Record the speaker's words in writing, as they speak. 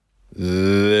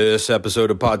This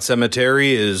episode of Pod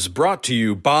Cemetery is brought to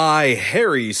you by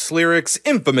Harry Slierik's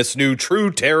infamous new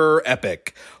true terror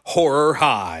epic, Horror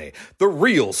High, the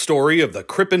real story of the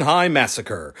Crippen High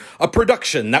Massacre, a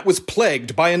production that was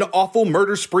plagued by an awful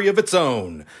murder spree of its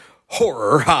own.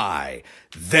 Horror High.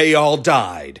 They all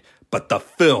died, but the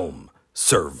film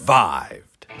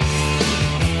survived.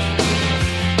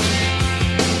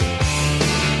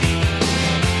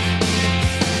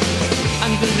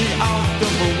 Under the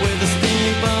October with the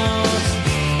steamboats,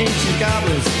 ancient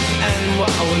goblins and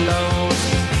wallows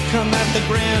come at the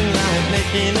grand line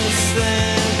making a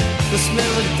sound. The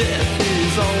smell of death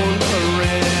is all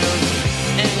around,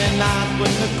 and at night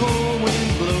when the cold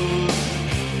wind blows,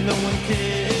 no one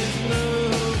cares,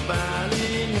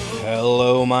 nobody knows.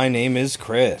 Hello, my name is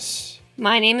Chris.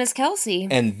 My name is Kelsey.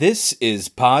 And this is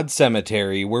Pod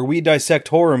Cemetery, where we dissect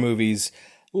horror movies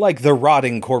like the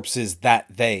rotting corpses that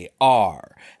they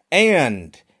are.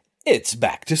 And it's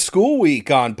back to school week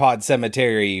on Pod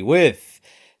Cemetery with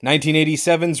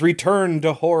 1987's Return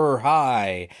to Horror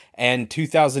High and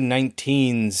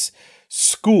 2019's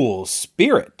School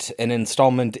Spirit, an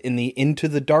installment in the Into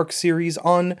the Dark series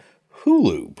on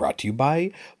Hulu, brought to you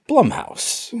by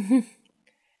Blumhouse.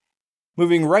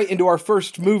 Moving right into our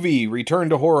first movie, Return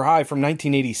to Horror High from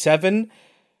 1987,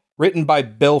 written by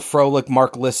Bill Froelich,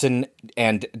 Mark Lisson,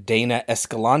 and Dana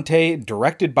Escalante,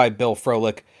 directed by Bill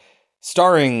Froelich,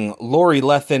 starring Laurie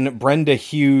Lethen, Brenda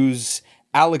Hughes,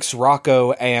 Alex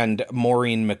Rocco, and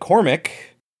Maureen McCormick.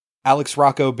 Alex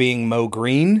Rocco being Mo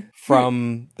Green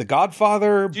from The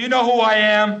Godfather. Do you know who I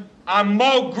am? I'm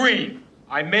Mo Green.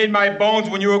 I made my bones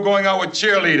when you were going out with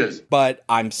cheerleaders. But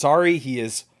I'm sorry, he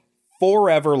is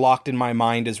forever locked in my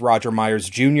mind as Roger Myers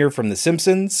Jr. from The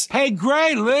Simpsons. Hey,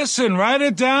 Gray, listen, write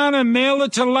it down and mail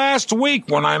it to last week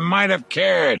when I might have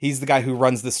cared. He's the guy who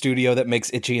runs the studio that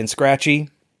makes Itchy and Scratchy.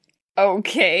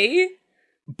 Okay.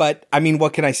 But, I mean,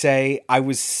 what can I say? I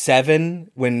was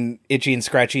 7 when Itchy and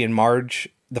Scratchy and Marge,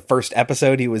 the first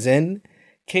episode he was in,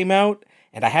 came out,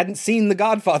 and I hadn't seen The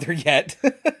Godfather yet.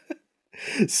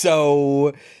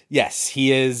 So, yes,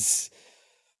 he is...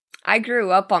 I grew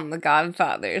up on The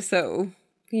Godfather, so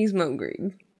he's Mo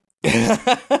Green.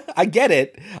 I get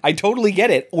it. I totally get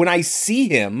it. When I see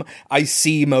him, I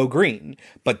see Mo Green.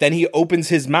 But then he opens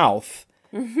his mouth,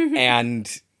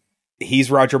 and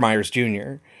he's Roger Myers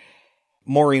Jr.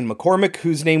 Maureen McCormick,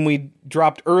 whose name we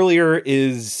dropped earlier,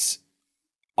 is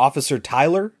Officer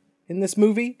Tyler in this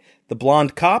movie, the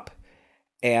blonde cop.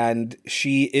 And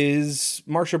she is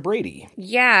Marsha Brady.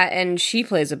 Yeah, and she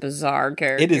plays a bizarre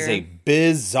character. It is a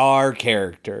bizarre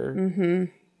character. Mm-hmm.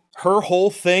 Her whole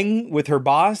thing with her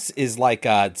boss is like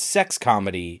a sex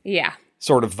comedy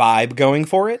sort of vibe going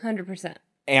for it. 100%.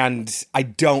 And I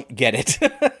don't get it.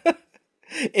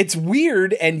 It's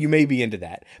weird, and you may be into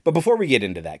that. But before we get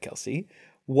into that, Kelsey,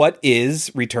 what is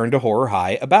Return to Horror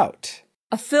High about?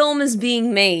 A film is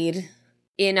being made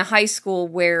in a high school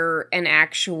where an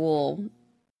actual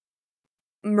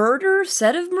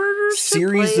set of murders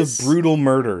series of brutal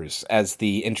murders, as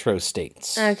the intro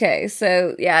states. Okay,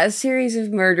 so yeah, a series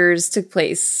of murders took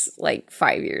place like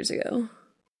 5 years ago.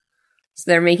 So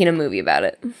they're making a movie about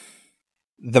it.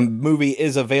 The movie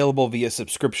is available via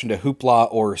subscription to Hoopla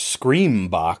or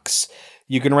Screambox.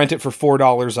 You can rent it for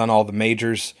 $4 on all the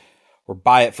majors, or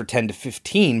buy it for $10 to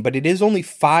 $15, but it is only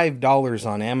 $5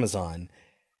 on Amazon.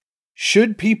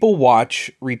 Should people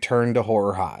watch Return to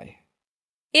Horror High?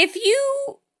 If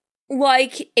you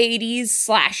like 80s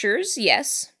slashers,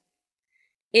 yes.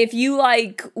 If you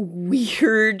like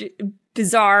weird,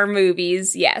 bizarre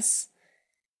movies, yes.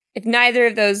 If neither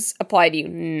of those apply to you,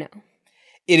 no.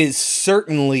 It is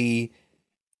certainly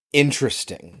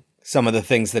interesting, some of the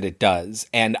things that it does.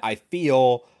 And I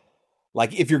feel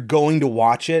like if you're going to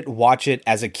watch it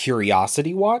as a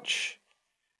curiosity watch.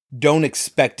 Don't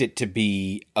expect it to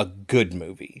be a good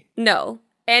movie. No.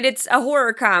 And it's a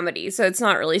horror comedy, so it's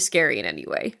not really scary in any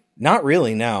way. Not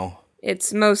really, no.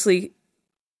 It's mostly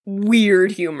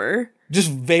weird humor.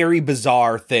 Just very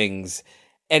bizarre things.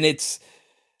 And it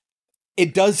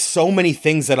does so many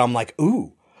things that I'm like,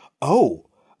 ooh, oh,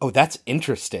 that's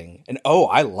interesting. And oh,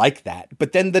 I like that.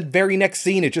 But then the very next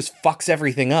scene, it just fucks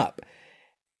everything up.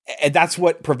 And that's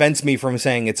what prevents me from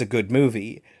saying it's a good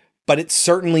movie. But it's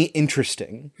certainly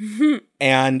interesting.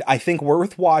 And I think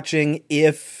worth watching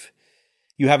if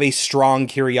you have a strong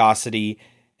curiosity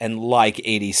and like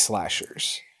 80s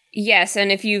slashers. Yes,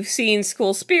 and if you've seen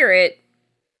School Spirit,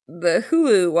 the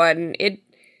Hulu one, it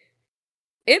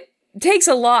takes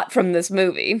a lot from this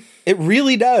movie. It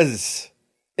really does.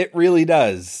 It really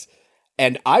does.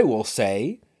 And I will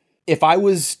say, if I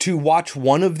was to watch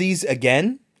one of these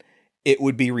again, it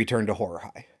would be Return to Horror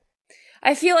High.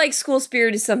 I feel like School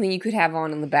Spirit is something you could have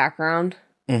on in the background.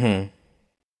 Mm-hmm.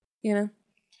 You know?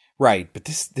 Right, but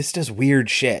this does weird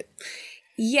shit.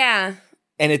 Yeah.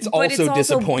 And it's But also it's also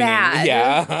disappointing. bad.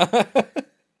 Yeah.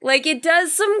 Like, it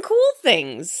does some cool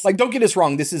things. Like, don't get us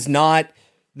wrong, this is not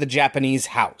the Japanese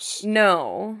house.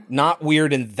 No. Not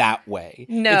weird in that way.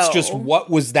 No. It's just,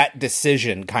 what was that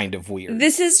decision kind of weird.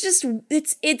 This is just,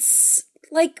 it's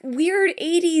like weird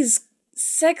 80s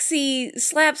sexy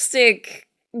slapstick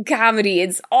comedy.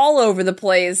 It's all over the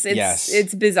place.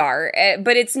 It's bizarre.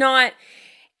 But it's not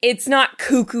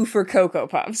cuckoo for Cocoa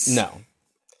Puffs. No.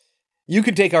 You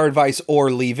could take our advice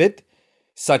or leave it,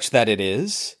 such that it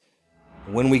is.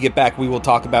 When we get back, we will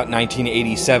talk about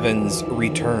 1987's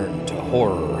Return to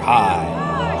Horror High.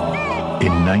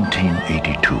 In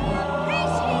 1982,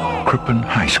 Crippen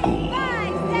High School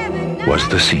was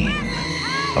the scene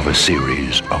of a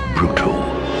series of brutal,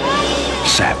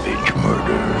 savage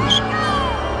murders.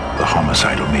 The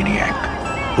homicidal maniac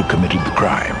who committed the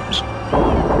crimes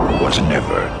was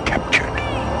never captured.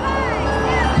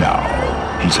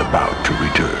 Now he's about to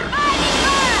return.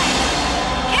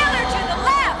 Killer to the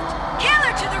left!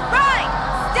 Killer to the right!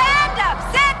 Stand up!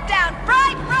 Sit down!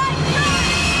 Right!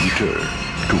 Return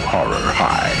to Horror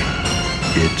High.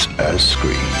 It's a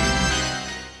scream.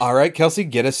 All right, Kelsey,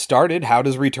 get us started. How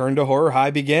does Return to Horror High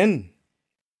begin?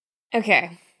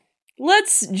 Okay.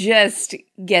 Let's just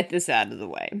get this out of the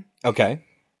way. Okay.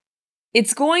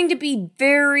 It's going to be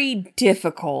very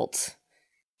difficult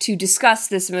to discuss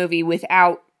this movie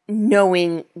without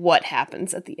knowing what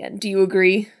happens at the end. Do you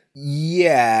agree?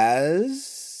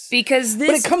 Yes. Because this...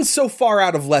 But it comes so far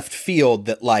out of left field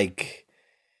that, like,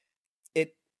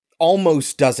 it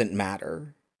almost doesn't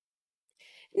matter.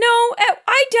 No,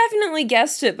 I definitely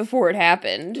guessed it before it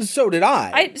happened. So did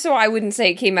I. So I wouldn't say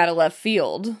it came out of left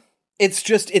field. It's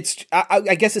just,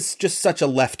 I guess it's just such a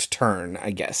left turn, I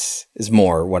guess, is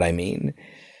more what I mean.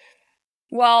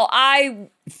 Well,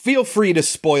 Feel free to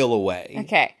spoil away.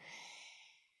 Okay.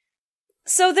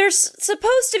 So they're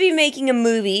supposed to be making a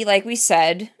movie, like we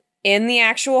said, in the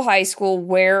actual high school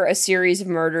where a series of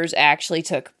murders actually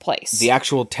took place. The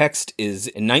actual text is,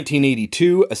 in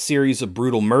 1982, a series of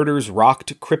brutal murders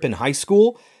rocked Crippen High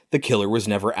School. The killer was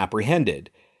never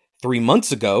apprehended. 3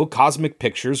 months ago, Cosmic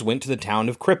Pictures went to the town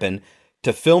of Crippen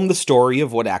to film the story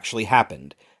of what actually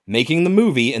happened, making the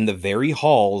movie in the very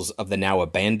halls of the now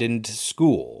abandoned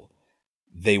school.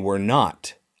 They were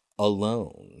not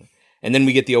alone. And then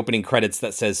we get the opening credits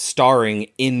that says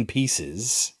starring in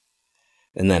pieces.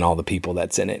 And then all the people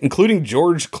that's in it, including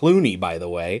George Clooney, by the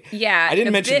way. Yeah, I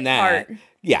didn't mention that. Part.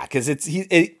 Yeah, because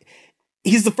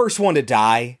he's the first one to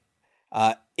die.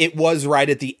 It was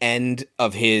right at the end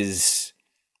of his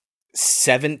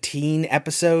 17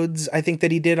 episodes, I think,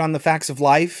 that he did on The Facts of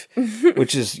Life,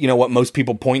 which is, what most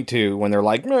people point to when they're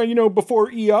like, before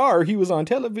ER, he was on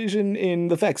television in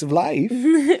The Facts of Life.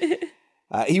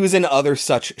 He was in other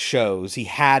such shows. He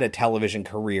had a television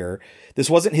career. This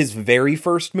wasn't his very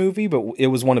first movie, but it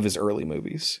was one of his early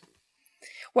movies.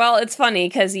 Well, it's funny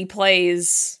because he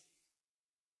plays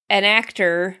an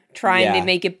actor trying to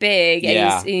make it big,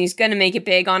 and he's going to make it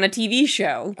big on a TV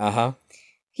show. Uh-huh.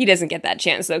 He doesn't get that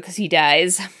chance, though, because he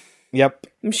dies. Yep.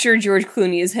 I'm sure George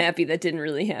Clooney is happy that didn't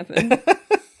really happen.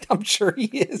 I'm sure he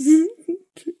is.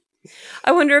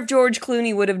 I wonder if George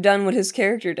Clooney would have done what his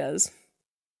character does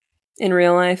in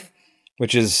real life.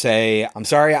 Which is say, I'm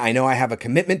sorry, I know I have a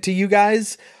commitment to you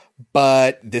guys,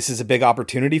 but this is a big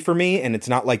opportunity for me, and it's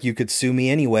not like you could sue me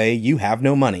anyway. You have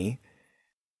no money.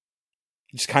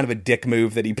 Just kind of a dick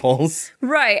move that he pulls.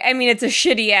 Right. I mean, it's a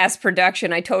shitty-ass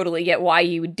production. I totally get why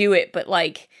you would do it, but,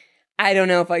 I don't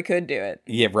know if I could do it.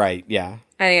 Yeah, right, yeah.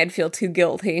 I think I'd feel too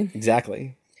guilty.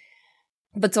 Exactly.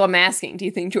 But so I'm asking, do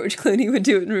you think George Clooney would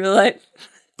do it in real life?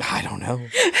 I don't know.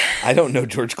 I don't know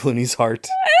George Clooney's heart.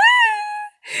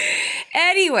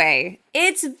 Anyway,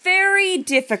 it's very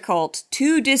difficult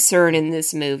to discern in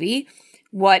this movie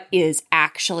what is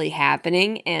actually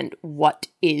happening and what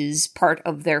is part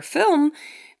of their film,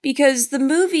 because the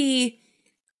movie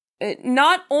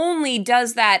not only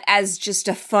does that as just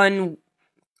a fun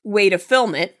way to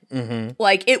film it,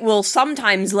 it will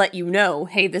sometimes let you know,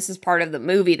 hey, this is part of the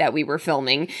movie that we were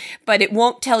filming, but it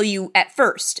won't tell you at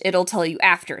first, it'll tell you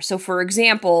after. So for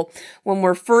example, when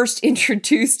we're first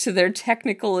introduced to their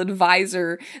technical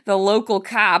advisor, the local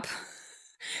cop,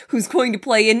 who's going to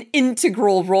play an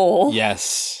integral role.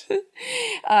 Yes.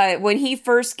 When he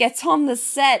first gets on the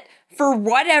set, for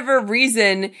whatever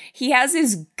reason, he has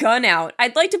his gun out.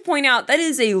 I'd like to point out that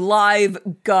is a live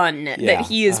gun that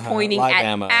he is pointing live at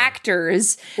ammo.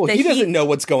 Actors. Well, he doesn't know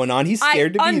what's going on. He's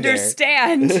scared to be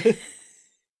understand.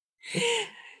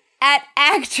 At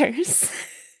actors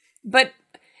But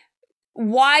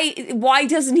why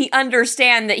doesn't he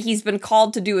understand that he's been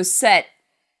called to do a set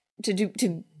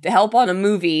to help on a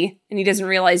movie and he doesn't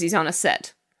realize he's on a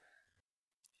set?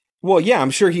 Well, yeah, I'm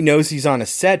sure he knows he's on a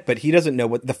set, but he doesn't know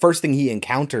what the first thing he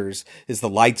encounters is the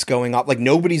lights going off. Like,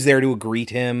 nobody's there to greet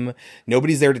him.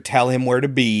 Nobody's there to tell him where to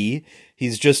be.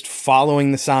 He's just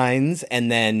following the signs,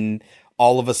 and then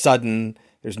all of a sudden,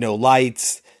 there's no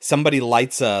lights. Somebody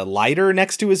lights a lighter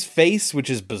next to his face,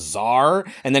 which is bizarre,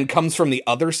 and then comes from the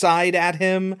other side at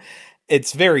him.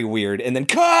 It's very weird. And then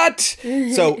cut!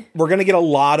 So we're going to get a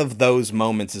lot of those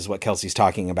moments is what Kelsey's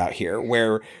talking about here,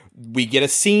 where we get a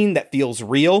scene that feels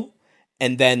real,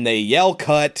 and then they yell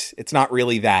cut. It's not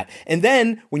really that. And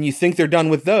then when you think they're done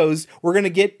with those, we're going to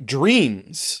get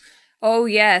dreams. Oh,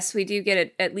 yes, we do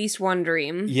get at least one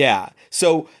dream. Yeah.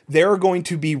 So there are going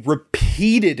to be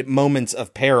repeated moments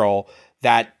of peril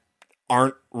that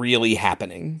aren't really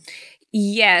happening.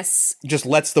 Yes. Just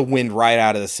lets the wind right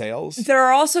out of the sails. There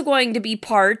are also going to be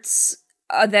parts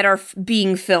that are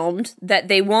being filmed that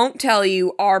they won't tell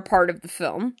you are part of the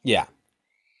film. Yeah.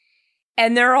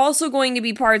 And there are also going to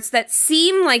be parts that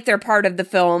seem like they're part of the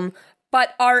film,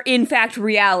 but are in fact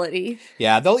reality.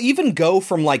 Yeah, they'll even go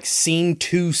from like scene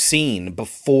to scene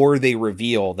before they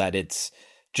reveal that it's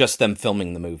just them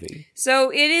filming the movie.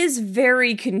 So it is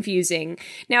very confusing.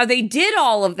 Now, they did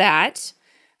all of that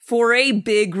for a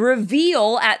big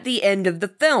reveal at the end of the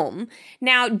film.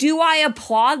 Now, do I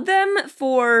applaud them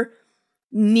for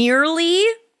nearly...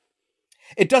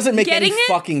 It doesn't make any it?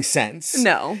 fucking sense.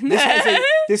 No.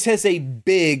 This has a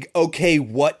big, okay,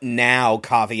 what now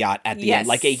caveat at the end.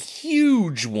 Like a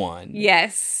huge one.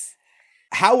 Yes.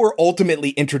 How we're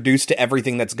ultimately introduced to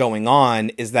everything that's going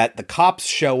on is that the cops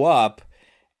show up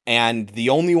and the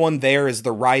only one there is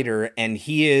the writer, and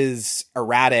he is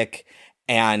erratic,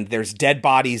 and there's dead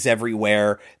bodies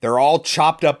everywhere. They're all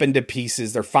chopped up into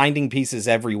pieces. They're finding pieces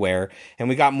everywhere. And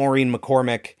we got Maureen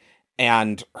McCormick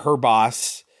and her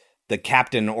boss, the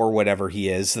captain or whatever he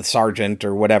is, the sergeant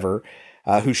or whatever,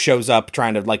 who shows up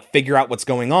trying to like figure out what's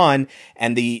going on.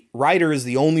 And the writer is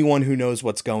the only one who knows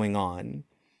what's going on.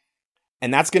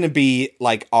 And that's going to be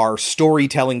like our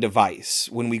storytelling device.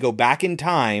 When we go back in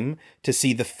time to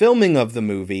see the filming of the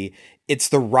movie, it's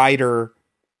the writer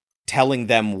telling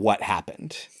them what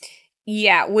happened.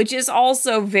 Yeah, which is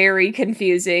also very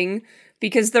confusing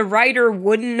because the writer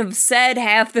wouldn't have said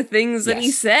half the things that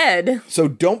he said. So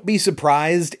don't be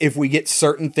surprised if we get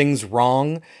certain things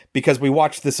wrong, because we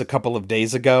watched this a couple of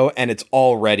days ago and it's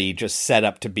already just set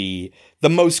up to be the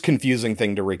most confusing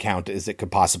thing to recount as it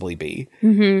could possibly be.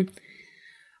 Mm-hmm.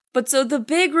 But so the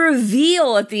big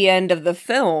reveal at the end of the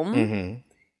film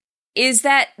is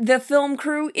that the film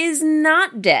crew is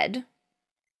not dead.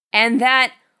 And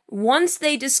that once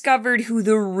they discovered who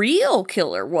the real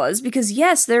killer was, because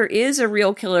yes, there is a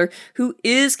real killer who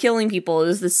is killing people. It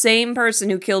is the same person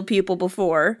who killed people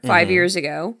before 5 years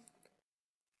ago.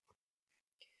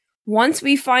 Once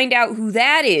we find out who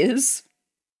that is,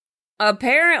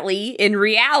 apparently, in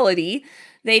reality,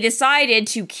 they decided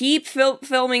to keep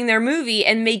filming their movie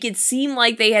and make it seem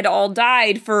like they had all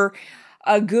died for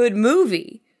a good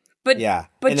movie. But yeah,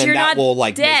 but and then you're that not will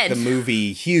like dead. make the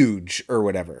movie huge or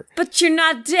whatever. But you're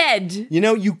not dead. You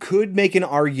know, you could make an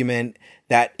argument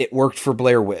that it worked for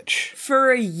Blair Witch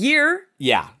For a year?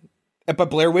 Yeah,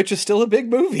 but Blair Witch is still a big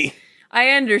movie. I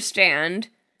understand,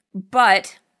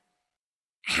 but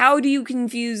how do you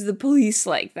confuse the police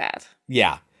like that?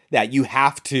 Yeah, that you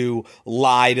have to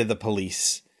lie to the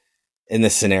police in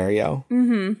this scenario.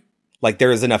 Mm-hmm. Like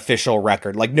there is an official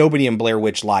record. Like nobody in Blair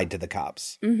Witch lied to the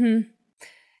cops. Mm-hmm.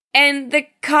 And the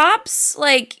cops,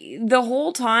 like, the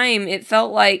whole time, it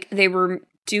felt like they were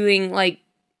doing, like,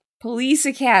 Police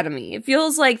Academy. It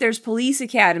feels like there's Police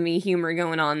Academy humor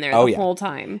going on there the whole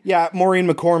time. Yeah, Maureen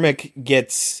McCormick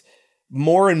gets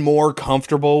more and more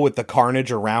comfortable with the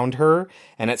carnage around her,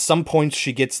 and at some points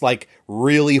she gets, like,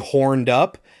 really horned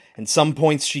up, and some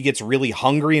points she gets really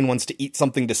hungry and wants to eat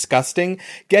something disgusting.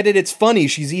 Get it? It's funny.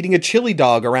 She's eating a chili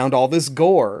dog around all this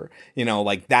gore. You know,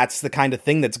 like, that's the kind of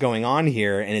thing that's going on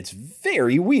here, and it's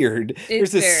very weird.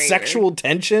 There's this sexual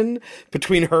tension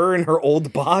between her and her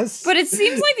old boss. But it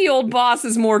seems like the old boss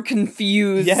is more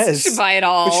confused by it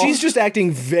all. But she's just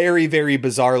acting very, very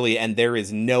bizarrely, and there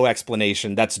is no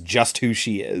explanation. That's just who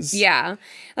she is. Yeah.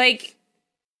 Like,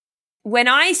 when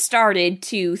I started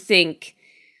to think,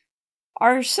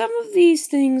 are some of these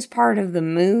things part of the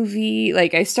movie?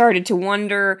 Like, I started to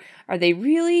wonder, are they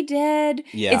really dead?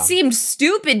 Yeah. It seemed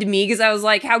stupid to me because I was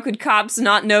like, how could cops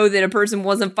not know that a person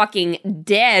wasn't fucking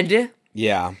dead?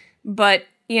 Yeah. But,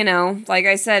 you know, like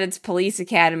I said, it's Police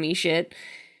Academy shit.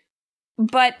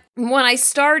 But when I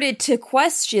started to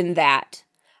question that,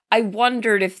 I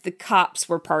wondered if the cops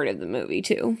were part of the movie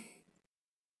too.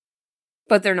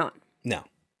 But they're not. No.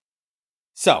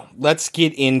 So, let's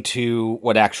get into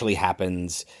what actually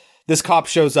happens. This cop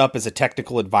shows up as a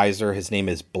technical advisor. His name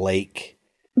is Blake.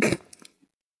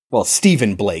 Well,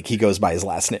 Stephen Blake. He goes by his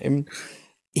last name.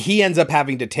 He ends up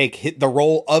having to take the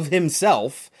role of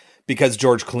himself because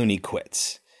George Clooney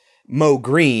quits. Mo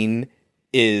Green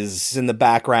is in the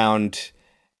background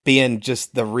being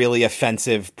just the really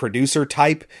offensive producer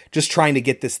type, just trying to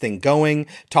get this thing going,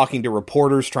 talking to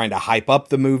reporters, trying to hype up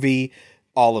the movie,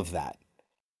 all of that.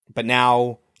 But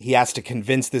now he has to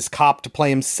convince this cop to play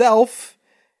himself.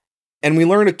 And we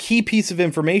learn a key piece of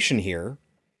information here,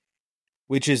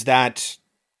 which is that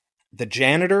the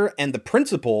janitor and the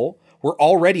principal were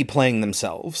already playing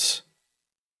themselves.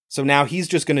 So now he's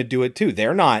just going to do it too.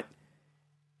 They're not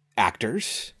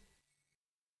actors.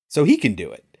 So he can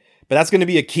do it. But that's going to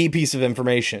be a key piece of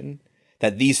information,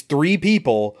 that these 3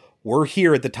 people were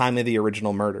here at the time of the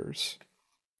original murders.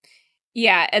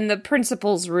 Yeah, and the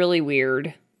principal's really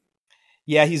weird.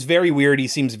 Yeah, he's very weird. He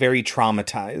seems very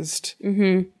traumatized.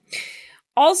 Mm-hmm.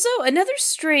 Also, another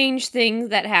strange thing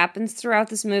that happens throughout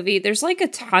this movie, there's like a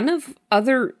ton of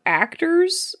other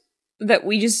actors that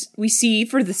we see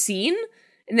for the scene,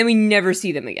 and then we never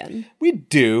see them again. We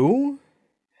do.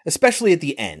 Especially at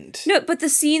the end. No, but the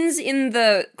scenes in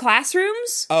the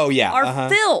classrooms are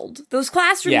filled. Those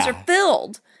classrooms are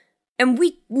filled. And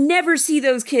we never see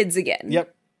those kids again.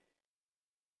 Yep.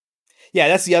 Yeah,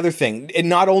 that's the other thing. And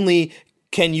not only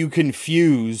can you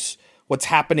confuse what's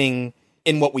happening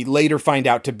in what we later find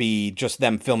out to be just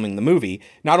them filming the movie,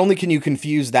 not only can you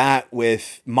confuse that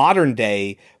with modern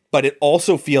day, but it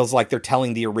also feels like they're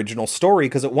telling the original story,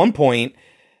 because at one point,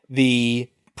 the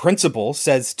principal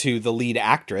says to the lead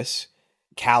actress,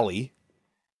 Callie,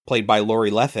 played by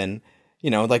Lori Lethin,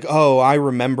 like, oh, I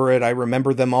remember it. I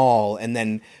remember them all. And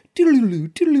then,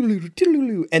 and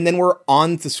then we're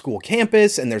on the school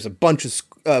campus and there's a bunch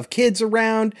of kids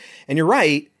around. And you're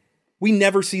right. We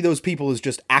never see those people as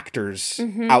just actors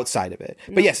outside of it.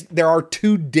 But yes, there are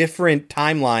 2 different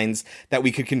timelines that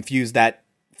we could confuse that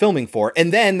filming for.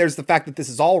 And then there's the fact that this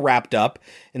is all wrapped up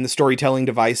in the storytelling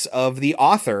device of the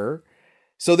author.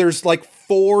 So there's like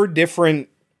 4 different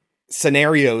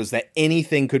scenarios that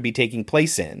anything could be taking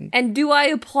place in. And do I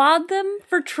applaud them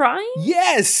for trying?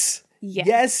 Yes.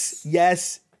 Yes.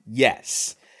 Yes.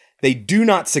 Yes. They do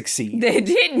not succeed. They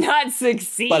did not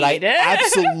succeed. But I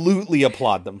absolutely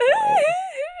applaud them for it.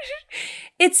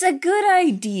 It's a good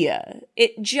idea.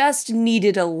 It just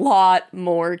needed a lot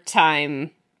more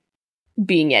time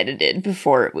being edited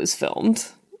before it was filmed.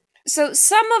 So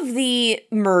some of the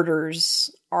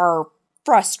murders are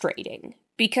frustrating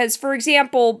because, for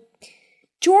example,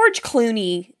 George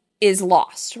Clooney is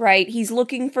lost, right? He's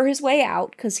looking for his way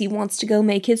out because he wants to go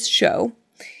make his show,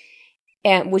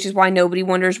 and which is why nobody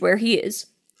wonders where he is.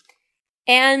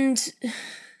 And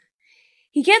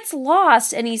he gets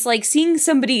lost, and he's like seeing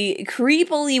somebody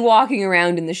creepily walking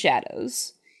around in the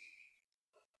shadows.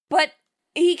 But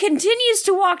he continues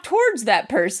to walk towards that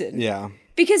person. Yeah.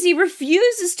 Because he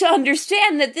refuses to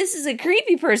understand that this is a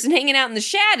creepy person hanging out in the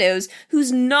shadows who's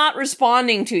not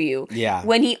responding to you. Yeah.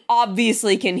 When he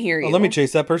obviously can hear you. Well, let me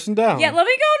chase that person down. Yeah, let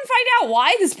me go and find out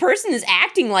why this person is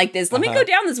acting like this. Let me go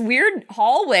down this weird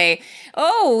hallway.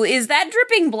 Oh, is that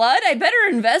dripping blood? I better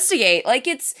investigate. Like,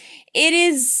 it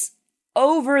is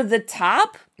over the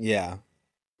top. Yeah.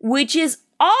 Which is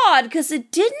odd, because most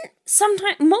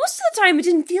of the time, it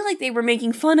didn't feel like they were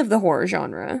making fun of the horror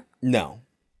genre. No.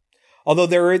 Although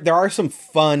there are some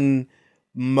fun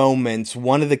moments.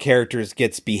 One of the characters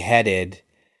gets beheaded,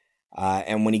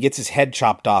 and when he gets his head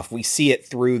chopped off, we see it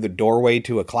through the doorway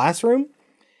to a classroom,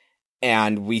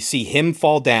 and we see him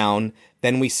fall down.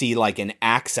 Then we see like an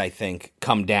axe, I think,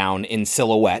 come down in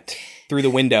silhouette through the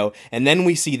window, and then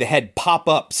we see the head pop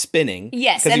up spinning.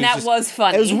 Yes, and that was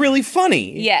funny. It was really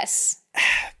funny. Yes.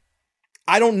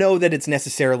 I don't know that it's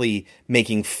necessarily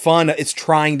making fun. It's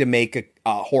trying to make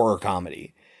a horror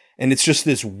comedy. And it's just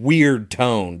this weird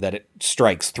tone that it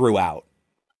strikes throughout.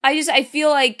 I feel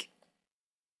like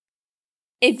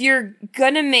if you're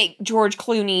gonna make George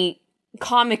Clooney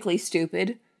comically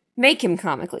stupid, make him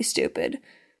comically stupid.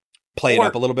 Play it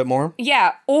up a little bit more?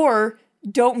 Yeah, or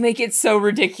don't make it so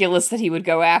ridiculous that he would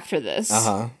go after this.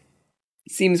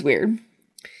 Seems weird.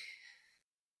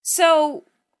 So,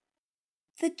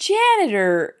 the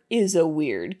janitor is a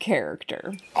weird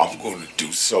character. I'm gonna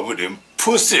do some of them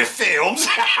pussy films.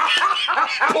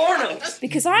 Pornos.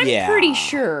 Because I'm pretty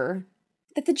sure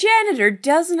that the janitor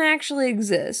doesn't actually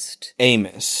exist.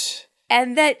 Amos.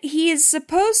 And that he is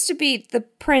supposed to be the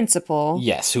principal.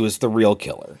 Yes, who is the real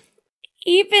killer.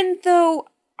 Even though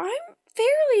I'm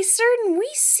fairly certain we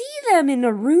see them in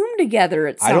a room together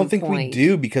at some point. I don't think we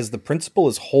do, because the principal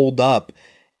is holed up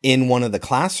in one of the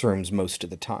classrooms most of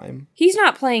the time. He's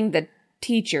not playing the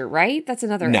teacher, right? That's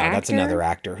another actor? No, that's another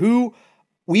actor who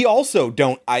we also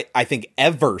don't, I think,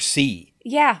 ever see.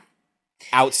 Yeah.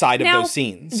 Outside of Now, those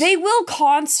scenes. They will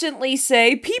constantly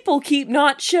say, people keep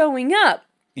not showing up.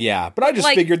 Yeah, but I just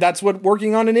like, figured that's what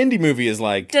working on an indie movie is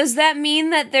like. Does that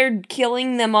mean that they're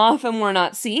killing them off and we're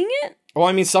not seeing it? Well,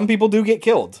 I mean, some people do get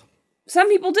killed. Some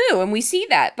people do, and we see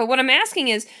that. But what I'm asking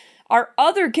is, are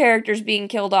other characters being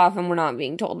killed off and we're not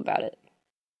being told about it?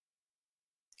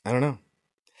 I don't know.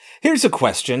 Here's a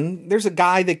question. There's a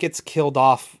guy that gets killed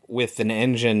off with an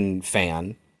engine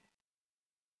fan,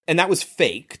 and that was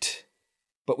faked,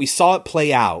 but we saw it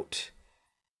play out.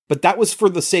 But that was for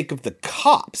the sake of the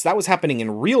cops. That was happening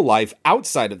in real life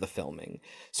outside of the filming.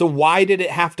 So why did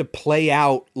it have to play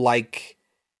out like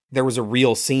there was a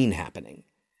real scene happening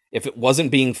if it wasn't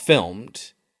being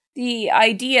filmed? The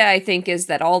idea, I think, is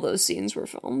that all those scenes were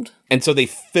filmed. And so they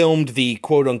filmed the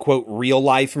quote-unquote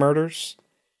real-life murders?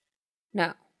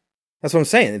 No. That's what I'm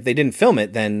saying. If they didn't film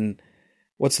it, then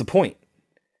what's the point?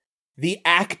 The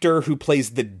actor who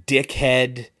plays the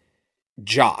dickhead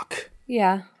jock.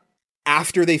 Yeah.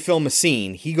 After they film a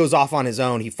scene, he goes off on his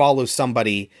own. He follows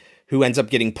somebody who ends up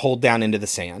getting pulled down into the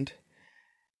sand.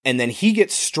 And then he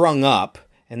gets strung up,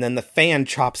 and then the fan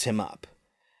chops him up.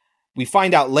 We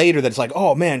find out later that it's like,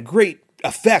 oh man, great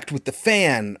effect with the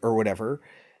fan or whatever.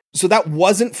 So that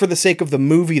wasn't for the sake of the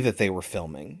movie that they were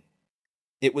filming.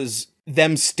 It was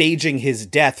them staging his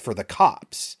death for the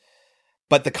cops.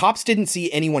 But the cops didn't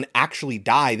see anyone actually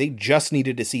die. They just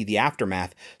needed to see the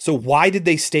aftermath. So why did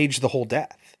they stage the whole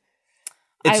death?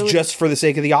 It's just for the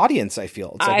sake of the audience, I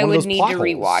feel. It's like I one of would those need plot to holes.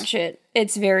 rewatch it.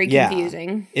 It's very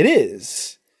confusing. It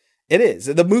is. It is.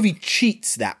 The movie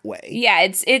cheats that way. Yeah,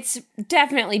 it's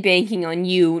definitely banking on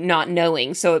you not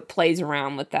knowing, so it plays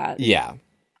around with that. Yeah.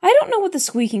 I don't know what the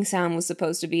squeaking sound was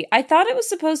supposed to be. I thought it was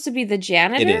supposed to be the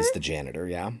janitor. It is the janitor,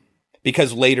 yeah.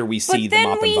 Because later we see the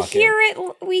mop and bucket. But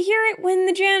then we hear it when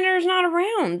the janitor's not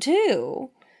around, too.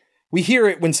 We hear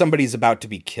it when somebody's about to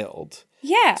be killed.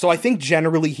 Yeah. So I think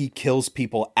generally he kills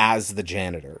people as the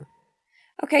janitor.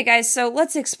 Okay, guys, so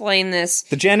let's explain this.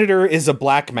 The janitor is a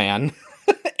black man,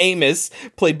 Amos,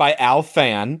 played by Al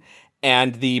Fan,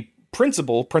 and the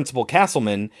Principal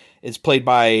Castleman, is played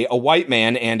by a white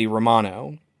man, Andy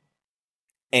Romano.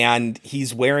 And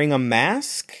he's wearing a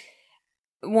mask?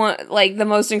 Like the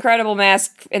most incredible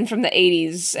mask from the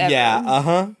 80s ever. Yeah,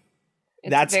 uh-huh.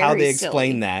 That's how they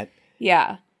explain silly. that.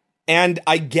 Yeah. And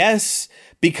I guess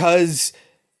because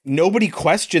nobody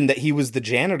questioned that he was the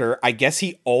janitor, I guess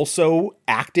he also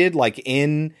acted like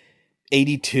in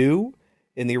 82,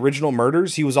 in the original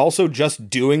Murders, he was also just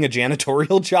doing a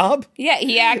janitorial job. Yeah,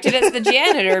 he acted as the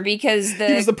janitor because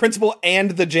he was the principal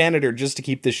and the janitor just to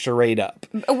keep this charade up.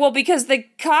 Well, because the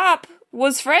cop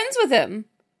was friends with him.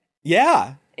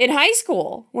 Yeah. In high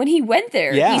school, when he went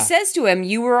there, Yeah. he says to him,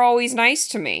 "You were always nice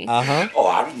to me." Uh-huh. Oh,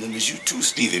 I remember you too,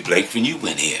 Stevie Blake, when you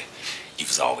went here. You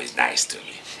was always nice to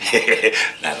me.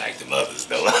 Not like the others,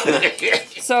 though.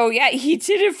 So, yeah, he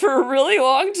did it for a really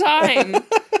long time.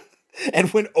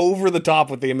 And went over the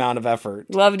top with the amount of effort.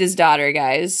 Loved his daughter,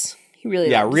 guys. He really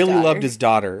loved his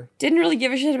daughter. Didn't really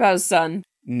give a shit about his son.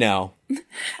 No.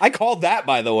 I called that,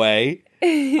 by the way.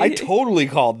 I totally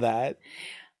called that.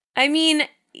 I mean,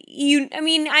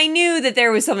 I knew that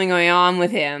there was something going on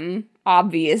with him,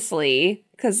 obviously,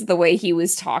 because of the way he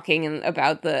was talking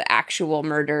about the actual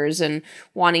murders and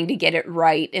wanting to get it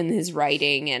right in his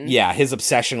writing. And yeah, his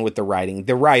obsession with the writing.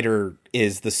 The writer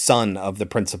is the son of the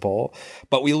principal.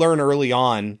 But we learn early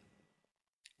on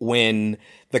when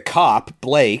the cop,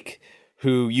 Blake,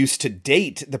 who used to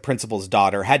date the principal's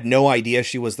daughter, had no idea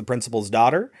she was the principal's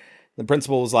daughter. The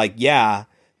principal was like, yeah,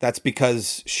 that's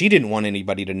because she didn't want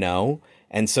anybody to know.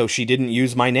 And so she didn't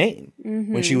use my name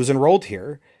when she was enrolled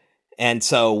here. And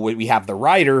so we have the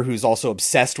writer who's also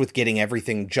obsessed with getting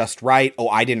everything just right. Oh,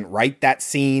 I didn't write that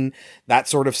scene, that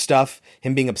sort of stuff.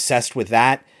 Him being obsessed with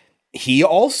that. He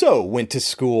also went to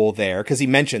school there because he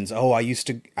mentions, oh, I used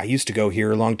to go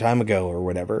here a long time ago or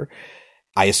whatever.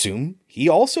 I assume he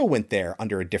also went there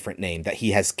under a different name that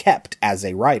he has kept as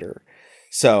a writer.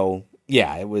 So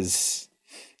yeah, it was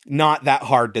not that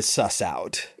hard to suss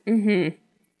out. Mm-hmm.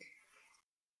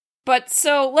 But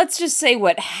so let's just say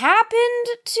what happened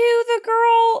to the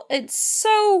girl.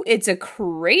 It's a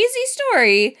crazy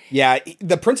story. Yeah,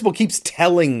 the principal keeps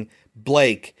telling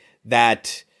Blake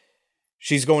that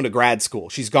she's going to grad school.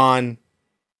 She's gone.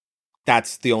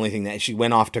 That's the only thing that she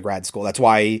went off to grad school. That's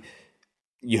why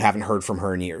you haven't heard from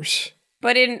her in years.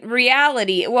 But in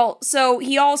reality, well, so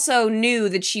he also knew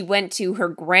that she went to her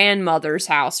grandmother's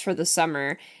house for the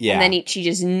summer. Yeah. And then she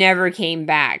just never came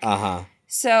back. Uh-huh.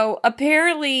 So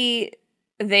apparently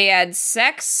they had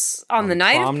sex on the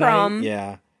night of prom. Night?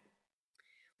 Yeah.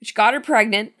 Which got her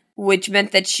pregnant, which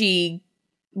meant that she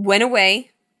went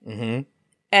away. Mm-hmm.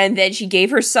 And then she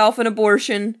gave herself an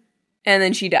abortion. And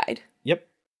then she died. Yep.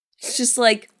 It's just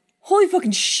like, holy fucking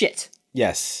shit.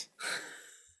 Yes.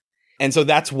 And so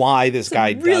that's why this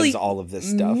guy really does all of this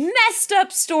stuff. Messed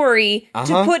up story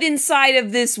to put inside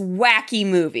of this wacky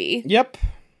movie. Yep.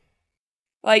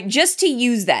 Like, just to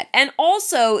use that. And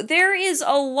also, there is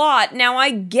a lot. Now,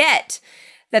 I get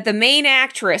that the main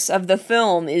actress of the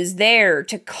film is there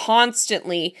to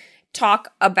constantly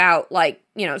talk about, like,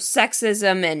 you know,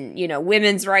 sexism and, you know,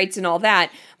 women's rights and all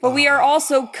that. But we are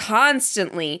also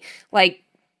constantly, like,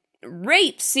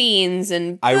 rape scenes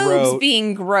and boobs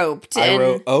being groped. I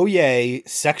wrote, oh yay,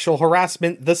 sexual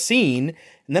harassment, the scene.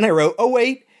 And then I wrote, oh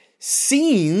wait,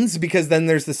 scenes, because then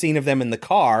there's the scene of them in the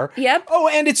car. Yep. Oh,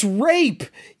 and it's rape.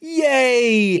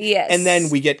 Yay. Yes. And then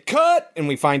we get cut and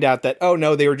we find out that, oh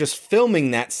no, they were just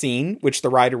filming that scene, which the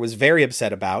writer was very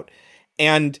upset about.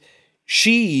 And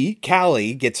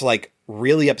Callie, gets like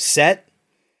really upset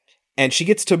and she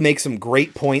gets to make some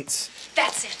great points.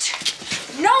 That's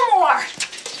it. No more.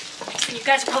 Next thing you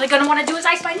guys are probably going to want to do is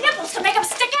ice my nipples to make them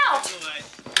stick out.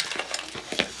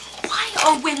 Why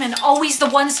are women always the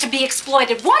ones to be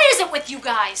exploited? What is it with you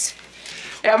guys?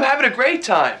 Hey, I'm having a great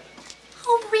time.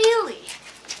 Oh, really?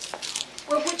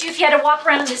 Where would you if you had to walk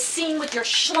around in this scene with your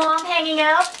schlong hanging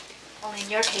out? Only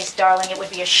in your case, darling, it would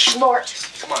be a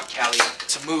schlort. Come on, Callie.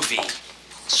 It's a movie.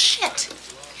 Shit.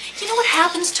 You know what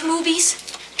happens to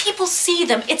movies? People see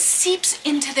them. It seeps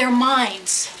into their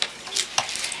minds.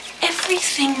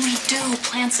 Everything we do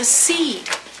plants a seed.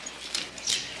 The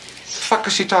fuck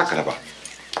is she talking about?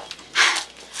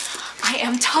 I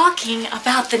am talking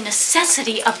about the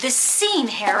necessity of this scene,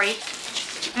 Harry.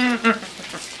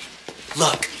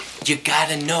 Look, you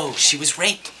gotta know she was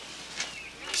raped.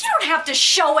 You don't have to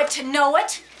show it to know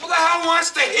it. Who the hell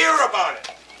wants to hear about it?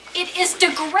 It is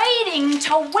degrading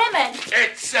to women.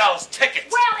 It sells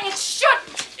tickets. Well, it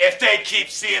shouldn't. If they keep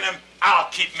seeing them,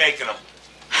 I'll keep making them.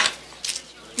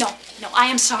 No, I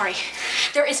am sorry.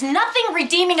 There is nothing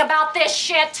redeeming about this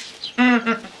shit.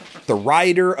 The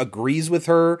writer agrees with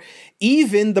her.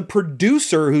 Even the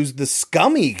producer, who's the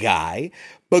scummy guy,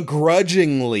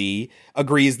 begrudgingly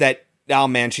agrees that, oh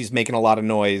man, she's making a lot of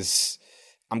noise.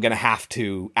 I'm going to have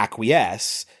to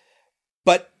acquiesce.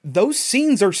 But those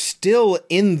scenes are still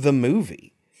in the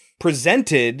movie,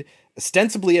 presented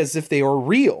ostensibly as if they are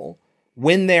real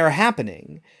when they're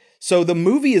happening. So the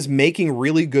movie is making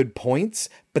really good points,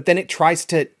 but then it tries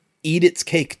to eat its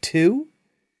cake too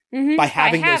by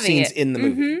having those scenes in the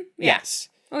movie. Mm-hmm. Yeah. Yes.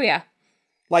 Oh, yeah.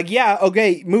 Like, yeah,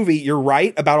 okay, movie, you're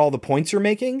right about all the points you're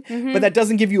making, but that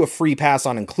doesn't give you a free pass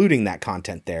on including that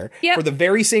content there for the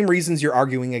very same reasons you're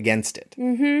arguing against it.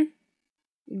 Mm-hmm.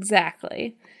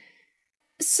 Exactly.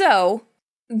 So,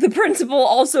 the principal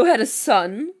also had a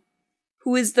son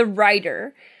who is the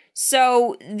writer.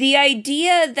 So, the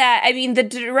idea that, I mean, the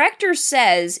director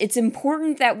says it's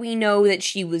important that we know that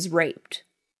she was raped.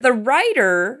 The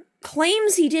writer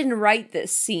claims he didn't write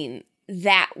this scene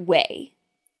that way.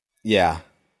 Yeah.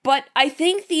 But I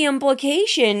think the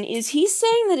implication is he's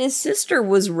saying that his sister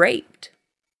was raped.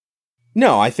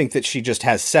 No, I think that she just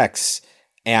has sex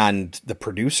and the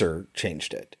producer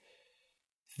changed it.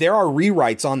 There are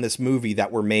rewrites on this movie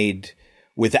that were made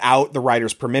without the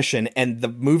writer's permission, and the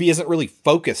movie isn't really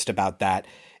focused about that.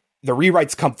 The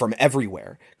rewrites come from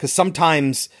everywhere, because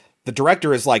sometimes the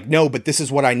director is like, no, but this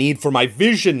is what I need for my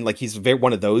vision. Like, he's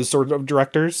one of those sort of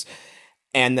directors.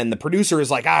 And then the producer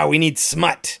is like, we need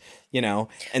smut, you know?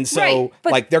 And so,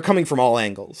 like, they're coming from all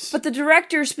angles. But the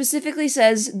director specifically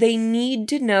says they need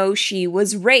to know she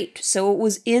was raped, so it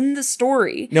was in the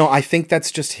story. No, I think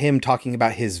that's just him talking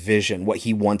about his vision, what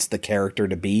he wants the character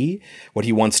to be, what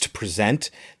he wants to present.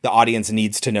 The audience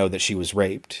needs to know that she was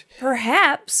raped.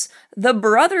 Perhaps the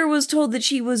brother was told that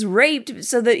she was raped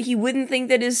so that he wouldn't think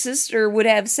that his sister would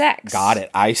have sex. Got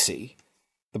it. I see.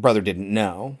 The brother didn't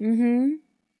know. Mm-hmm.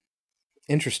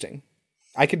 Interesting.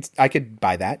 I could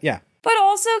buy that, yeah. But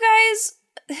also,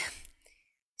 guys,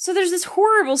 so there's this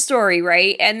horrible story,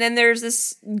 right? And then there's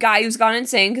this guy who's gone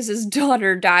insane because his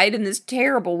daughter died in this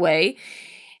terrible way.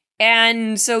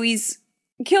 And so he's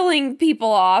killing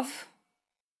people off,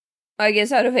 I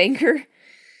guess, out of anger.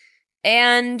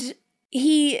 And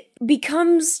he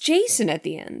becomes Jason at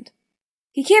the end.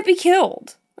 He can't be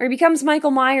killed. Or he becomes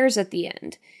Michael Myers at the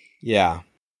end. Yeah.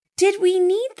 Did we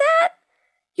need that?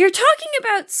 You're talking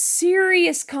about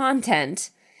serious content.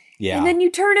 Yeah. And then you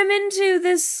turn him into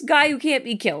this guy who can't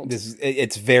be killed.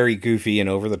 It's very goofy and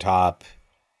over the top.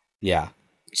 Yeah.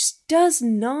 Just does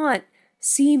not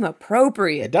seem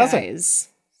appropriate, It doesn't. guys.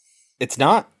 It's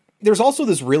not. There's also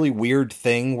this really weird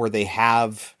thing where they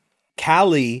have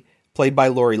Callie, played by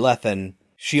Lori Lethen.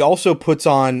 She also puts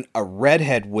on a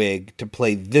redhead wig to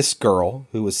play this girl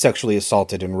who was sexually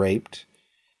assaulted and raped.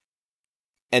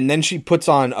 And then she puts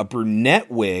on a brunette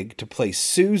wig to play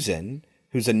Susan,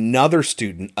 who's another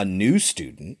student, a new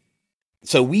student.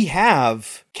 So we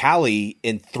have Callie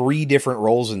in 3 different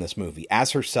roles in this movie,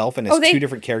 as herself and as 2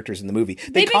 different characters in the movie.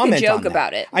 They comment make a joke on that.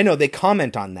 about it. I know, they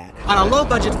comment on that. On a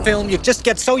low-budget film, you just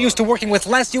get so used to working with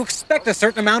less, you expect a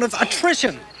certain amount of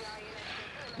attrition.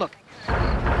 Look,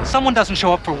 someone doesn't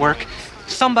show up for work,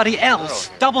 somebody else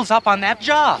doubles up on that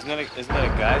job. Isn't that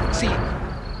a guy? See,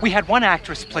 we had one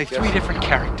actress play 3 different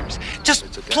characters. Just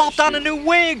plopped on a new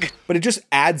wig. But it just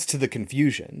adds to the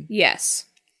confusion. Yes.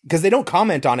 Because they don't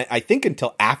comment on it, I think,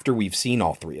 until after we've seen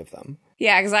all 3 of them.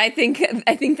 Yeah, because I think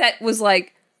that was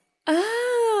like,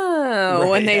 oh,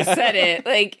 when they said it.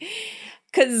 Like,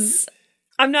 because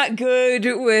I'm not good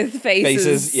with faces.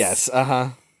 Faces, yes,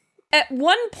 At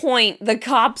one point, the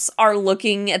cops are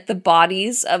looking at the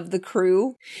bodies of the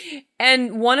crew,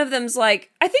 and one of them's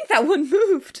like, I think that one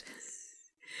moved.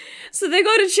 So they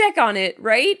go to check on it,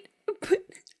 right? But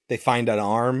they find an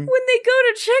arm. When they go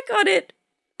to check on it,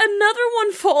 another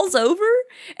one falls over,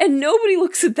 and nobody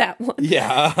looks at that one.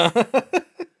 Yeah. But so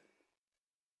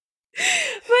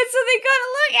they gotta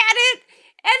look at it,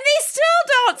 and they still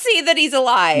don't see that he's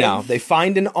alive. No, they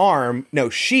find an arm.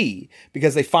 No,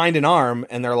 because they find an arm,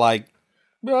 and they're like,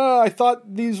 I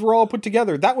thought these were all put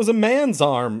together. That was a man's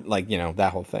arm. Like,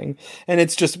 that whole thing. And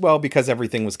it's just, because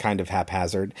everything was kind of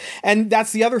haphazard. And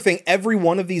that's the other thing. Every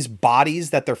one of these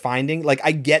bodies that they're finding, like,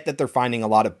 I get that they're finding a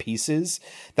lot of pieces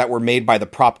that were made by the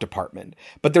prop department,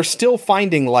 but they're still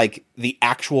finding, like, the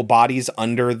actual bodies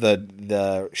under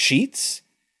the sheets.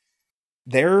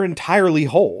 They're entirely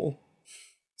whole.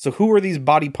 So who are these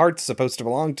body parts supposed to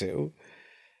belong to?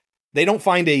 They don't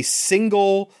find a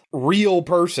single real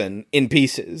person in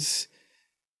pieces.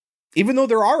 Even though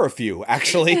there are a few,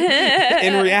 actually,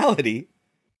 in reality.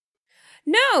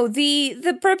 No,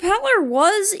 the propeller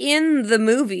was in the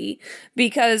movie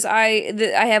because I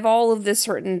have all of this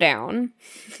written down.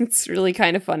 It's really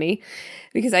kind of funny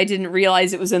because I didn't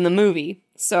realize it was in the movie.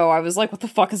 So I was like, what the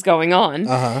fuck is going on?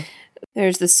 Uh-huh.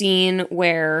 There's the scene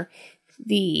where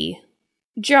the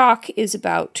jock is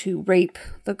about to rape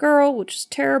the girl, which is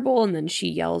terrible, and then she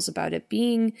yells about it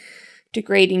being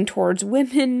degrading towards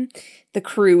women. The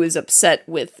crew is upset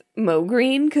with Mo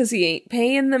Green because he ain't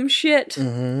paying them shit.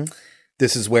 Mm-hmm.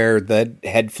 This is where the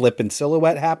head flip and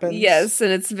silhouette happens. Yes,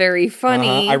 and it's very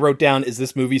funny. I wrote down, is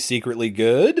this movie secretly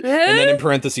good? And then in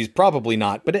parentheses, probably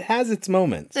not, but it has its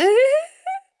moments.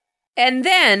 And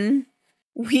then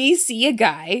we see a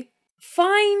guy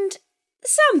find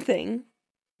something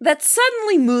that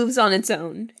suddenly moves on its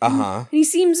own. Uh-huh. And he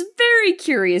seems very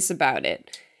curious about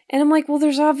it. And I'm like, well,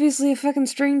 there's obviously a fucking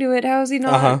string to it. How is he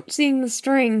not seeing the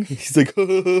string? He's like,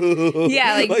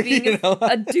 yeah, like being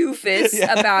a doofus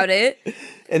about it.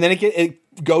 And then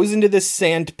it goes into this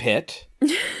sand pit.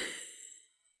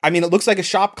 I mean, it looks like a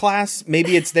shop class.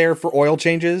 Maybe it's there for oil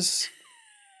changes.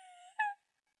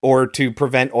 Or to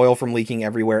prevent oil from leaking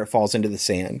everywhere it falls into the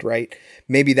sand, right?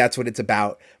 Maybe that's what it's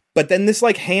about. But then this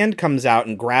hand comes out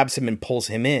and grabs him and pulls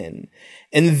him in.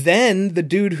 And then the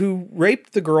dude who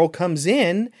raped the girl comes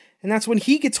in, and that's when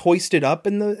he gets hoisted up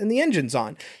and the engine's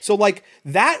on. So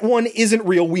that one isn't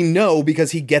real, we know,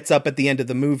 because he gets up at the end of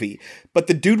the movie. But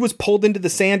the dude was pulled into the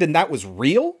sand and that was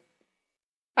real?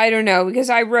 I don't know, because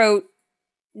I wrote,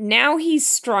 now he's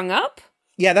strung up?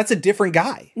 Yeah, that's a different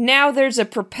guy. Now there's a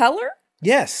propeller?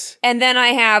 Yes. And then I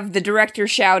have the director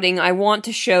shouting, I want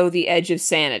to show the edge of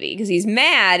sanity. Because he's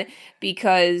mad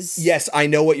because... Yes, I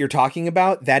know what you're talking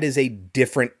about. That is a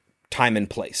different time and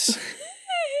place.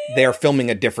 They're filming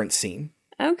a different scene.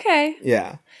 Okay.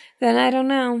 Yeah. Then I don't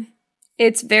know.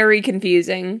 It's very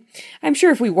confusing. I'm sure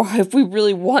if we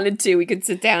really wanted to, we could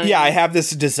sit down and I have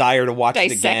this desire to watch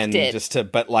it again.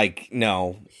 It. But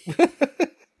no.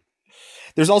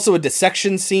 There's also a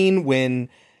dissection scene when...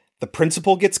 the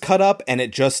principal gets cut up, and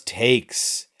it just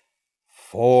takes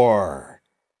forever.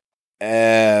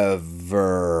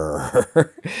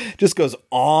 Just goes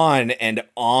on and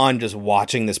on, just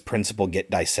watching this principal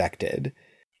get dissected.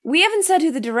 We haven't said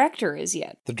who the director is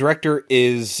yet. The director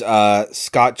is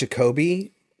Scott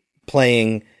Jacoby,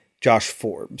 playing Josh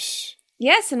Forbes.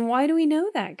 Yes, and why do we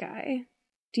know that guy?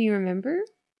 Do you remember?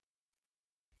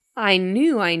 I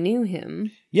knew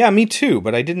him. Yeah, me too,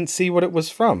 but I didn't see what it was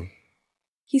from.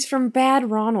 He's from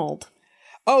Bad Ronald.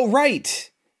 Oh,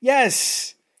 right.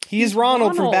 Yes. He is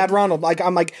Ronald from Bad Ronald. Like,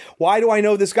 I'm like, why do I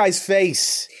know this guy's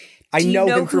face? I know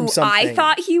him from something. I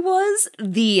thought he was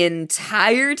the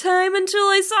entire time until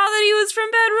I saw that he was from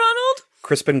Bad Ronald?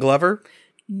 Crispin Glover?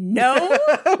 No.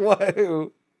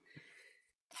 Whoa.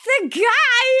 The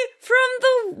guy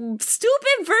from the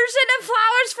stupid version of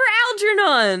Flowers for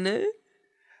Algernon.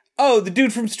 Oh, the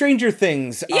dude from Stranger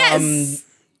Things. Yes.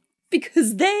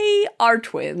 Because they are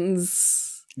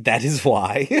twins. That is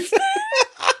why.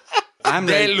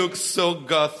 They look so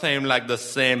goddamn like the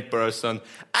same person.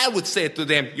 I would say to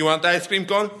them, you want ice cream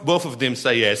cone? Both of them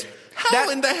say yes. How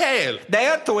in the hell? They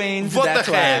are twins. What that's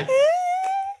the hell?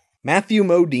 Matthew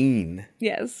Modine.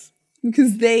 Yes.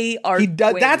 Because they are twins.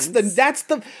 That's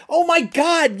the oh my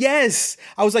god, yes.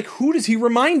 I was like, who does he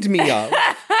remind me of?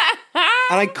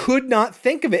 And I could not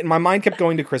think of it, and my mind kept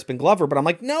going to Crispin Glover, but I'm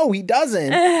like, no, he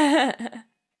doesn't.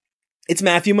 It's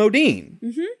Matthew Modine.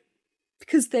 Mm-hmm.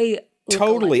 Because they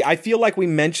totally. I feel like we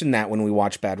mentioned that when we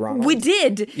watched Bad Ronald. We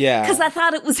did. Yeah. Because I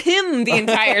thought it was him the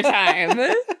entire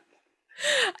time.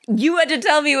 You had to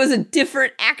tell me it was a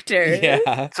different actor.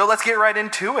 Yeah. So let's get right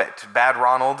into it. Bad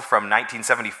Ronald from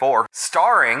 1974,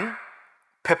 starring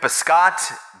Pippa Scott,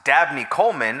 Dabney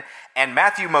Coleman, and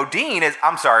Matthew Modine as,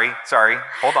 I'm sorry,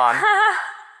 hold on.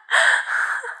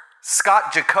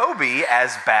 Scott Jacoby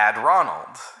as Bad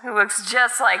Ronald. Who looks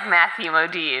just like Matthew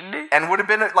Modine. And would have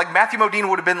been, like, Matthew Modine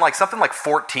would have been, like, something like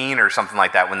 14 or something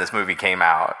like that when this movie came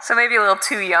out. So maybe a little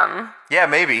too young. Yeah,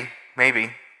 maybe.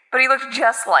 But he looked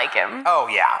just like him. Oh,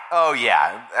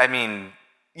 yeah. I mean,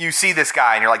 you see this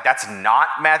guy and you're like, that's not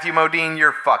Matthew Modine?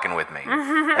 You're fucking with me.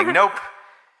 Like, nope.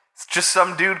 It's just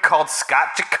some dude called Scott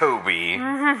Jacoby.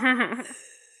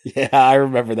 Yeah, I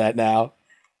remember that now.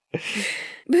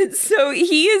 But so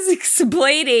he is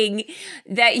explaining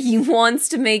that he wants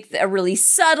to make a really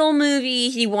subtle movie.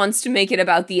 He wants to make it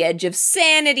about the edge of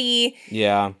sanity.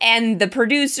 Yeah. And the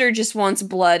producer just wants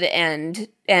blood and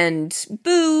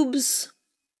boobs.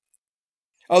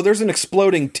 Oh, there's an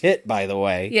exploding tit, by the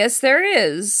way. Yes, there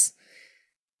is.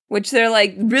 Which they're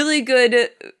like, really good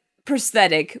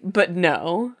prosthetic, but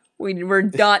no. We're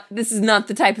not, this is not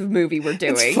the type of movie we're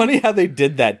doing. It's funny how they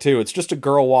did that, too. It's just a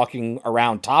girl walking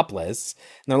around topless,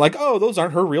 and they're like, oh, those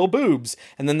aren't her real boobs.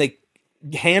 And then they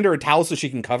hand her a towel so she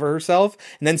can cover herself,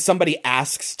 and then somebody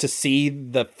asks to see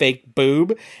the fake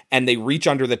boob, and they reach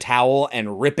under the towel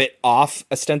and rip it off,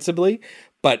 ostensibly.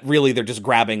 But really, they're just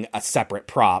grabbing a separate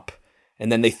prop.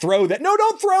 And then they throw that. No,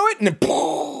 don't throw it. And then,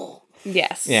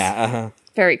 yes. Yeah.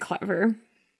 Very clever.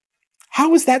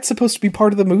 How is that supposed to be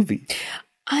part of the movie?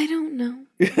 I don't know.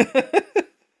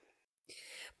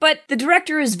 But the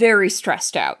director is very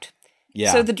stressed out.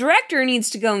 Yeah. So the director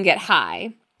needs to go and get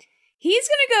high. He's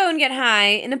going to go and get high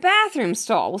in a bathroom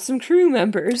stall with some crew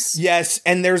members. Yes.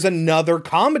 And there's another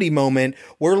comedy moment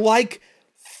where, like,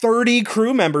 30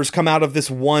 crew members come out of this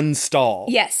one stall.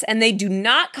 Yes, and they do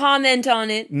not comment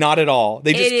on it. Not at all.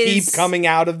 They just keep coming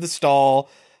out of the stall.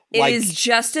 It is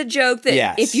just a joke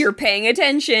that if you're paying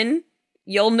attention,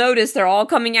 you'll notice they're all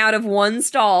coming out of one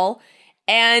stall.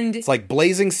 And it's like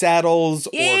Blazing Saddles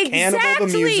or Cannibal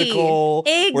the Musical,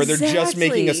 where they're just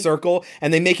making a circle.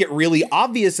 And they make it really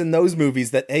obvious in those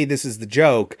movies that, hey, this is the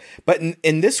joke. But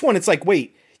in this one, it's like,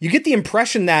 wait, you get the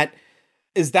impression that,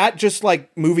 is that just like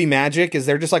movie magic? Is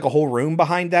there just like a whole room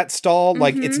behind that stall?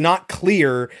 Like, it's not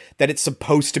clear that it's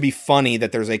supposed to be funny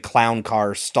that there's a clown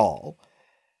car stall.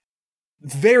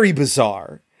 Very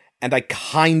bizarre. And I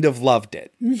kind of loved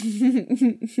it.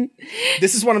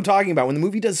 This is what I'm talking about when the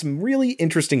movie does some really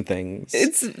interesting things.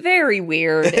 It's very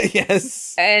weird.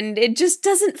 Yes. And it just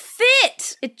doesn't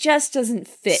fit. It just doesn't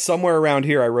fit. Somewhere around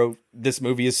here I wrote, this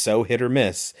movie is so hit or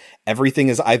miss. Everything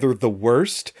is either the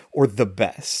worst or the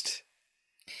best.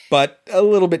 But a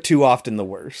little bit too often the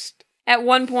worst. At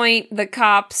one point, the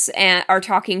cops are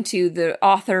talking to the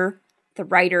author, the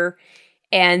writer,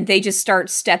 and they just start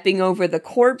stepping over the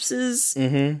corpses.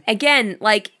 Again,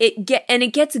 like it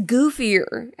gets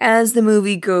goofier as the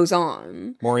movie goes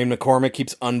on. Maureen McCormick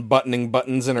keeps unbuttoning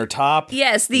buttons in her top.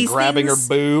 Yes, these grabbing her things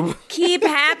boob keep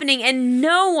happening, and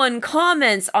no one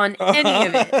comments on any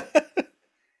of it.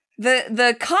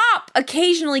 The cop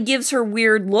occasionally gives her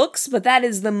weird looks, but that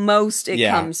is the most it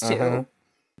comes to.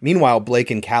 Meanwhile,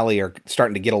 Blake and Callie are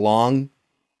starting to get along.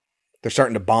 They're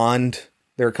starting to bond.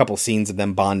 There are a couple scenes of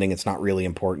them bonding. It's not really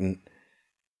important.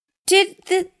 Did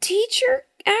the teacher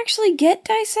actually get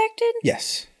dissected?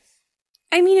 Yes.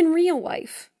 I mean, in real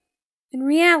life. In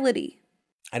reality.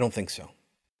 I don't think so.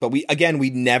 But we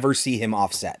never see him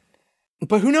offset.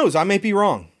 But who knows? I might be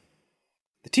wrong.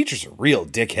 The teacher's a real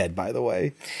dickhead, by the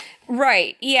way.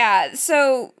 Right, yeah.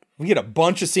 So We get a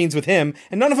bunch of scenes with him,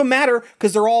 and none of them matter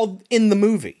because they're all in the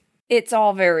movie. It's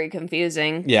all very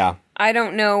confusing. Yeah. I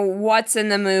don't know what's in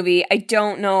the movie. I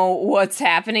don't know what's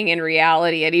happening in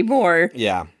reality anymore.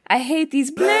 Yeah. I hate these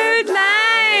blurred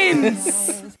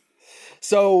lines.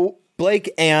 So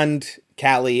Blake and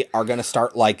Callie are going to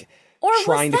start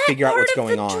trying to figure out what's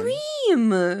going on.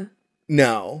 Dream?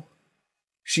 No.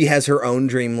 She has her own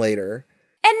dream later.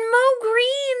 And Mo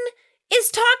Green is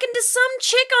talking to some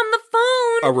chick on the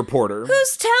phone. A reporter.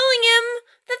 Who's telling him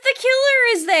that the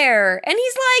killer is there. And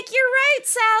he's like, "You're right,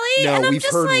 Sally." No, and I'm we've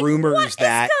just heard like, rumors what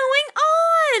that is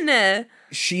going on?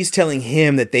 She's telling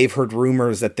him that they've heard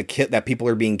rumors that that people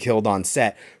are being killed on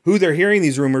set. Who they're hearing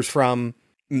these rumors from,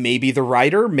 maybe the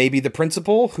writer, maybe the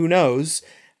principal, who knows?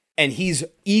 And he's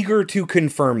eager to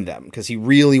confirm them because he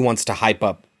really wants to hype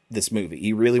up this movie.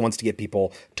 He really wants to get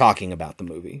people talking about the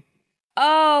movie.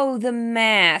 Oh, the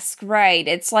mask, right.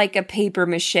 It's like a paper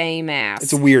mache mask.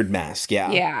 It's a weird mask,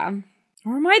 yeah. Yeah.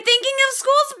 Or am I thinking of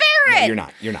School Spirit? No,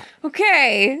 you're not.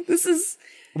 Okay, this is...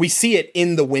 We see it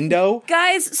in the window.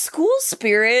 Guys, School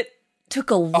Spirit took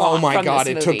a lot Oh my from god,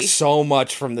 this it movie. took so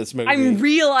much from this movie. I'm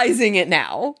realizing it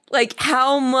now. Like,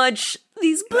 how much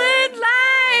these blurred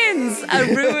lines are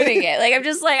ruining it. Like, I'm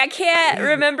just like, I can't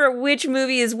remember which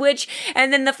movie is which.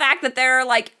 And then the fact that there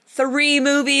are 3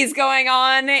 movies going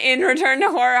on in Return to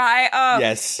Horror High. Oh,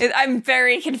 yes. I'm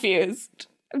very confused.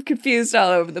 I'm confused all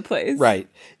over the place. Right.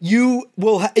 You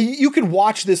can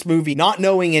watch this movie not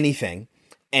knowing anything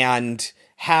and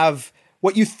have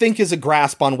what you think is a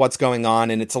grasp on what's going on,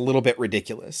 and it's a little bit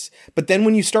ridiculous. But then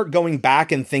when you start going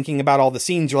back and thinking about all the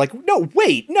scenes, you're like,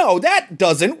 no, that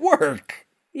doesn't work.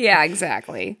 Yeah,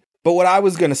 exactly. But what I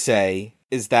was going to say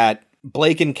is that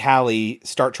Blake and Callie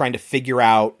start trying to figure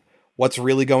out what's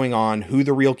really going on, who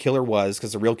the real killer was,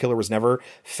 because the real killer was never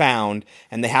found,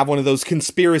 and they have one of those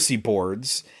conspiracy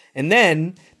boards. And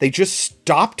then they just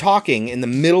stop talking in the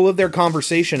middle of their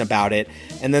conversation about it,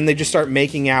 and then they just start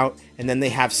making out, and then they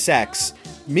have sex.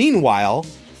 Meanwhile,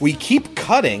 we keep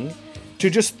cutting to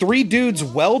just 3 dudes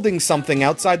welding something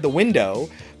outside the window,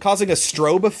 causing a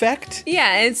strobe effect.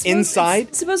 Yeah, it's inside.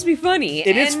 It's supposed to be funny.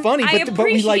 It is funny, I but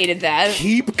we that.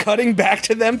 keep cutting back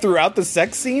to them throughout the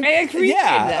sex scene. I appreciate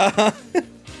that.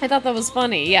 I thought that was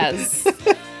funny. Yes.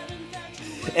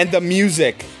 And the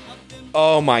music.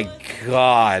 Oh my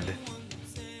god.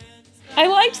 I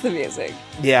liked the music.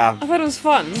 Yeah. I thought it was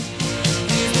fun.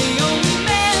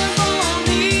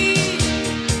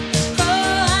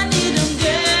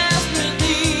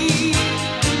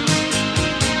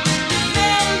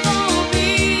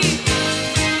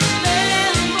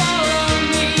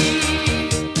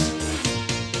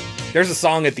 There's a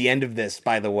song at the end of this,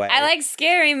 by the way. I like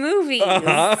scary movies.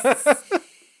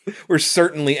 We're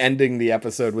certainly ending the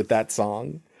episode with that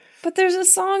song. But there's a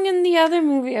song in the other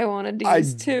movie I want to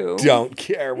use too. Don't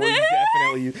care. We're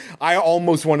definitely... I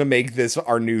almost want to make this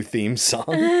our new theme song.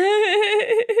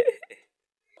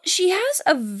 She has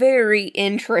a very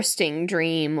interesting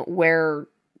dream where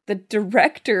the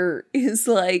director is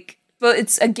like... Well,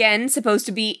 it's, again, supposed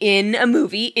to be in a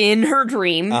movie, in her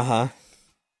dream. Uh-huh.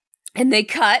 And they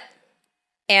cut,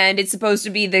 and it's supposed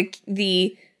to be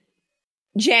the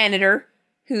janitor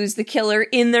who's the killer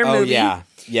in their movie. Oh, yeah.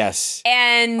 Yes.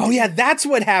 And... Oh, yeah, that's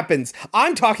what happens.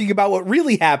 I'm talking about what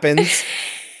really happens.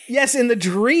 Yes, in the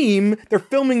dream, they're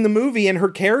filming the movie, and her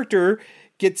character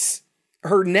gets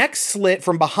her neck slit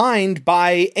from behind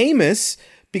by Amos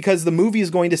because the movie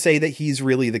is going to say that he's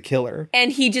really the killer.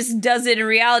 And he just does it in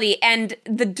reality, and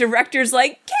the director's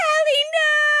like, Callie,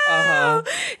 no! Uh-huh.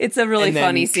 It's a really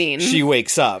funny scene. She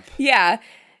wakes up. Yeah.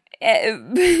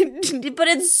 But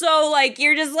it's so like,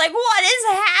 you're just like, what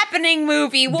is happening,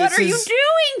 movie? What are you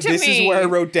doing to me? This is where I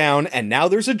wrote down, and now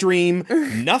there's a dream.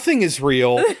 Nothing is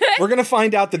real. We're going to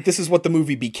find out that this is what the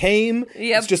movie became.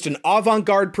 Yep. It's just an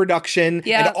avant-garde production,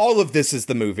 yep. And all of this is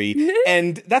the movie.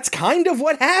 And that's kind of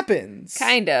what happens.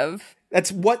 Kind of.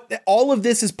 That's what, all of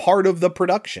this is part of the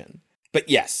production. But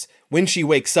yes, when she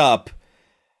wakes up,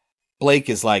 Blake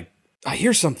is like, I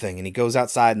hear something, and he goes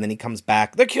outside, and then he comes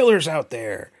back. The killer's out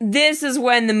there. This is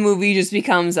when the movie just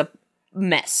becomes a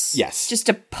mess. Yes. Just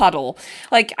a puddle.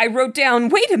 Like, I wrote down,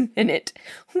 wait a minute,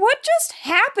 what just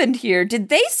happened here? Did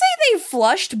they say they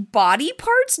flushed body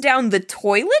parts down the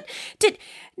toilet? Did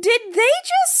they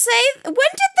just say, when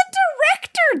did the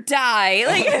director die?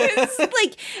 Like, it's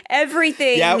like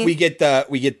everything. Yeah, we get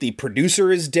the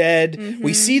producer is dead. Mm-hmm.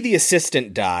 We see the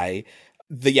assistant die.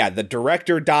 The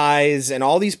director dies, and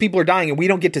all these people are dying, and we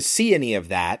don't get to see any of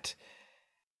that.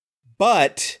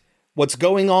 But what's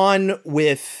going on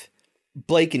with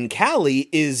Blake and Callie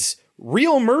is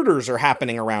real murders are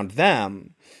happening around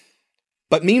them.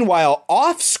 But meanwhile,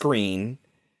 off screen,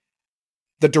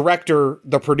 the director,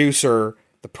 the producer,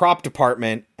 the prop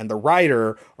department, and the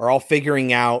writer are all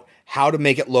figuring out how to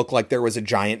make it look like there was a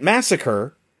giant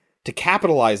massacre to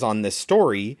capitalize on this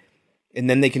story, and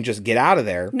then they can just get out of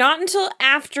there. Not until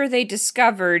after they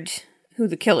discovered who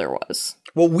the killer was.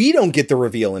 Well, we don't get the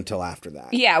reveal until after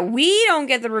that. Yeah, we don't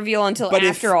get the reveal until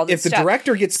after all this stuff. If the stuff.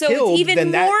 director gets so killed, it's even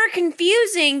then that... more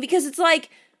confusing because it's like,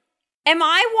 am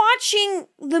I watching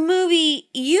the movie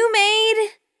you made?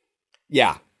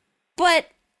 Yeah. But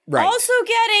also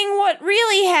getting what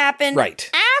really happened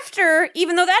after,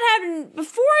 even though that happened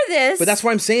before this. But that's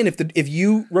why I'm saying if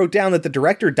you wrote down that the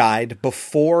director died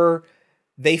before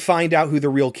they find out who the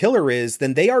real killer is,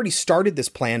 then they already started this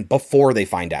plan before they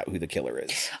find out who the killer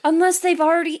is. Unless they've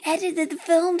already edited the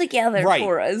film together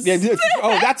for us. Yeah,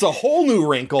 that's a whole new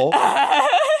wrinkle.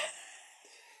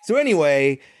 So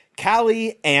anyway,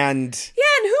 Callie and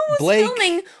and who was Blake,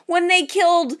 filming when they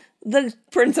killed the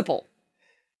principal?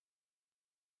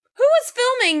 Who was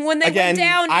filming when they went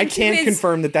down I into can't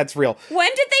confirm that that's real. When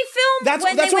did they film? That's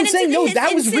when what they I'm went saying. into No,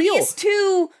 that was real. Insidious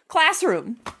 2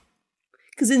 classroom.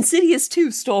 Because Insidious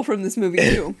 2 stole from this movie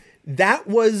too. That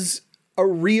was a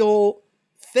real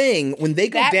thing. When they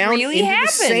go down really into happened.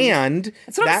 the sand,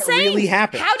 That's what that I'm saying. really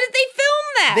happened. How did they film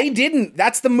that? They didn't.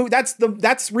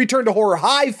 That's Return to Horror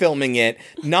High filming it,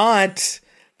 not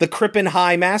the Crippen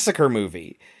High Massacre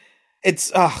movie.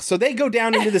 It's so they go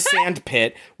down into the sand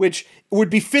pit, which would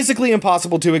be physically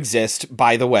impossible to exist,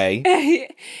 by the way.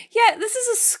 Yeah, this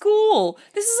is a school.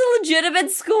 This is a legitimate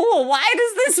school. Why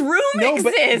does this room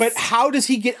exist? But how does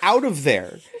he get out of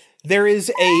there? There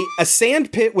is a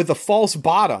sand pit with a false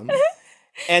bottom,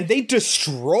 and they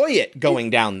destroy it going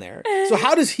down there. So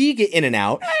how does he get in and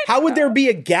out? How would there be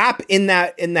a gap in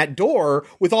that door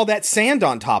with all that sand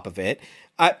on top of it?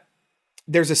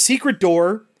 There's a secret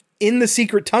door in the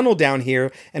secret tunnel down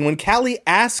here, and when Callie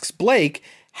asks Blake,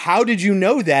 how did you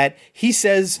know that? He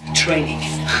says, training.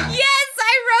 Yes,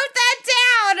 I wrote that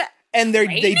down! And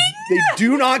they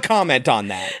do not comment on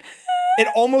that. It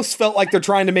almost felt like they're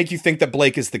trying to make you think that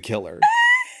Blake is the killer.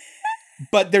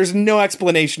 But there's no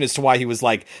explanation as to why he was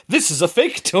like, this is a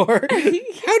fake door.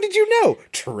 How did you know?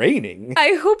 Training.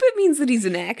 I hope it means that he's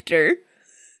an actor.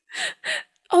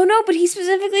 Oh no, but he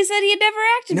specifically said he had never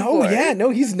acted before. No,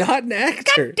 he's not an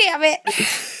actor. God damn it.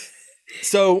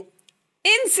 So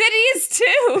Insidious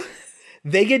 2.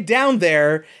 They get down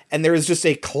there, and there is just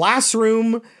a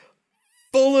classroom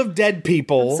full of dead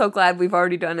people. I'm so glad we've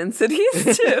already done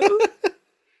Insidious 2.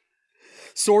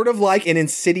 Sort of like in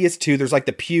Insidious 2, there's like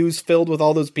the pews filled with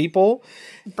all those people.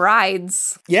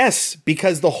 Brides. Yes,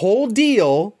 because the whole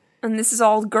deal... And this is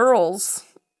all girls.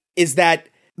 ...is that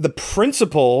the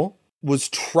principal was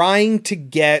trying to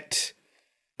get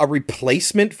a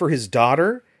replacement for his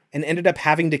daughter and ended up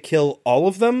having to kill all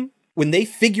of them. When they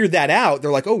figure that out,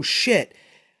 they're like, oh shit.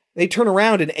 They turn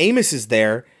around and Amos is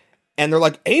there, and they're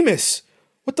like, Amos,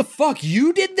 what the fuck?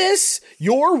 You did this?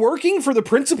 You're working for the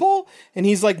principal? And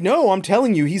he's like, no, I'm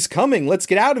telling you, he's coming. Let's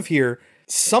get out of here.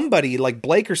 Somebody, like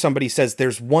Blake or somebody, says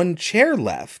there's one chair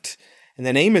left. And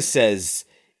then Amos says,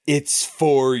 it's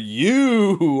for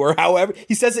you, or however.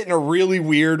 He says it in a really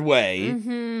weird way.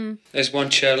 Mm-hmm. There's one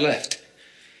chair left.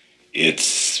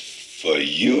 It's for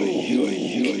you.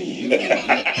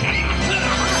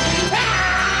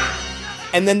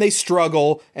 And then they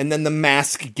struggle, and then the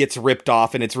mask gets ripped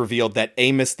off, and it's revealed that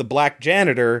Amos, the black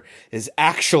janitor, is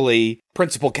actually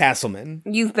Principal Castleman.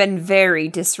 You've been very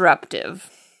disruptive.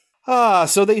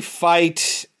 So they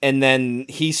fight, and then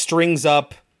he strings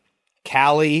up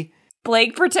Callie.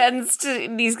 Blake pretends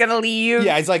he's gonna leave.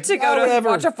 Yeah, he's like, to go to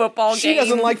watch a football game. She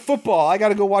doesn't like football. I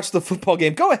gotta go watch the football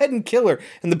game. Go ahead and kill her.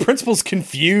 And the principal's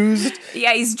confused.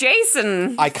 Yeah, he's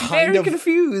Jason. Very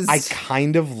confused. I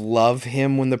kind of love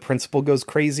him when the principal goes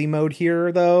crazy mode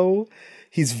here, though.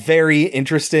 He's very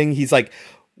interesting. He's like,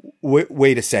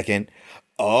 wait a second.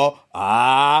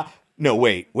 No,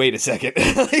 wait a second.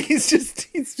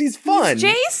 he's fun. He's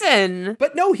Jason.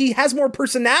 But no, he has more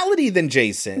personality than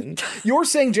Jason. You're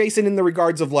saying Jason in the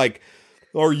regards of like,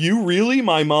 are you really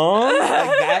my mom?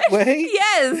 Like that way?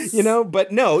 Yes. You know,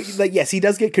 but no, like, yes, he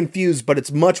does get confused, but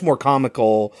it's much more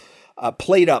comical,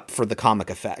 played up for the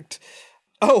comic effect.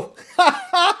 Oh,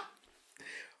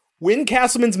 when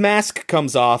Castleman's mask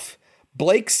comes off,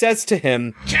 Blake says to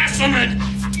him, Castleman,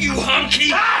 you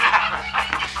hunky!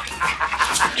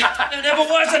 There never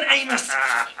was an Amos.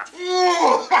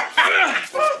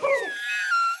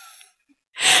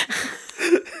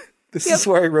 This is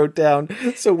where I wrote down,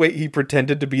 so wait, he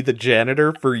pretended to be the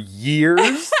janitor for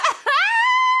years?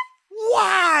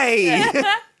 Why?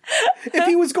 If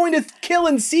he was going to kill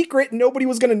in secret, nobody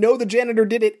was going to know the janitor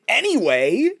did it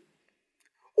anyway.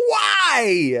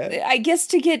 Why? I guess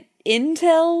to get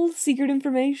intel, secret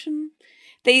information.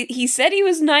 He said he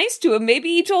was nice to him. Maybe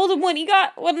he told him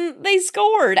when they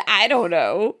scored. I don't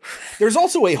know. There's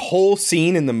also a whole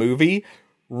scene in the movie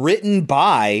written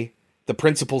by the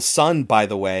principal's son, by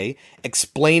the way,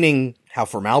 explaining how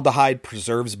formaldehyde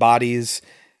preserves bodies.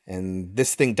 And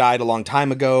this thing died a long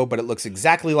time ago, but it looks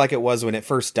exactly like it was when it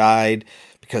first died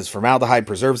because formaldehyde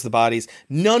preserves the bodies.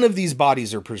 None of these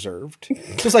bodies are preserved.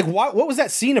 Just like, what was that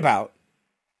scene about?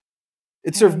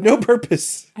 It served no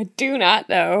purpose. I do not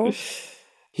know.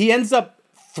 He ends up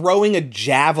throwing a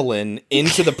javelin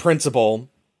into the principal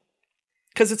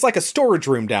because it's like a storage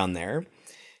room down there.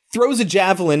 Throws a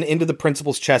javelin into the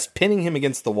principal's chest, pinning him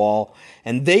against the wall,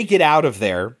 and they get out of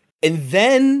there. And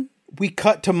then we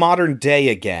cut to modern day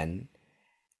again,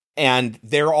 and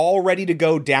they're all ready to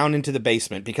go down into the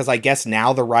basement because I guess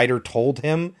now the writer told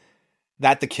him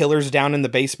that the killer's down in the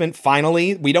basement.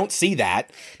 Finally, we don't see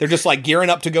that. They're just like gearing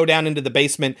up to go down into the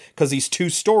basement because these two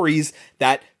stories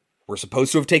that were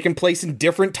supposed to have taken place in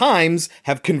different times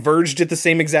have converged at the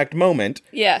same exact moment.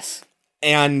 Yes.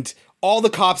 And all the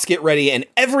cops get ready, and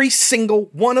every single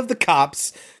one of the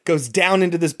cops goes down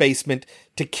into this basement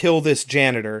to kill this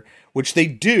janitor, which they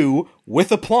do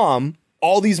with aplomb.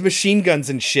 All these machine guns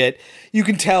and shit. You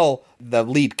can tell the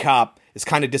lead cop is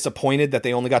kind of disappointed that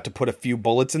they only got to put a few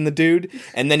bullets in the dude,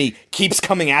 and then he keeps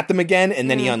coming at them again,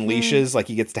 and then he unleashes, like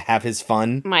he gets to have his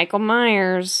fun. Michael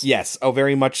Myers. Yes, oh,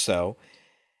 very much so.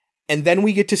 And then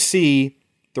we get to see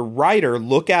the writer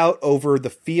look out over the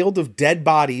field of dead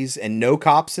bodies and no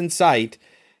cops in sight.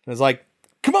 And it's like,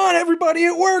 come on, everybody,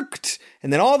 it worked.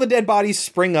 And then all the dead bodies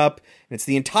spring up, and it's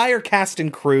the entire cast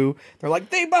and crew. They're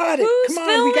like, they bought it. Who's Come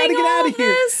on, we got to get out of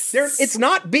here. It's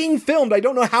not being filmed. I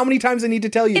don't know how many times I need to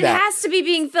tell you that. It has to be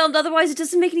being filmed, otherwise it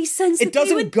doesn't make any sense. It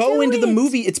doesn't go into the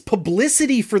movie. It's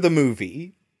publicity for the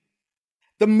movie.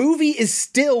 The movie is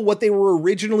still what they were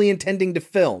originally intending to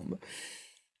film.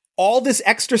 All this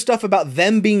extra stuff about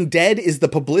them being dead is the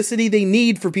publicity they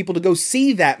need for people to go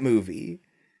see that movie.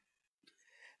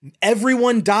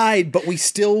 Everyone died, but we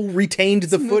still retained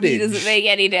the footage. Doesn't make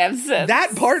any damn sense.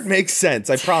 That part makes sense,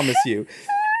 I promise you.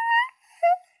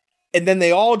 And then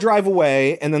they all drive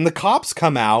away, and then the cops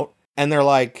come out, and they're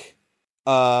like,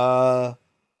 where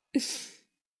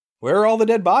are all the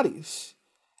dead bodies?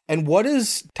 And what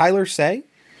does Tyler say?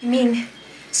 You mean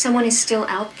someone is still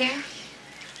out there?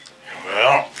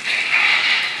 Well,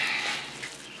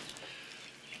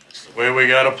 that's the way we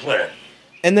gotta play it.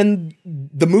 And then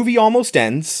the movie almost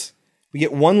ends. We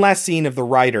get one last scene of the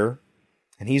writer,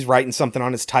 and he's writing something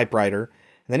on his typewriter.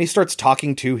 And then he starts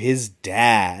talking to his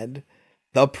dad,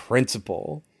 the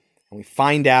principal. And we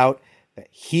find out that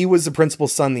he was the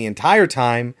principal's son the entire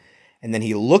time. And then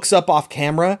he looks up off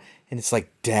camera, and it's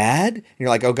like, Dad? And you're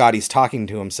like, oh God, he's talking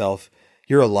to himself.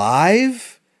 You're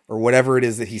alive? Or whatever it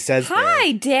is that he says.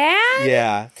 Hi, Dad.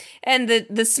 Yeah. And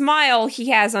the smile he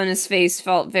has on his face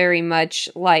felt very much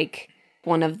like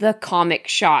one of the comic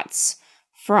shots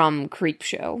from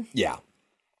Creepshow. Yeah.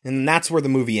 And that's where the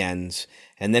movie ends.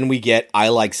 And then we get I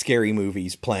Like Scary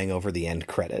Movies playing over the end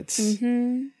credits.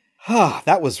 Mm-hmm.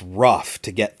 That was rough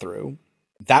to get through.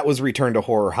 That was Return to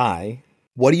Horror High.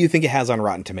 What do you think it has on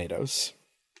Rotten Tomatoes?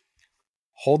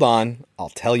 Hold on. I'll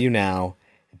tell you now.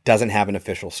 Doesn't have an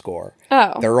official score.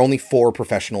 Oh. There are only 4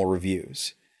 professional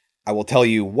reviews. I will tell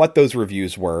you what those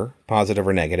reviews were, positive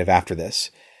or negative, after this.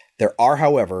 There are,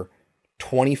 however,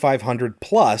 2,500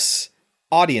 plus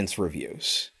audience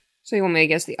reviews. So you want me to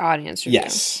guess the audience review?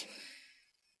 Yes.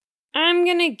 I'm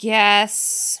gonna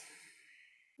guess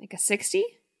like a 60?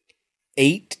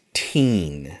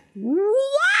 18.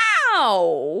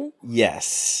 Wow!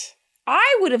 Yes.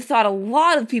 I would have thought a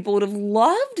lot of people would have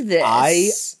loved this.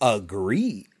 I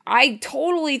agree. I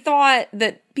totally thought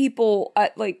that people,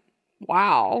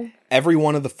 wow. Every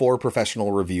one of the 4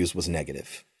 professional reviews was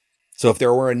negative. So if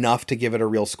there were enough to give it a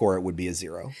real score, it would be a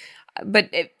 0.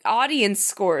 But audience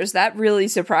scores, that really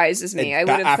surprises me. I would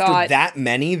have after thought... that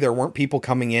many, there weren't people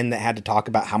coming in that had to talk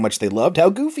about how much they loved how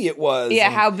goofy it was. Yeah,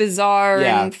 and, how bizarre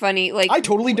and funny. Like, I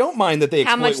totally don't mind that they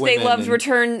exploit how much they loved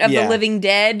Return of the Living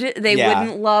Dead. They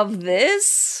wouldn't love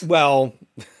this. Well,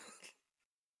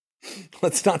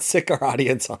 let's not sick our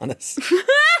audience on us.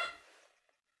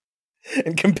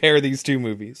 And compare these two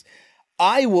movies.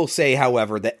 I will say,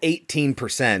 however, that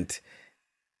 18%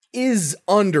 is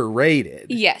underrated.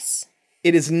 Yes.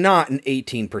 It is not an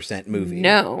 18% movie.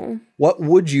 No. What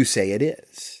would you say it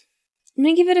is? I'm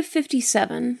going to give it a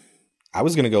 57. I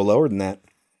was going to go lower than that.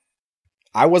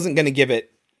 I wasn't going to give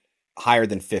it higher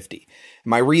than 50.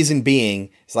 My reason being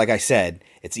is, like I said,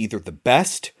 it's either the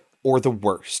best or the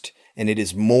worst. and it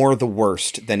is more the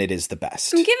worst than it is the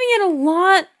best. I'm giving it a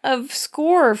lot of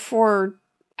score for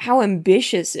how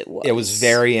ambitious it was. It was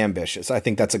very ambitious. I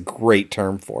think that's a great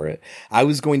term for it. I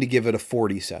was going to give it a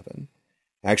 47.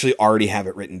 I actually already have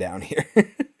it written down here.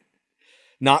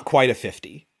 Not quite a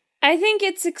 50. I think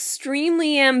it's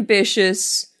extremely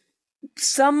ambitious.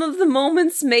 Some of the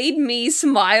moments made me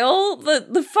smile. The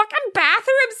fucking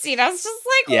bathroom scene, I was just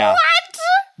like, Yeah.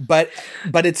 what?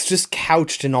 But it's just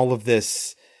couched in all of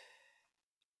this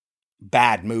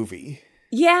bad movie.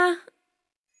 Yeah.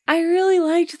 I really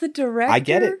liked the director. I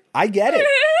get it.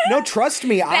 No, trust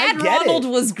me, I Bad get Ronald it.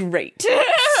 was great.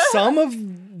 Some of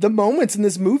the moments in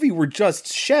this movie were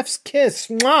just chef's kiss.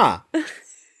 Mwah.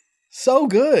 So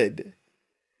good.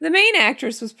 The main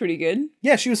actress was pretty good.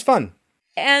 Yeah, she was fun.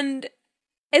 And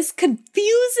as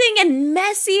confusing and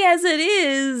messy as it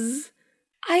is,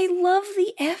 I love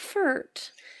the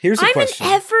effort. Here's a question.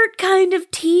 I'm an effort kind of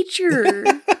teacher.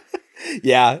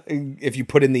 Yeah, if you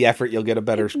put in the effort, you'll get a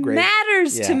better grade.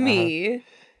 Matters Yeah, to me.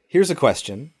 Here's a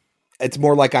question. It's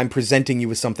more like I'm presenting you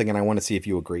with something and I want to see if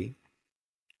you agree.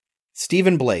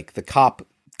 Stephen Blake, the cop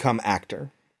come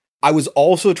actor. I was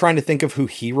also trying to think of who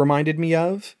he reminded me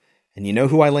of. And you know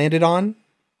who I landed on?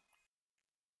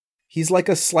 He's like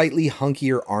a slightly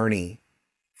hunkier Arnie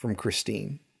from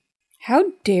Christine. How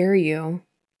dare you?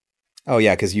 Oh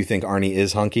yeah, because you think Arnie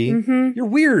is hunky? Mm-hmm. You're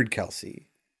weird, Kelsey.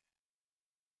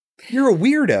 You're a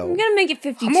weirdo. I'm gonna make it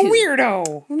 52. I'm a weirdo.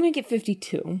 I'm gonna make it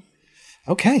 52.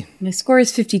 Okay. My score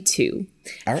is 52.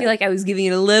 All I feel right. like I was giving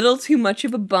it a little too much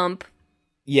of a bump.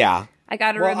 Yeah. I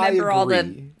gotta Well, I remember all the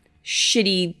agree.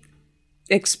 shitty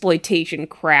exploitation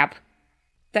crap.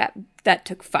 That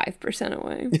took 5%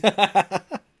 away.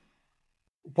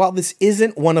 While this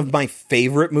isn't one of my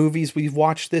favorite movies we've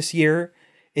watched this year,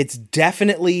 it's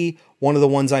definitely one of the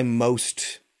ones I'm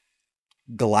most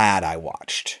glad I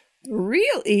watched.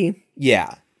 Really?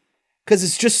 Yeah. Because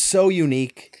it's just so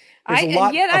unique. There's a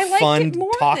lot I of liked fun it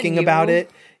more talking than about you.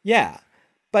 it. Yeah.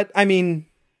 But, I mean,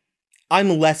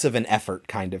 I'm less of an effort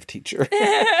kind of teacher.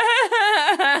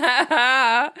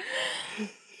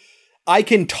 I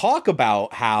can talk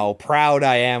about how proud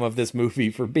I am of this movie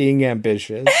for being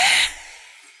ambitious.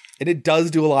 And it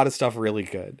does do a lot of stuff really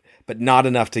good, but not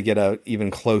enough to get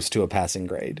even close to a passing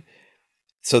grade.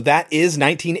 So that is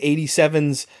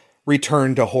 1987's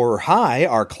Return to Horror High,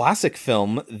 our classic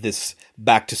film this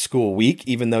back to school week,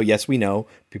 even though, yes, we know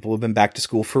people have been back to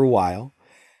school for a while.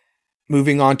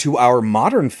 Moving on to our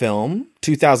modern film,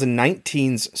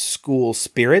 2019's School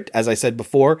Spirit. As I said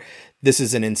before, this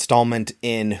is an installment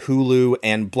in Hulu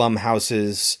and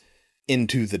Blumhouse's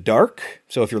Into the Dark.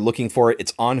 So if you're looking for it,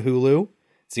 it's on Hulu.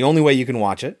 It's the only way you can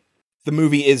watch it. The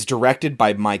movie is directed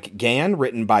by Mike Gann,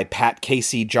 written by Pat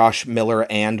Casey, Josh Miller,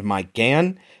 and Mike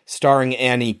Gann, starring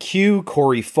Annie Q,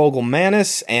 Corey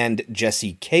Fogelmanis, and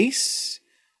Jesse Case.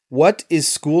 What is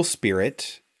School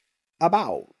Spirit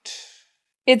about?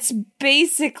 It's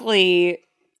basically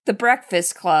The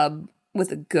Breakfast Club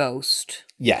with a ghost.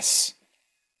 Yes.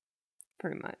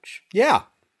 Pretty much. Yeah.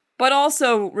 But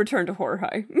also Return to Horror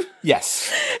High.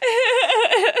 Yes.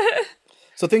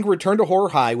 So think Return to Horror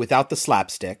High without the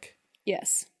slapstick.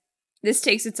 Yes. This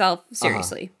takes itself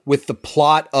seriously. With the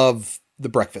plot of The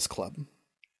Breakfast Club.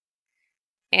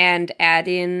 And add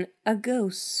in a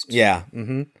ghost. Yeah.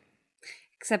 Mm-hmm.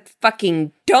 Except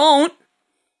fucking don't.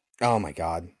 Oh my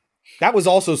God. That was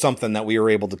also something that we were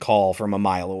able to call from a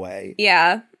mile away.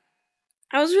 Yeah.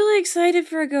 I was really excited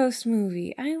for a ghost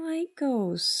movie. I like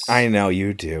ghosts. I know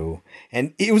you do.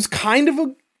 And it was kind of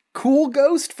a cool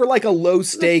ghost for like a low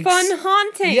stakes. Fun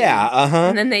haunting. Yeah, uh-huh.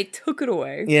 And then they took it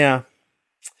away. Yeah.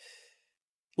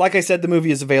 Like I said, the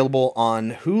movie is available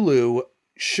on Hulu.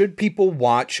 Should people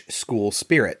watch School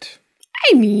Spirit?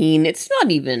 I mean, it's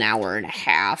not even an hour and a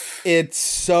half. It's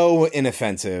so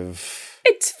inoffensive.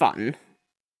 It's fun.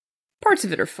 Parts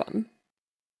of it are fun.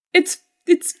 It's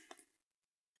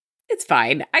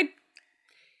fine.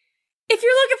 If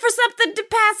you're looking for something to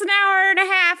pass an hour and a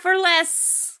half or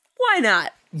less, why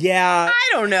not? Yeah. I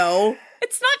don't know.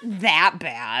 It's not that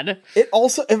bad. It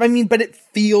also, I mean, but it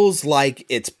feels like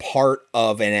it's part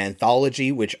of an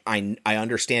anthology, which I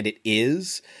understand it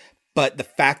is. But the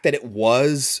fact that it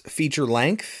was feature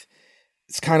length,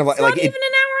 it's kind of like... It's not even an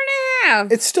hour and a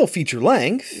half. It's still feature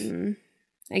length.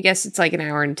 I guess it's like an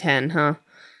hour and 10, huh?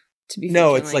 To be No,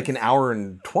 feature it's length. like an hour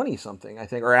and 20 something, I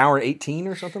think. Or an hour and 18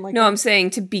 or something like No, that. I'm saying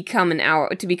to become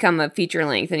a feature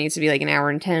length, it needs to be like an hour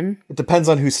and 10. It depends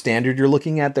on whose standard you're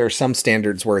looking at. There are some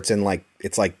standards where it's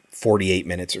like 48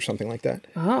 minutes or something like that.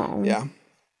 Oh. Yeah.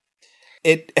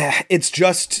 It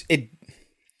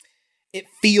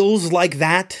feels like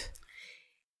that.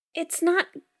 It's not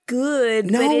good.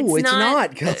 No, but it's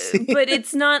not, Kelsey. But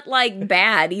it's not like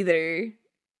bad either.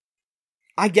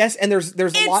 I guess, and there's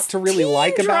a lot to really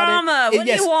like drama. about it. What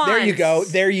do you want?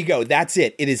 There you go. That's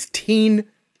it. It is teen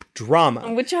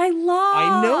drama. Which I love.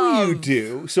 I know you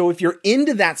do. So if you're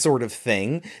into that sort of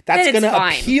thing, that's going to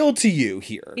appeal to you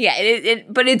here. Yeah,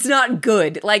 but it's not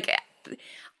good. Like,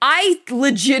 I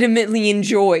legitimately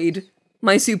enjoyed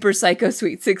my Super Psycho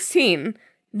Sweet 16.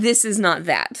 This is not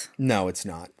that. No, it's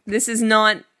not. This is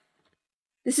not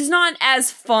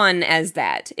as fun as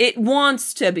that. It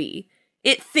wants to be.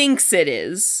 It thinks it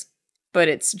is, but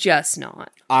it's just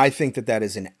not. I think that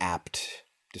is an apt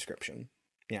description.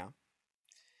 Yeah.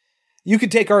 You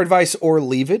could take our advice or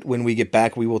leave it. When we get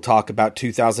back, we will talk about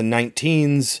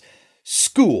 2019's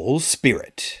School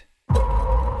Spirit.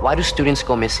 Why do students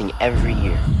go missing every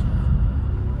year?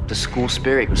 The school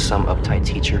spirit was some uptight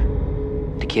teacher.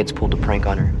 The kids pulled a prank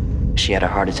on her. She had a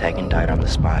heart attack and died on the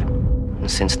spot. And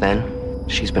since then,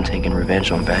 she's been taking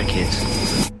revenge on bad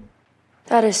kids.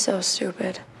 That is so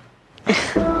stupid.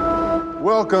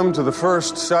 Welcome to the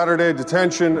first Saturday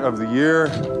detention of the year.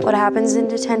 What happens in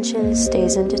detention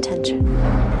stays in detention.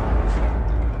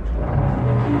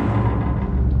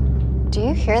 Do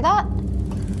you hear that?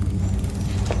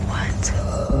 What?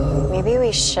 Maybe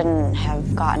we shouldn't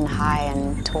have gotten high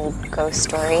and told ghost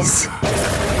stories.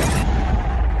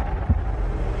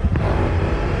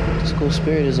 The school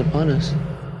spirit is upon us.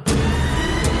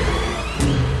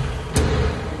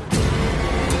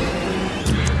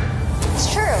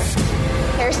 It's true.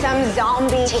 There's some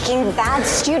zombie taking bad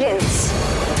students.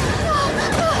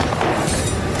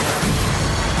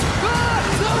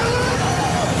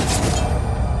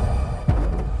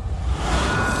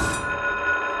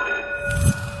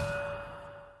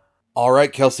 All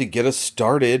right, Kelsey, get us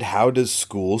started. How does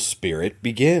School Spirit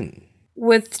begin?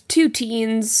 With two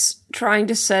teens trying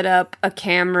to set up a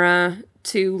camera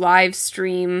to live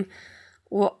stream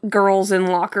girls in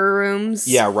locker rooms.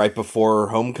 Yeah, right before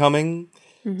homecoming.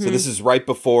 Mm-hmm. So this is right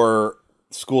before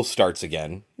school starts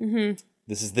again. Mm-hmm.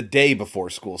 This is the day before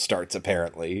school starts,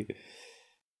 apparently.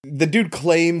 The dude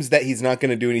claims that he's not going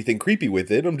to do anything creepy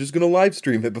with it. I'm just going to live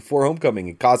stream it before homecoming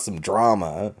and cause some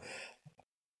drama.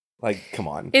 Like, come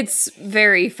on. It's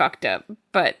very fucked up,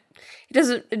 but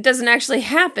it doesn't actually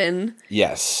happen.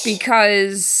 Yes.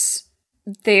 Because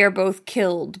they are both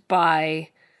killed by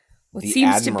what the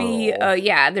seems admiral. to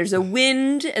be there's a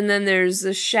wind and then there's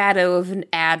the shadow of an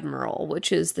admiral,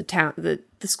 which is the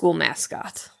school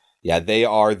mascot. Yeah, they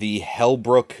are the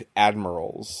Hellbrook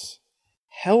Admirals.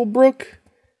 Hellbrook?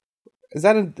 Is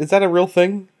that a real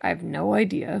thing? I have no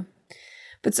idea.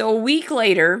 But so a week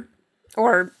later,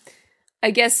 or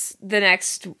I guess the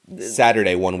next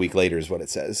Saturday, 1 week later is what it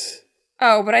says.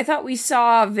 Oh, but I thought we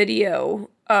saw a video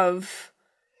of...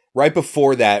 Right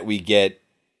before that, we get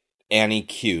Annie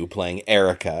Q playing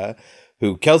Erica,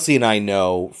 who Kelsey and I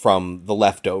know from The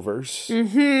Leftovers.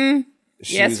 Mm-hmm.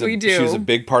 Yes, we do. She was a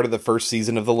big part of the first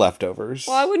season of The Leftovers.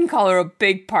 Well, I wouldn't call her a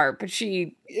big part, but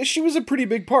she was a pretty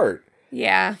big part.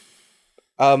 Yeah.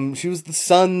 She was the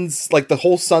Sun's, like the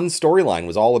whole Sun storyline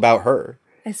was all about her.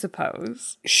 I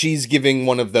suppose. She's giving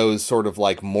one of those sort of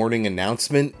like morning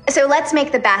announcement. So let's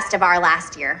make the best of our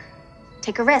last year.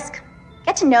 Take a risk.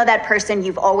 Get to know that person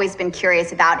you've always been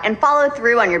curious about and follow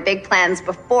through on your big plans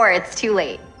before it's too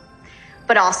late.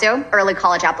 But also, early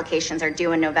college applications are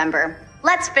due in November.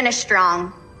 Let's finish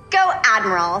strong. Go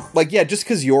Admirals. Like, yeah, just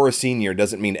because you're a senior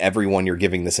doesn't mean everyone you're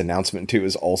giving this announcement to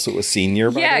is also a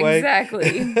senior, by the way.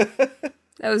 Exactly.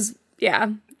 That was,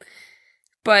 yeah.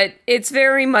 But it's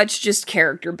very much just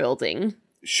character building.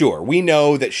 Sure. We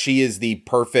know that she is the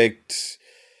perfect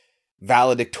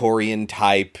valedictorian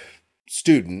type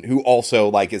student who also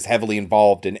like is heavily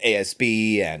involved in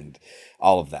ASB and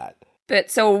all of that.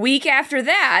 But so a week after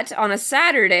that, on a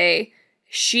Saturday,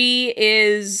 she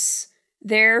is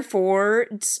there for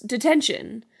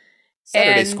detention.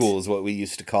 Saturday school is what we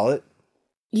used to call it.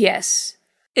 Yes.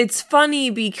 It's funny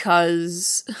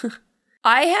because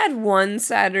I had one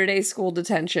Saturday school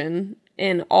detention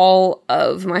in all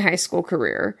of my high school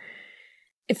career.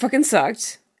 It fucking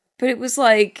sucked. But it was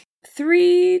like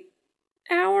 3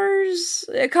 hours,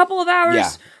 a couple of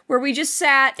hours where we just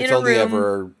sat in a room. It's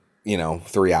only ever,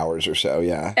 3 hours or so,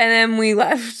 yeah. And then we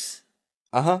left.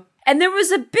 Uh-huh. And there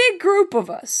was a big group of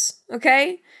us,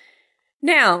 okay?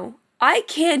 Now, I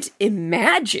can't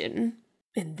imagine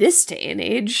in this day and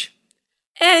age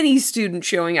any student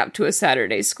showing up to a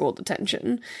Saturday school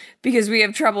detention because we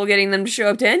have trouble getting them to show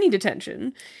up to any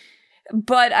detention.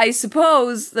 But I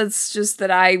suppose that's just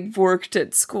that I've worked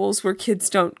at schools where kids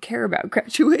don't care about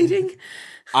graduating.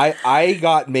 I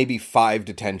got maybe 5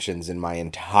 detentions in my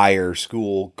entire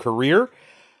school career.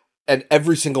 And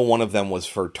every single one of them was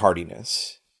for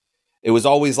tardiness. It was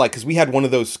always like, because we had one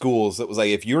of those schools that was like,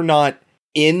 if you're not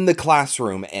in the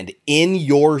classroom and in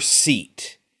your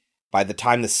seat by the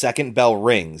time the second bell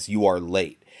rings, you are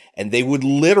late. And they would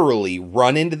literally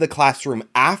run into the classroom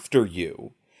after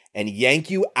you and yank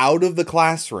you out of the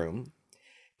classroom,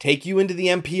 take you into the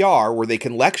NPR where they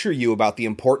can lecture you about the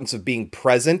importance of being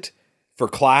present for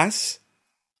class,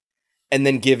 and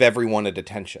then give everyone a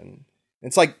detention.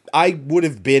 It's like, I would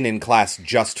have been in class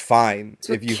just fine. That's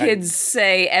what kids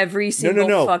say every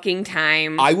single fucking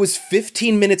time. I was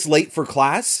 15 minutes late for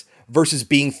class versus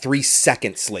being 3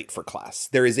 seconds late for class.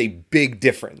 There is a big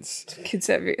difference. Kids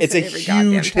say it's a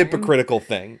huge hypocritical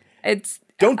thing.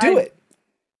 Don't do it.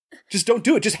 Just don't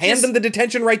do it. Just hand them the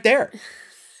detention right there.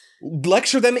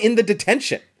 Lecture them in the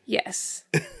detention. Yes.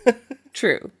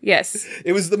 True. Yes.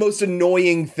 It was the most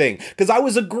annoying thing because I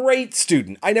was a great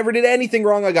student. I never did anything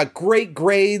wrong. I got great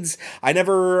grades. I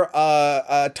never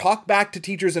talked back to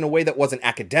teachers in a way that wasn't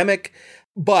academic,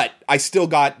 but I still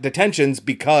got detentions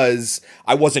because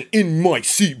I wasn't in my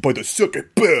seat by the second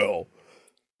bell.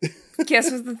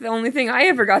 Guess what the only thing I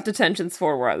ever got detentions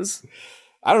for was?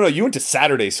 I don't know. You went to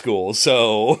Saturday school,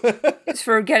 so... It's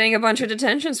for getting a bunch of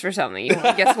detentions for something. You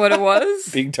want to guess what it was?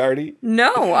 Being tardy?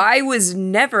 No, I was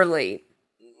never late.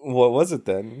 What was it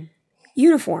then?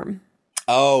 Uniform.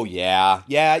 Oh, yeah.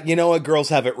 Yeah, you know what? Girls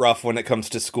have it rough when it comes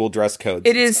to school dress codes.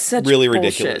 It is such really bullshit.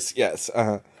 Ridiculous. Yes.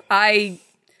 Uh-huh.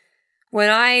 When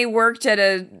I worked at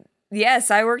a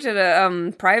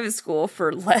private school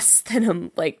for less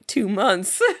than 2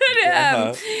 months.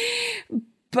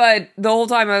 But the whole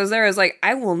time I was there, I was like,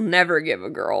 I will never give a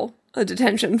girl a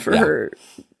detention for her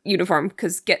uniform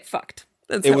because get fucked.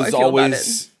 That's how I feel about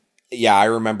it. Yeah, I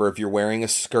remember if you're wearing a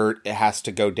skirt, it has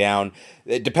to go down.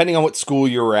 Depending on what school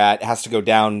you're at, it has to go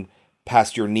down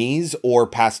past your knees or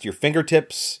past your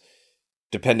fingertips,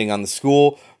 depending on the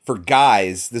school. For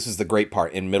guys, this is the great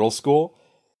part. In middle school,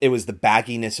 it was the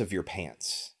bagginess of your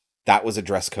pants. That was a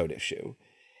dress code issue.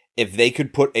 If they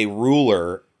could put a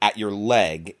ruler at your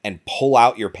leg and pull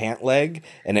out your pant leg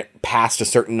and it passed a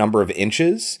certain number of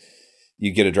inches,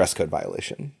 you get a dress code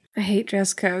violation. I hate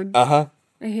dress code. Uh-huh.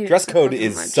 I hate dress code so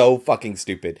is much. so fucking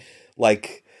stupid.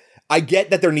 Like, I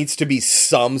get that there needs to be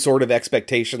some sort of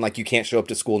expectation, like you can't show up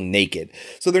to school naked.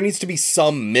 So there needs to be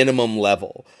some minimum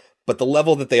level. But the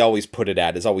level that they always put it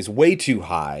at is always way too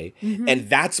high. Mm-hmm. And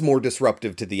that's more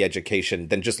disruptive to the education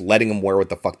than just letting them wear what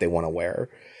the fuck they want to wear.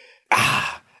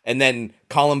 And then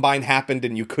Columbine happened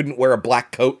and you couldn't wear a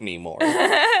black coat anymore.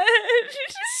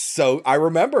 So I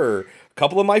remember a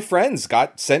couple of my friends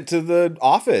got sent to the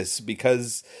office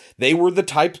because they were the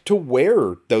type to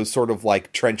wear those sort of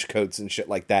trench coats and shit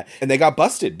like that. And they got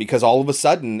busted because all of a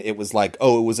sudden it was like,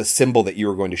 oh, it was a symbol that you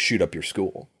were going to shoot up your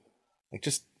school.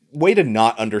 Just way to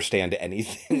not understand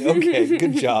anything. Okay,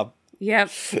 good job. Yep.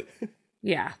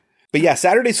 Yeah. But yeah,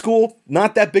 Saturday school,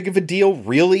 not that big of a deal,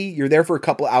 really. You're there for a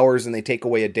couple hours and they take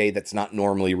away a day that's not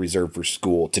normally reserved for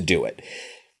school to do it.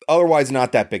 Otherwise,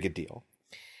 not that big a deal.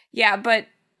 Yeah, but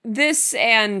this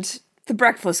and The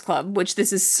Breakfast Club, which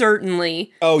this is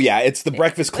certainly... Oh yeah, it's The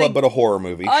Breakfast Club, but a horror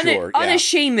movie, sure.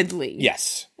 Unashamedly.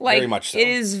 Yes, very much so. It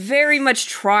is very much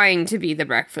trying to be The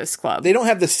Breakfast Club. They don't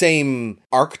have the same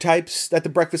archetypes that The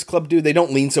Breakfast Club do. They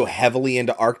don't lean so heavily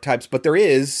into archetypes, but there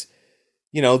is...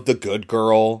 the good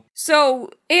girl. So,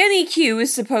 Annie Q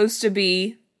is supposed to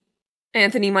be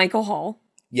Anthony Michael Hall.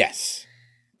 Yes.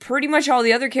 Pretty much all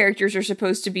the other characters are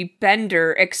supposed to be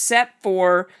Bender, except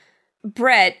for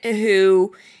Brett,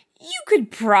 who you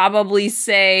could probably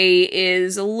say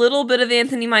is a little bit of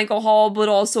Anthony Michael Hall, but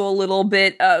also a little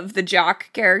bit of the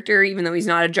jock character, even though he's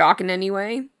not a jock in any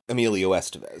way. Emilio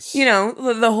Estevez.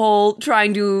 The whole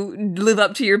trying to live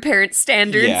up to your parents'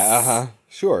 standards. Yeah, uh-huh.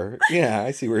 Sure. Yeah,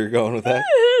 I see where you're going with that.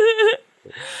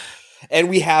 And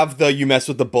we have you mess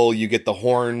with the bull, you get the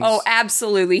horns. Oh,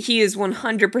 absolutely. He is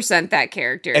 100% that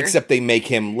character. Except they make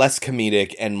him less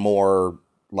comedic and more,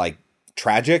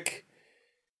 tragic.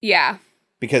 Yeah.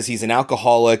 Because he's an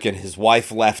alcoholic and his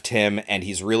wife left him and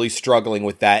he's really struggling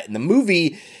with that. And the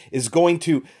movie is going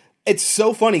to... It's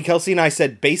so funny. Kelsey and I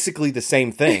said basically the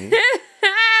same thing.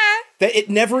 That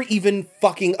it never even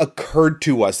fucking occurred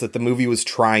to us that the movie was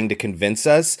trying to convince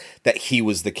us that he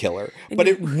was the killer. But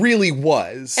it really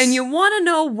was. And you want to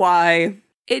know why?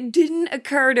 It didn't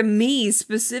occur to me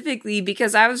specifically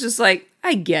because I was just like,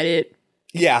 I get it.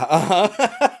 Yeah,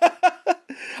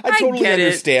 I totally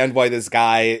understand why this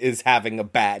guy is having a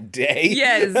bad day.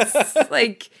 Yes.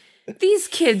 These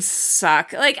kids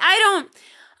suck. I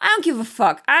don't give a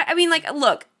fuck. I mean,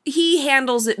 look. He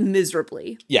handles it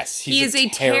miserably. Yes, he is a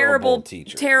terrible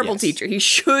teacher. Terrible teacher. He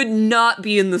should not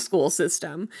be in the school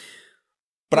system.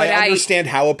 But I understand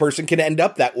how a person can end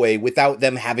up that way without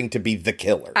them having to be the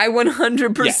killer. I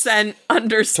 100%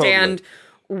 understand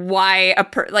why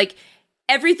like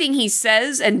everything he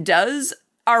says and does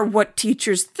are what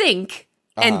teachers think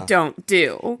and don't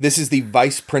do. This is the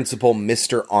vice principal,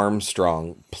 Mr.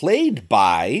 Armstrong, played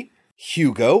by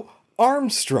Hugo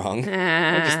Armstrong.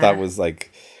 I just thought was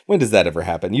like, when does that ever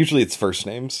happen? Usually it's first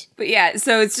names. But yeah,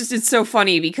 so it's so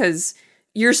funny because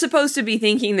you're supposed to be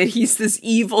thinking that he's this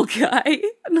evil guy.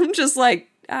 And I'm just like,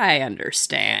 I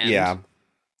understand. Yeah.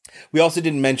 We also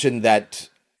didn't mention that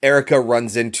Erica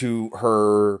runs into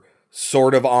her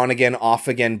sort of on-again,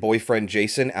 off-again boyfriend,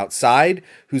 Jason, outside,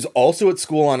 who's also at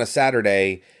school on a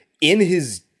Saturday in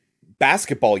his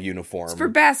basketball uniform. It's for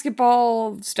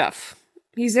basketball stuff.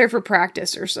 He's there for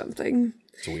practice or something.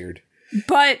 It's weird.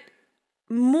 But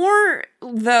more,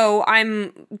 though,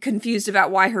 I'm confused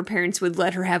about why her parents would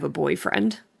let her have a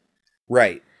boyfriend.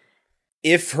 Right.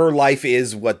 If her life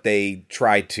is what they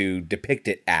try to depict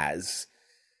it as,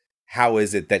 how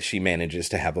is it that she manages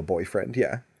to have a boyfriend?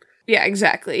 Yeah. Yeah,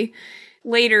 exactly.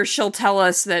 Later, she'll tell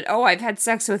us that, I've had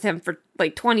sex with him for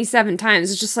like 27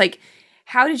 times. It's just like,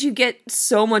 how did you get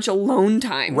so much alone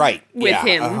time with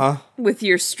him, with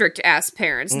your strict-ass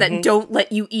parents that don't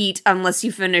let you eat unless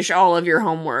you finish all of your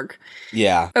homework?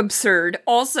 Yeah. Absurd.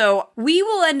 Also, we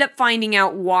will end up finding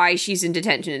out why she's in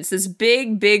detention. It's this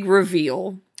big, big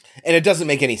reveal. And it doesn't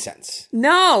make any sense.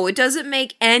 No, it doesn't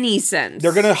make any sense.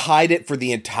 They're going to hide it for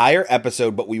the entire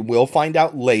episode, but we will find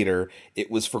out later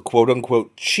it was for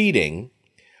quote-unquote cheating.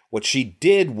 What she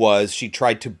did was she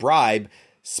tried to bribe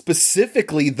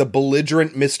specifically the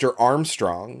belligerent Mr.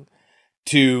 Armstrong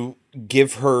to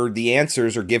give her the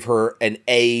answers or give her an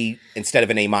A instead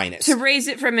of an A-. To raise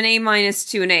it from an A-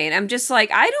 to an A. And I'm just like,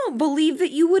 I don't believe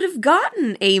that you would have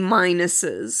gotten A-.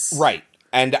 Right.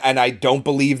 And I don't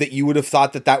believe that you would have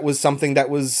thought that that was something that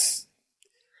was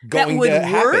going to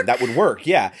happen. That would work,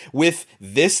 yeah. With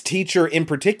this teacher in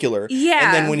particular. Yeah.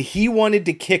 And then when he wanted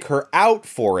to kick her out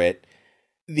for it,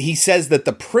 he says that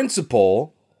the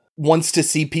principal wants to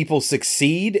see people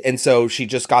succeed, and so she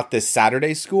just got this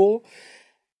Saturday school.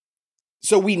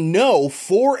 So we know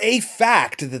for a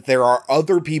fact that there are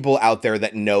other people out there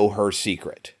that know her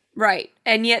secret. Right.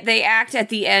 And yet they act at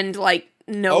the end like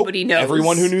nobody knows.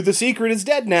 Everyone who knew the secret is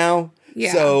dead now.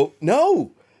 Yeah. So,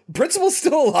 no. Principal's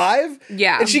still alive.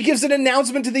 Yeah. And she gives an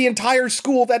announcement to the entire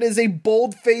school that is a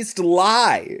bold-faced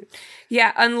lie.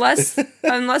 Yeah,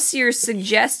 unless you're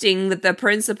suggesting that the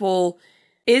principal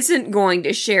isn't going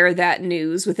to share that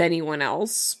news with anyone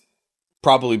else.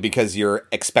 Probably because you're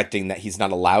expecting that he's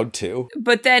not allowed to.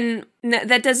 But then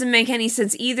that doesn't make any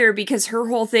sense either, because her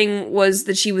whole thing was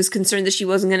that she was concerned that she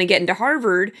wasn't going to get into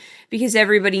Harvard because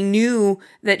everybody knew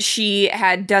that she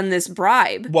had done this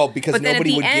bribe. Well, because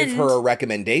nobody would give her a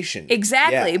recommendation.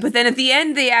 Exactly. Yeah. But then at the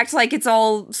end, they act like it's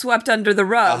all swept under the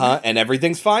rug. And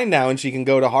everything's fine now and she can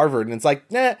go to Harvard. And it's like,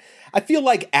 nah. I feel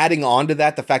like adding on to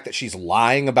that, the fact that she's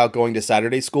lying about going to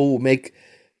Saturday school will make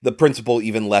the principal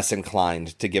even less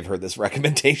inclined to give her this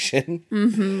recommendation.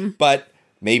 Mm-hmm. But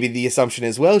maybe the assumption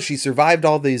is, well, she survived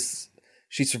all these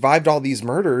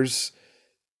murders.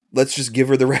 Let's just give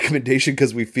her the recommendation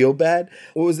because we feel bad.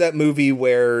 What was that movie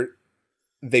where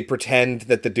they pretend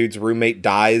that the dude's roommate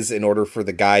dies in order for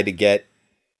the guy to get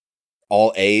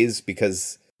all A's?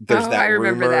 Because there's that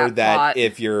rumor that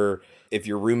if your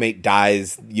roommate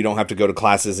dies, you don't have to go to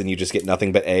classes and you just get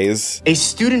nothing but A's. A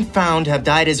student found to have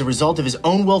died as a result of his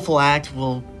own willful act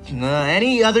will...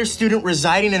 any other student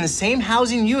residing in the same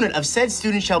housing unit of said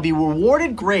student shall be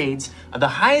rewarded grades of the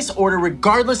highest order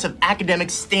regardless of academic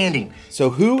standing.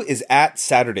 So who is at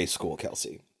Saturday school,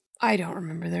 Kelsey? I don't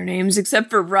remember their names except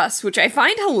for Russ, which I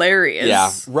find hilarious.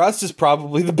 Yeah, Russ is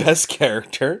probably the best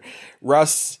character.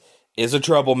 Russ is a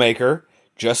troublemaker.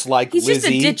 Just like He's Lizzie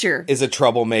just a ditcher. Is a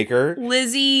troublemaker.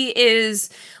 Lizzie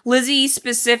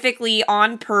specifically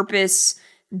on purpose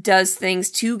does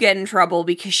things to get in trouble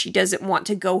because she doesn't want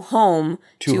to go home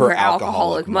to her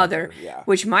alcoholic mother. Yeah.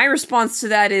 Which my response to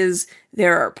that is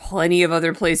there are plenty of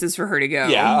other places for her to go.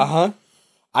 Yeah,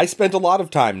 I spent a lot of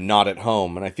time not at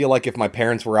home, and I feel like if my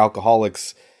parents were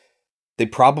alcoholics, they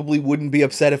probably wouldn't be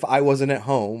upset if I wasn't at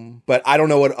home, but I don't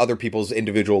know what other people's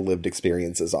individual lived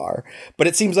experiences are. But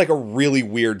it seems like a really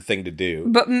weird thing to do.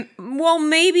 But, well,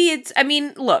 maybe it's, I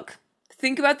mean, look,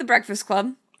 think about The Breakfast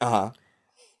Club.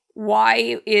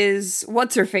 Why is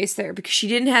What's-Her-Face there? Because she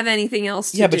didn't have anything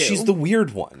else to do. Yeah, but she's the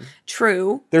weird one.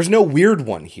 True. There's no weird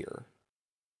one here.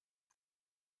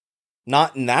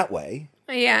 Not in that way.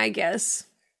 Yeah, I guess.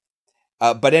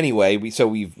 But anyway,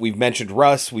 we've mentioned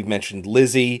Russ, we've mentioned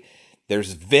Lizzie.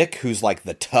 There's Vic, who's like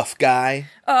the tough guy.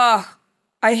 Ugh,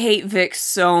 I hate Vic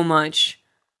so much.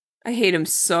 I hate him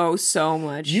so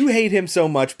much. You hate him so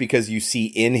much because you see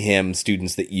in him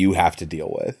students that you have to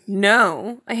deal with.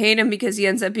 No, I hate him because he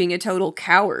ends up being a total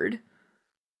coward.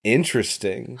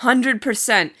 Interesting.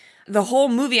 100%. The whole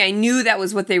movie, I knew that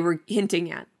was what they were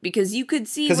hinting at. Because you could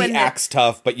see because he acts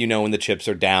tough, but when the chips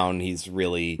are down, he's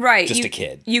really just a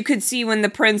kid. You could see when the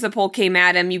principal came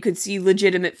at him, you could see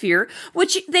legitimate fear,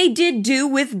 which they did do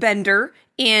with Bender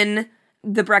in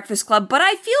The Breakfast Club. But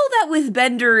I feel that with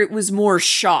Bender, it was more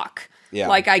shock. Yeah.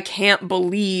 Like, I can't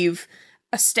believe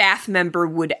a staff member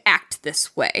would act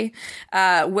this way.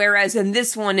 Whereas in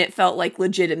this one, it felt like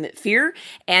legitimate fear.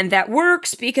 And that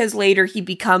works because later he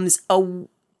becomes a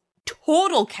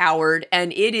total coward,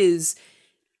 and it is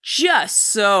just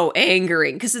so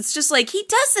angering because it's just like he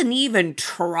doesn't even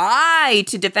try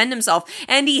to defend himself,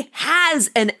 and he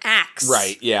has an axe,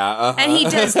 right? Yeah, and he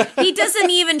doesn't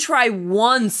even try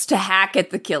once to hack at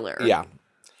the killer. Yeah.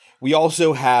 We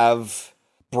also have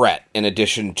Brett in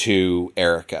addition to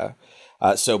Erica.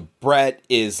 So Brett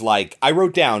is like, I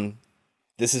wrote down,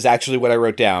 this is actually what I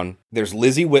wrote down. There's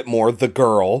Lizzie Whitmore, the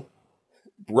girl,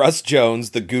 Russ Jones,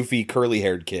 the goofy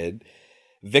curly-haired kid,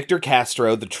 Victor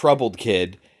Castro, the troubled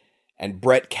kid, and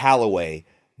Brett Calloway,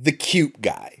 the cute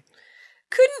guy.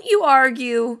 Couldn't you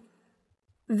argue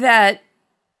that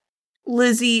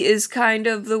Lizzie is kind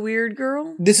of the weird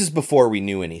girl? This is before we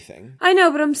knew anything. I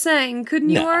know, but I'm saying,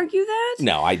 couldn't you argue that?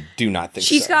 No, I do not think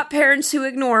She's so. got parents who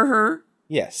ignore her.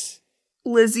 Yes.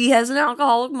 Lizzie has an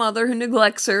alcoholic mother who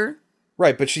neglects her.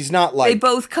 Right, but she's not like... They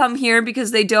both come here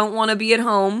because they don't want to be at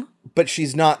home. But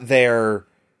she's not there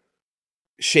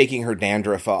shaking her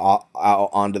dandruff out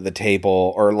onto the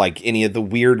table or like any of the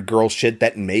weird girl shit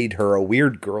that made her a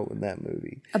weird girl in that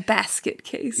movie. A basket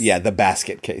case. Yeah, the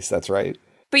basket case, that's right.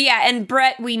 But yeah, and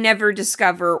Brett, we never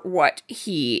discover what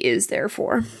he is there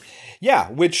for. Yeah,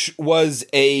 which was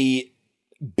a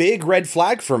big red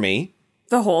flag for me.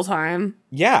 The whole time.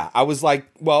 Yeah, I was like,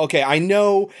 well, okay, I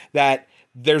know that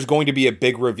there's going to be a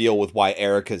big reveal with why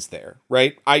Erica's there,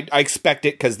 right? I expect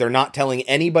it because they're not telling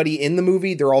anybody in the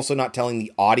movie. They're also not telling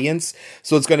the audience.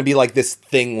 So it's going to be like this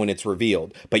thing when it's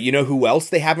revealed. But you know who else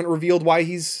they haven't revealed why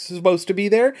he's supposed to be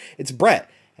there? It's Brett.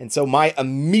 And so my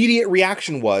immediate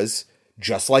reaction was,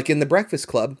 just like in The Breakfast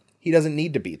Club, he doesn't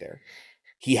need to be there.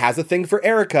 He has a thing for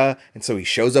Erica, and so he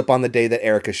shows up on the day that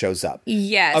Erica shows up.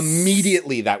 Yes.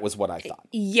 Immediately, that was what I thought.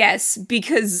 Yes,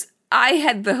 because I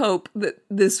had the hope that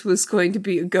this was going to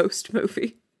be a ghost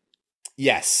movie.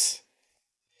 Yes.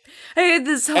 I had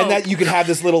this hope. And that you could have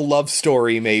this little love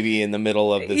story maybe in the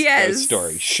middle of this ghost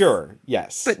story. Sure,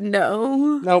 yes. But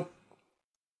no. Nope.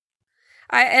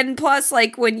 And plus,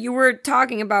 like, when you were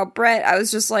talking about Brett, I was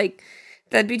just like,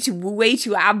 that'd be way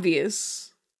too obvious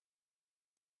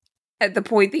at the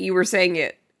point that you were saying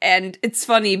it. And it's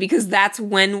funny because that's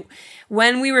when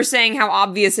we were saying how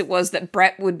obvious it was that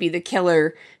Brett would be the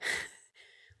killer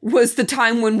was the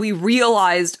time when we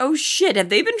realized, oh shit, have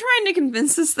they been trying to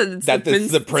convince us that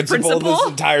it's the principal this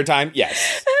entire time?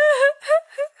 Yes.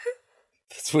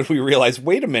 That's when we realized,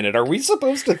 wait a minute, are we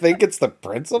supposed to think it's the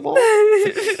principal?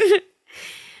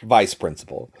 Vice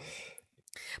principal.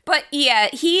 But yeah,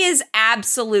 he is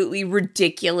absolutely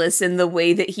ridiculous in the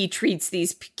way that he treats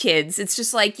these kids. It's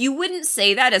just like, you wouldn't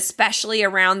say that, especially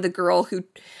around the girl who,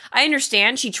 I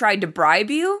understand she tried to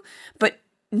bribe you, but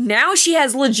now she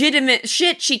has legitimate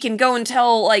shit she can go and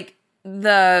tell, like,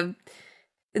 the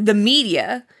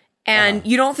media. And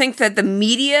you don't think that the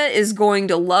media is going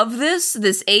to love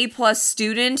this A+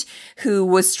 student who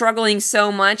was struggling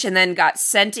so much and then got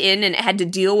sent in and had to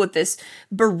deal with this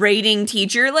berating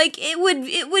teacher? Like,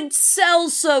 it would sell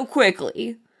so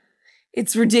quickly.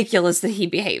 It's ridiculous that he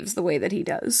behaves the way that he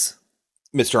does.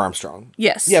 Mr. Armstrong.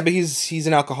 Yes. Yeah, but he's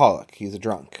an alcoholic. He's a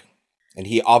drunk. And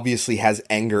he obviously has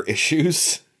anger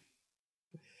issues.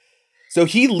 So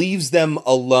he leaves them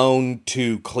alone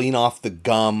to clean off the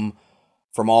gum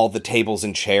from all the tables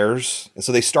and chairs. And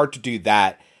so they start to do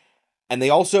that. And they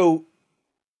also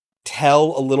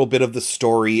tell a little bit of the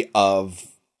story of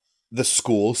the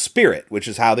school spirit, which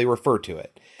is how they refer to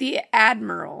it. The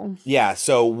Admiral. Yeah,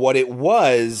 so what it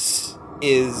was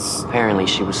is... Apparently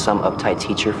she was some uptight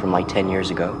teacher from like 10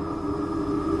 years ago.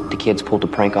 The kids pulled a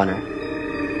prank on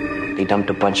her. They dumped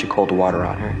a bunch of cold water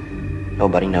on her.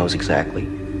 Nobody knows exactly.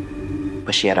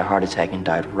 But she had a heart attack and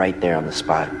died right there on the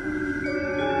spot.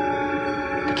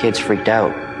 The kids freaked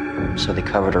out, so they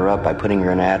covered her up by putting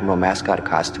her in an Admiral mascot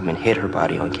costume and hid her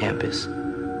body on campus.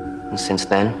 And since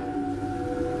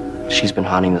then, she's been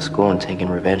haunting the school and taking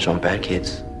revenge on bad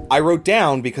kids. I wrote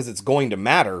down, because it's going to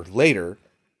matter later,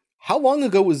 how long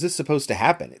ago was this supposed to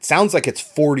happen? It sounds like it's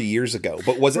 40 years ago,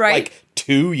 but was it like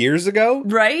 2 years ago?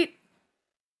 Right?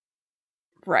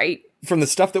 Right. From the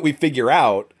stuff that we figure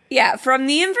out. Yeah, from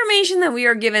the information that we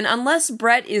are given, unless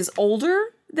Brett is older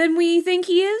than we think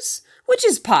he is, which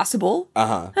is possible.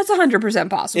 Uh-huh. That's 100%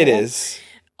 possible. It is.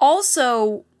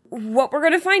 Also, what we're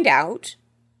going to find out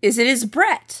is it is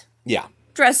Brett. Yeah.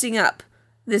 Dressing up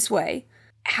this way.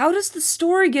 How does the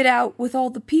story get out with all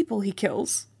the people he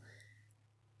kills?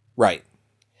 Right.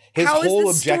 His How whole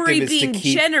is the objective story is being to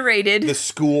keep generated the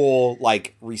school,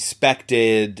 like,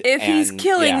 respected. if he's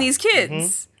killing these kids?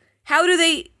 Mhm. How do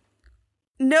they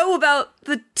know about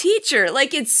the teacher?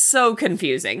 Like, it's so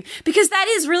confusing. Because that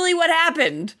is really what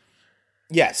happened.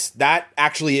 Yes, that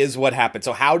actually is what happened.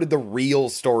 So how did the real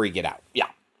story get out? Yeah.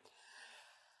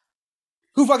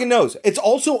 Who fucking knows? It's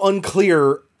also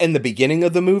unclear in the beginning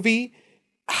of the movie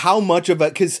how much of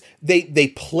it, because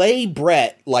they play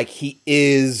Brett like he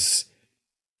is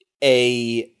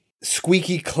a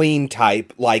squeaky clean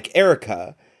type like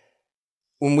Erica,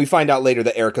 when we find out later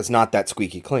that Erica's not that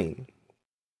squeaky clean.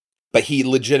 But he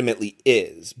legitimately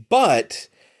is. But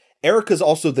Erica's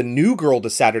also the new girl to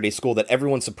Saturday school that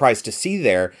everyone's surprised to see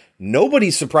there.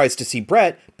 Nobody's surprised to see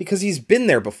Brett because he's been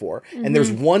there before. Mm-hmm. And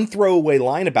there's one throwaway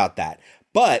line about that.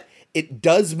 But it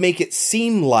does make it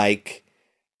seem like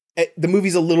the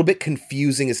movie's a little bit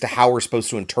confusing as to how we're supposed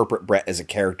to interpret Brett as a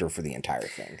character for the entire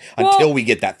thing. Until we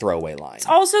get that throwaway line. It's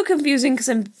also confusing because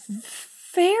I'm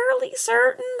fairly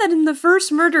certain that in the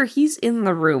first murder, he's in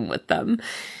the room with them.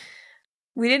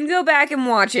 We didn't go back and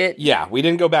watch it. Yeah, we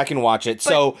didn't go back and watch it.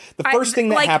 So the first thing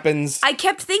that happens... I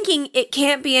kept thinking it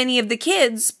can't be any of the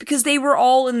kids because they were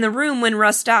all in the room when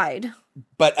Russ died.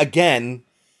 But again,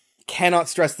 cannot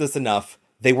stress this enough.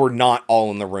 They were not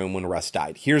all in the room when Russ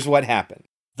died. Here's what happened.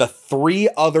 The 3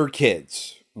 other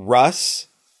kids, Russ,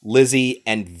 Lizzie,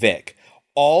 and Vic,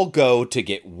 all go to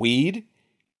get weed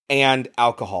and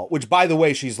alcohol. Which, by the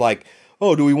way, she's like,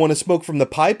 oh, do we want to smoke from the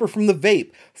pipe or from the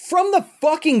vape? From the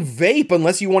fucking vape,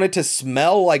 unless you want it to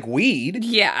smell like weed.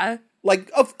 Yeah.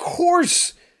 Like, of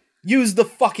course, use the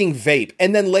fucking vape.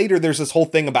 And then later there's this whole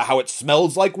thing about how it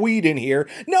smells like weed in here.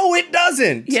 No, it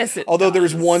doesn't. Yes, it Although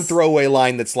does. there's one throwaway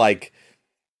line that's like,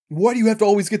 why do you have to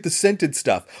always get the scented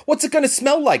stuff? What's it going to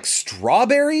smell like?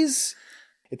 Strawberries?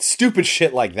 It's stupid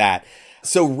shit like that.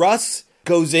 So Russ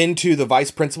goes into the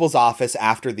vice principal's office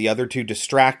after the other 2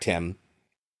 distract him,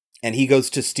 and he goes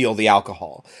to steal the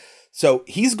alcohol. So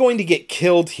he's going to get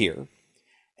killed here.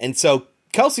 And so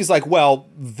Kelsey's like, well,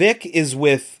 Vic is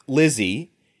with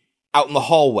Lizzie out in the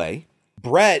hallway.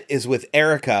 Brett is with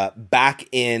Erica back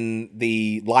in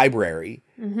the library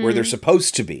where they're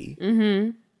supposed to be.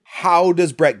 Mm-hmm. How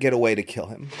does Brett get away to kill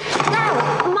him?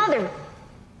 Mother!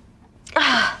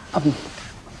 Are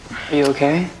you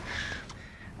okay?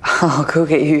 I'll go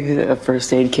get you a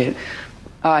first aid kit.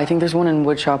 I think there's one in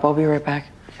woodshop. I'll be right back.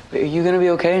 Are you gonna be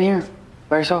okay in here?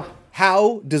 By yourself?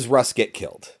 How does Russ get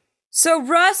killed? So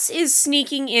Russ is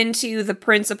sneaking into the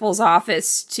principal's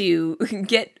office to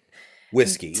get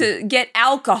whiskey, to get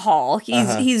alcohol.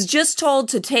 He's just told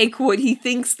to take what he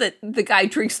thinks that the guy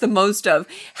drinks the most of.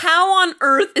 How on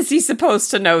earth is he supposed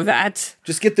to know that?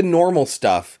 Just get the normal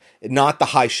stuff, not the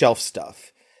high shelf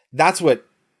stuff. That's what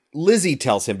Lizzie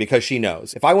tells him because she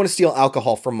knows. If I want to steal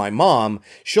alcohol from my mom,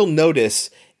 she'll notice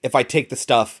if I take the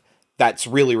stuff that's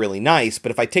really, really nice.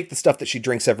 But if I take the stuff that she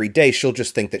drinks every day, she'll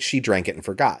just think that she drank it and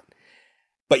forgot.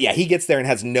 But yeah, he gets there and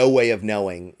has no way of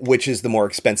knowing which is the more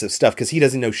expensive stuff because he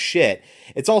doesn't know shit.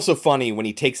 It's also funny when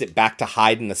he takes it back to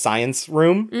hide in the science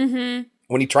room. Mm-hmm.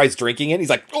 When he tries drinking it, he's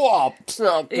like, oh.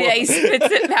 Yeah, he spits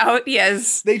it out,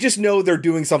 yes. They just know they're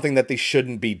doing something that they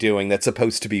shouldn't be doing that's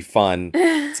supposed to be fun.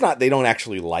 It's not, they don't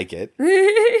actually like it.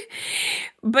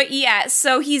 But yeah,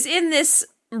 so he's in this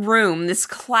room, this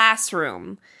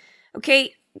classroom.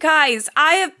 Okay, guys,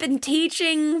 I have been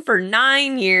teaching for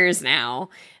 9 years now.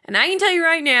 And I can tell you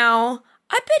right now,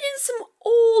 I've been in some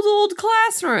old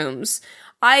classrooms.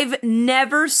 I've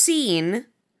never seen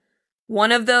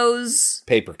one of those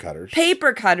paper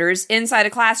cutters inside a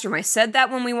classroom. I said that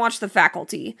when we watched The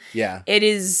Faculty. Yeah. It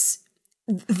is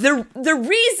the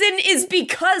reason is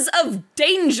because of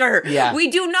danger. Yeah. We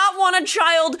do not want a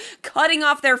child cutting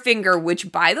off their finger,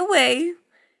 which, by the way,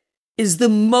 is the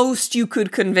most you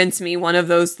could convince me one of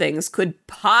those things could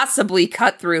possibly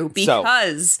cut through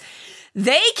because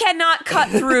they cannot cut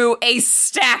through a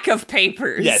stack of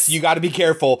papers. Yes, you got to be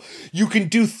careful. You can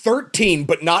do 13,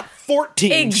 but not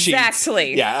 14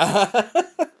 exactly. sheets. Yeah.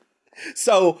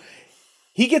 So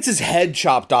he gets his head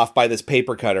chopped off by this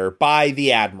paper cutter by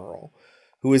the Admiral,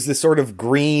 who is this sort of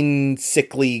green,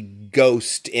 sickly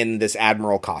ghost in this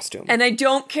Admiral costume. And I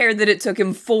don't care that it took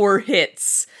him 4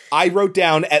 hits. I wrote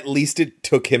down at least it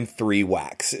took him 3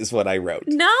 whacks, is what I wrote.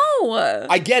 No.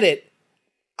 I get it.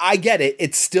 I get it.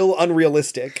 It's still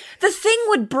unrealistic. The thing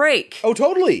would break. Oh,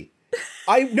 totally.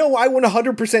 I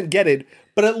 100% get it,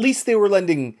 but at least they were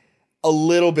lending a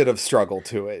little bit of struggle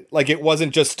to it. Like, it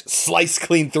wasn't just slice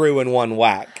clean through in one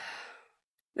whack.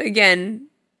 Again,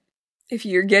 if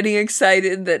you're getting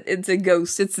excited that it's a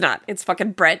ghost, it's not. It's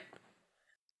fucking Brett.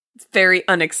 It's very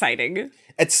unexciting.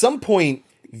 At some point,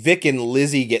 Vic and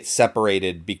Lizzie get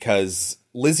separated because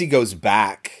Lizzie goes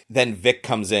back. Then Vic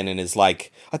comes in and is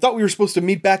like, I thought we were supposed to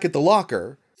meet back at the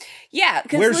locker. Yeah,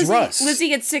 Where's because Russ? Lizzie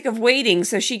gets sick of waiting,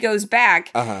 so she goes back.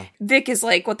 Uh-huh. Vic is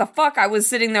like, what the fuck? I was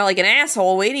sitting there like an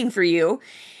asshole waiting for you.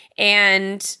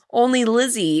 And only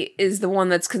Lizzie is the one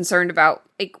that's concerned about,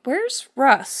 like, where's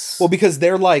Russ? Well, because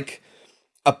they're like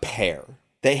a pair.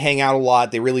 They hang out a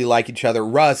lot. They really like each other.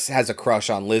 Russ has a crush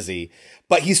on Lizzie,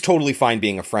 but he's totally fine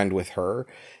being a friend with her.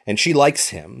 And she likes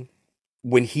him.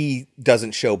 When he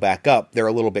doesn't show back up, they're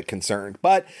a little bit concerned.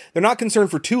 But they're not concerned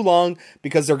for too long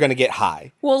because they're going to get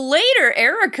high. Well, later,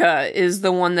 Erica is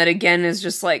the one that, again, is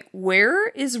just like, where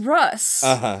is Russ?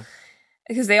 Uh-huh.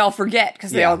 Because they all forget,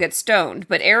 because they all get stoned.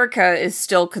 But Erica is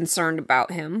still concerned about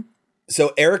him.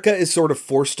 So Erica is sort of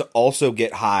forced to also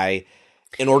get high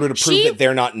in order to prove that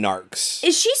they're not narcs.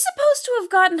 Is she supposed to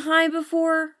have gotten high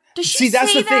before? Does she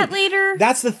that's say the thing. that later?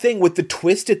 That's the thing. With the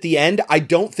twist at the end, I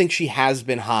don't think she has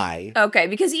been high. Okay,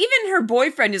 because even her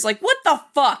boyfriend is like, what the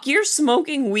fuck? You're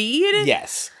smoking weed?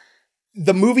 Yes.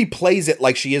 The movie plays it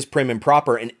like she is prim and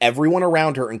proper, and everyone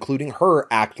around her, including her,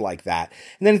 act like that.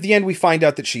 And then at the end, we find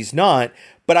out that she's not,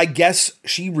 but I guess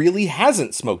she really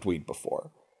hasn't smoked weed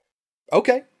before.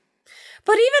 Okay.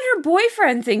 But even her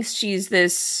boyfriend thinks she's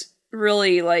this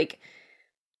really, like,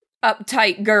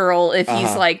 uptight girl if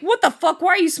he's like, what the fuck?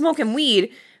 Why are you smoking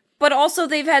weed? But also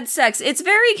they've had sex. It's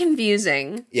very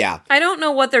confusing. Yeah. I don't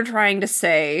know what they're trying to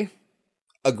say.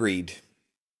 Agreed.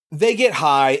 They get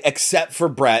high, except for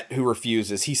Brett, who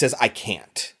refuses. He says, I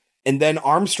can't. And then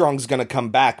Armstrong's gonna come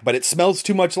back, but it smells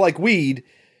too much like weed.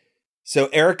 So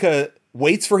Erica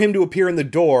waits for him to appear in the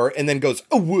door and then goes,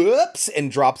 oh, whoops,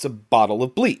 and drops a bottle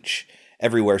of bleach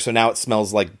everywhere. So now it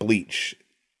smells like bleach.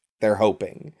 They're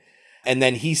hoping. And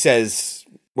then he says,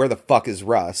 where the fuck is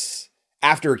Russ?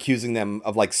 After accusing them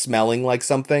of, like, smelling like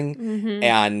something. Mm-hmm.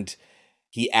 And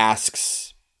he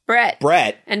asks Brett.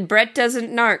 And Brett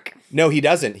doesn't narc. No, he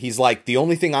doesn't. He's like, the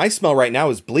only thing I smell right now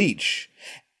is bleach.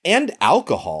 And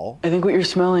alcohol. I think what you're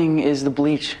smelling is the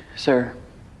bleach, sir.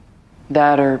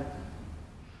 That or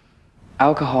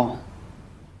alcohol.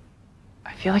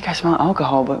 I feel like I smell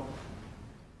alcohol, but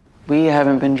we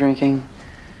haven't been drinking.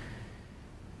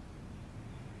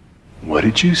 What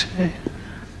did you say?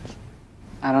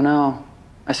 I don't know.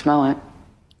 I smell it.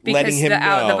 Because letting him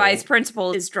know. The vice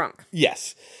principal is drunk.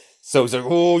 Yes. So he's like,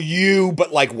 oh, you,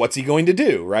 but like, what's he going to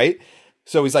do, right?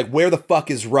 So he's like, where the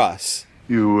fuck is Russ?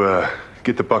 You,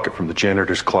 get the bucket from the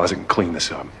janitor's closet and clean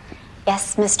this up.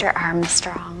 Yes, Mr.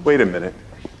 Armstrong. Wait a minute.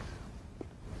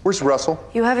 Where's Russell?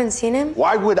 You haven't seen him?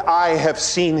 Why would I have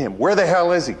seen him? Where the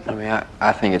hell is he? I mean,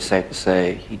 I think it's safe to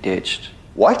say he ditched.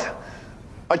 What?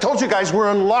 I told you guys we're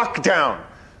on lockdown.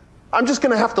 I'm just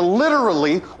gonna have to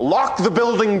literally lock the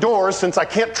building doors since I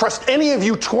can't trust any of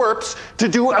you twerps to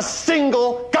do a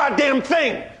single goddamn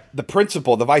thing. The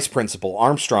principal, the vice principal,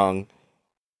 Armstrong,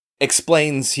 he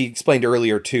explained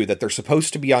earlier too, that they're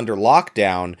supposed to be under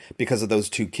lockdown because of those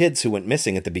two kids who went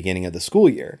missing at the beginning of the school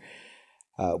year.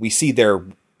 We see their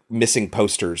missing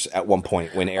posters at one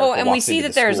point when Erica walks into the school. And we see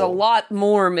that there's a lot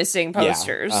more missing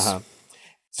posters. Yeah,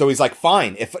 So he's like,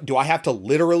 fine, do I have to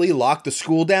literally lock the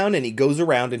school down? And he goes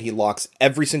around and he locks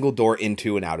every single door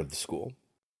into and out of the school.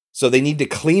 So they need to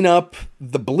clean up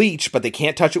the bleach, but they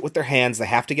can't touch it with their hands. They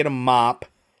have to get a mop.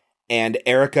 And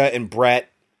Erica and Brett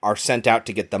are sent out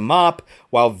to get the mop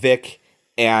while Vic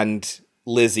and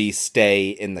Lizzie stay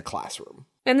in the classroom.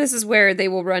 And this is where they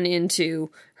will run into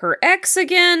her ex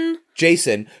again.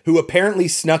 Jason, who apparently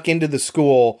snuck into the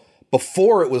school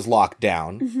before it was locked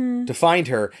down to find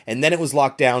her, and then it was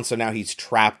locked down, so now he's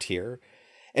trapped here.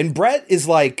 And Brett is,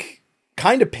 like,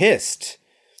 kind of pissed.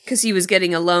 Because he was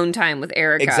getting alone time with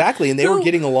Erica. Exactly, and they were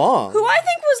getting along. Who I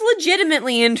think was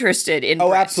legitimately interested in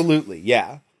Brett. Absolutely,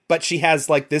 yeah. But she has,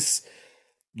 like, this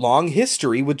long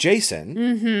history with Jason.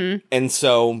 Mm-hmm. And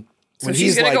so So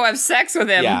she's going to go have sex with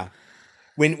him. Yeah.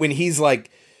 When he's like,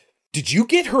 did you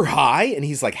get her high? And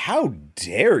he's like, how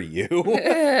dare you?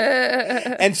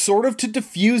 And sort of to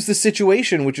diffuse the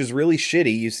situation, which is really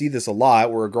shitty. You see this a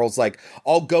lot where a girl's like,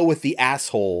 I'll go with the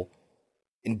asshole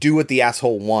and do what the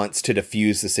asshole wants to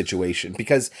diffuse the situation.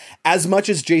 Because as much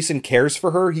as Jason cares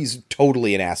for her, he's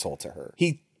totally an asshole to her.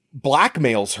 He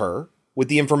blackmails her with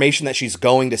the information that she's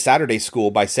going to Saturday school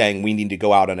by saying we need to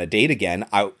go out on a date again.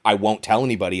 I won't tell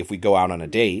anybody if we go out on a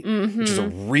date, which is a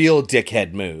real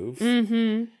dickhead move.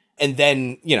 Mm-hmm. And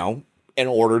then, you know, in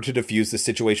order to diffuse the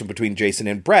situation between Jason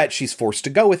and Brett, she's forced to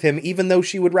go with him, even though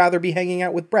she would rather be hanging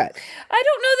out with Brett. I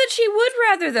don't know that she would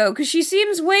rather, though, because she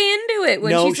seems way into it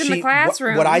when she's in the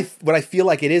classroom. What I feel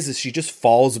like it is she just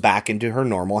falls back into her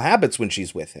normal habits when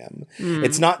she's with him.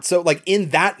 It's not so, like, in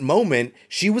that moment,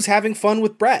 she was having fun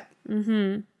with Brett.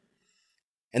 Mm-hmm.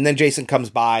 And then Jason comes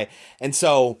by, and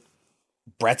so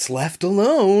Brett's left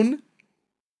alone.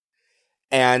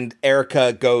 And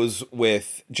Erica goes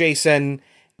with Jason.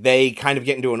 They kind of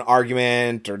get into an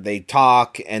argument, or they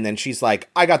talk, and then she's like,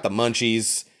 I got the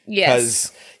munchies. Yes.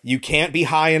 Because you can't be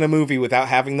high in a movie without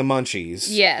having the munchies.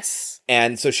 Yes.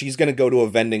 And so she's going to go to a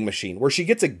vending machine, where she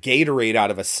gets a Gatorade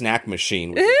out of a snack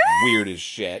machine, which is weird as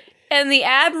shit. And the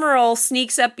Admiral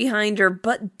sneaks up behind her,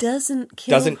 but doesn't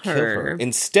kill her.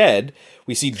 Instead,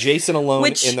 we see Jason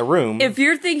alone in the room. If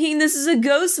you're thinking this is a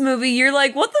ghost movie, you're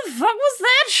like, what the fuck was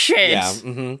that shit? Yeah.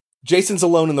 Mm-hmm. Jason's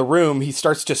alone in the room. He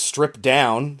starts to strip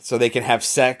down so they can have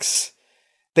sex.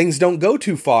 Things don't go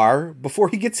too far before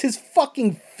he gets his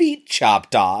fucking feet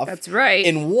chopped off. That's right.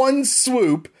 In one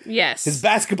swoop. Yes. His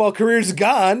basketball career's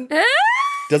gone.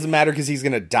 Doesn't matter because he's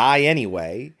going to die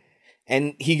anyway.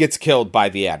 And he gets killed by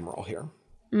the Admiral here.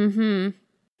 Mm-hmm.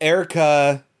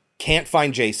 Erica can't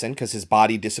find Jason because his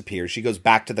body disappears. She goes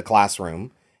back to the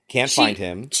classroom. Can't find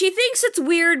him. She thinks it's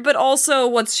weird, but also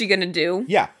what's she going to do?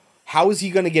 Yeah. How is he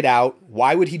going to get out?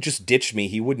 Why would he just ditch me?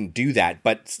 He wouldn't do that.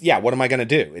 But yeah, what am I going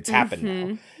to do? It's happened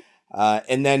now.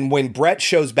 And then when Brett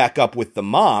shows back up with the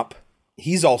mop,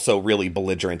 he's also really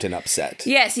belligerent and upset.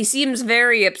 Yes, he seems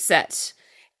very upset.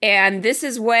 And this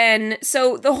is when,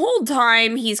 so the whole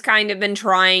time he's kind of been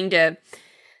trying to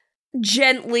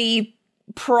gently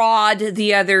prod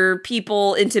the other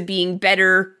people into being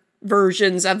better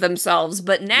versions of themselves.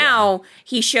 But now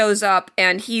he shows up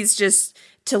and he's just,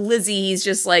 to Lizzie, he's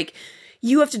just like,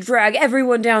 you have to drag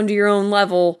everyone down to your own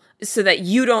level so that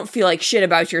you don't feel like shit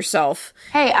about yourself.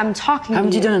 Hey, I'm talking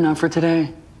Haven't to you done enough for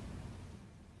today?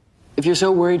 If you're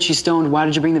so worried she's stoned, why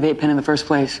did you bring the vape pen in the first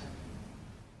place?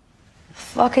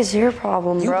 Fuck is your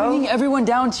problem, bro? You're bringing everyone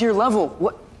down to your level.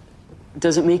 What?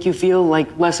 Does it make you feel like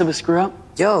less of a screw up?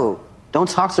 Yo, don't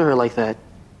talk to her like that.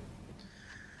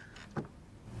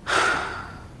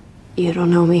 You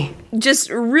don't know me. Just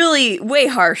really way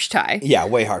harsh, Ty. Yeah,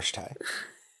 way harsh, Ty.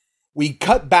 We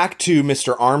cut back to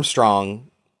Mr.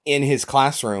 Armstrong in his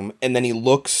classroom, and then he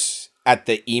looks at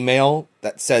the email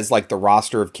that says, like, the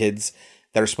roster of kids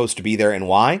that are supposed to be there and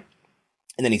why.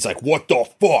 And then he's like, what the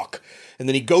fuck? And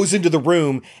then he goes into the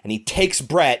room, and he takes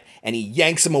Brett, and he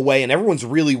yanks him away, and everyone's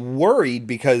really worried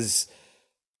because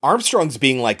Armstrong's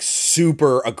being, like,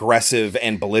 super aggressive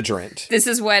and belligerent. This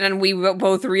is when we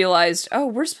both realized, oh,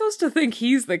 we're supposed to think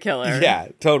he's the killer. Yeah,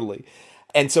 totally.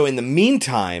 And so in the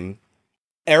meantime,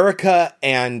 Erica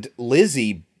and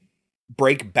Lizzie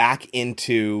break back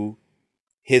into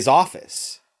his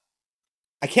office.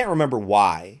 I can't remember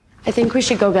why. I think we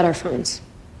should go get our phones.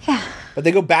 Yeah. But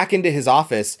they go back into his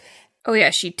office. Oh,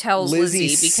 yeah, she tells Lizzie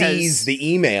because sees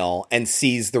the email and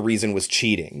sees the reason was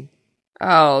cheating.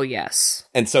 Oh, yes.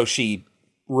 And so she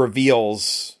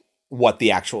reveals what the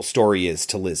actual story is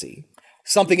to Lizzie.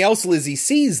 Something else Lizzie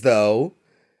sees, though,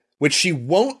 which she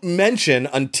won't mention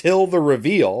until the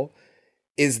reveal,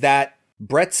 is that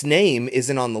Brett's name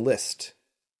isn't on the list.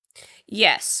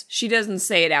 Yes, she doesn't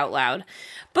say it out loud.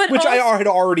 But which I had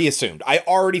already assumed. I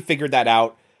already figured that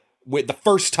out with the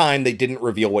first time they didn't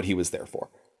reveal what he was there for.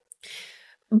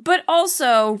 But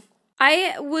also,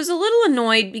 I was a little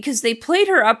annoyed because they played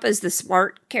her up as the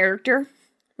smart character,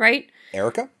 right?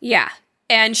 Erica? Yeah.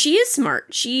 And she is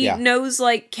smart. She knows,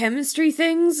 like, chemistry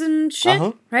things and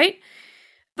shit, right?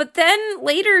 But then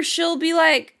later she'll be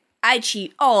like, I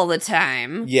cheat all the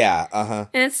time. Yeah,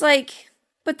 And it's like,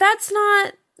 but that's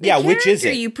not the which is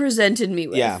it? You presented me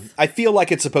with. Yeah, I feel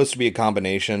like it's supposed to be a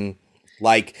combination.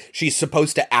 Like, she's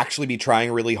supposed to actually be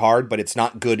trying really hard, but it's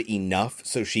not good enough.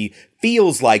 So she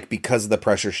feels like, because of the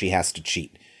pressure, she has to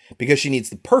cheat. Because she needs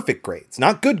the perfect grades,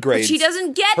 not good grades. But she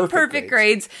doesn't get perfect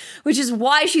grades, which is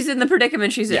why she's in the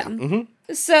predicament she's in.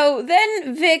 Mm-hmm. So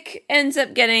then Vic ends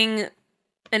up getting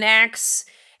an axe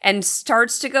and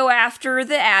starts to go after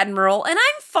the Admiral, and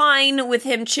I'm fine with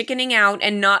him chickening out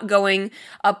and not going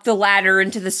up the ladder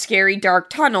into the scary dark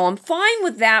tunnel. I'm fine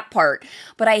with that part,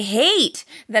 but I hate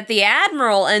that the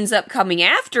Admiral ends up coming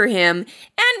after him,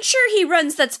 and sure, he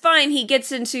runs, that's fine, he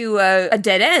gets into a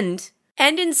dead end,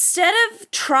 and instead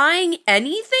of trying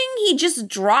anything, he just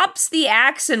drops the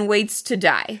axe and waits to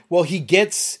die. Well, he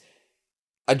gets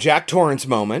a Jack Torrance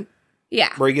moment.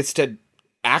 Yeah. Where he gets to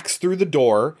axe through the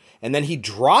door, and then he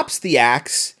drops the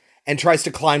axe and tries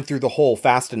to climb through the hole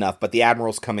fast enough, but the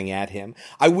Admiral's coming at him.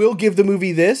 I will give the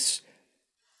movie this.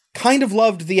 Kind of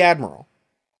loved the Admiral.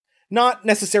 Not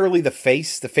necessarily the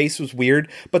face. The face was weird,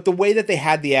 but the way that they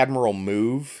had the Admiral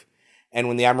move, and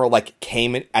when the Admiral like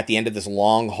came at the end of this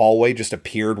long hallway, just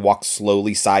appeared, walked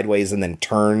slowly sideways, and then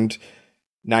turned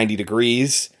 90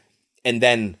 degrees, and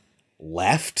then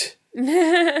left.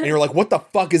 And you're like, what the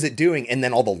fuck is it doing? And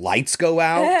then all the lights go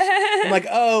out. I'm like,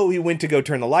 oh, he went to go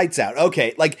turn the lights out.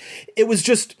 Okay, like, it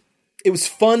was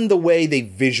fun the way they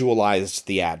visualized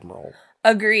the Admiral.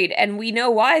 Agreed, and we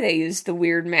know why they used the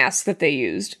weird mask that they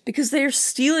used. Because they're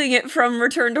stealing it from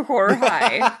Return to Horror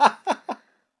High.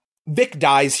 Vic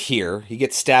dies here. He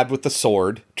gets stabbed with the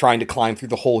sword, trying to climb through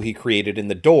the hole he created in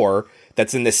the door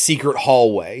that's in this secret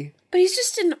hallway. But he's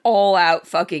just an all-out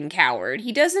fucking coward.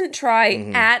 He doesn't try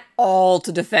at all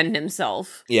to defend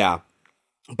himself. Yeah.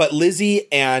 But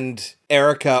Lizzie and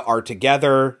Erica are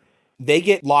together. They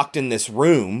get locked in this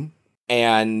room,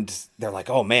 and they're like,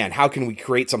 oh man, how can we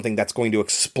create something that's going to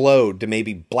explode to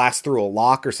maybe blast through a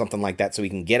lock or something like that so we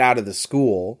can get out of the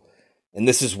school? And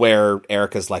this is where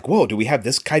Erica's like, whoa, do we have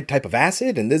this type of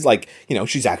acid? And this, like, you know,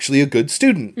 she's actually a good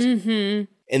student. Mm-hmm.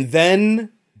 And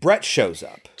then Brett shows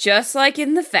up. Just like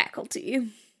in The Faculty.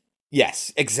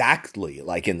 Yes, exactly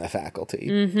like in The Faculty.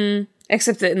 Mm-hmm.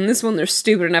 Except that in this one, they're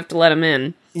stupid enough to let him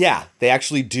in. Yeah, they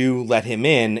actually do let him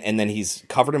in, and then he's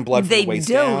covered in blood from the waist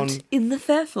down. They don't in The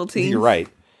Faculty. You're right.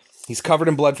 He's covered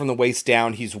in blood from the waist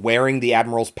down. He's wearing the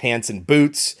Admiral's pants and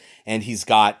boots, and he's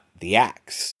got the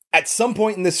axe. At some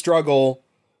point in this struggle,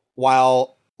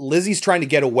 while Lizzie's trying to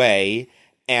get away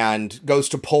and goes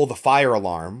to pull the fire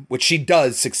alarm, which she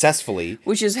does successfully.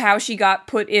 Which is how she got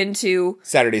put into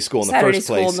Saturday school in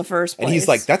the first place. And he's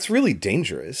like, that's really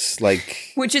dangerous.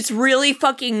 Like, which it's really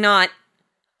fucking not.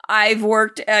 I've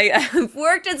worked at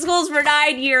schools for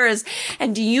 9 years.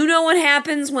 And do you know what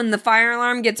happens when the fire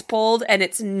alarm gets pulled and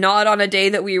it's not on a day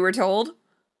that we were told?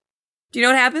 Do you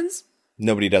know what happens?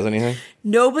 Nobody does anything?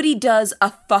 Nobody does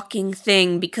a fucking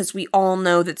thing because we all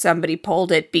know that somebody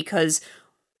pulled it because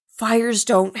fires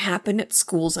don't happen at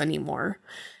schools anymore.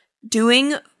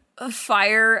 Doing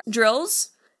fire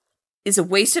drills is a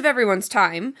waste of everyone's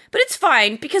time, but it's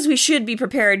fine because we should be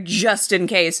prepared just in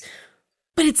case.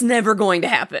 But it's never going to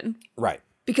happen. Right.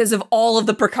 Because of all of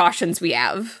the precautions we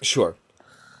have. Sure.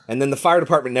 And then the fire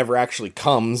department never actually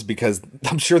comes because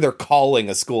I'm sure they're calling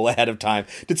a school ahead of time.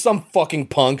 Did some fucking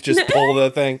punk just pull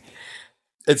the thing?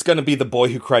 It's going to be the boy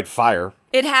who cried fire.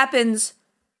 It happens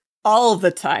all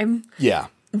the time. Yeah.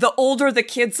 The older the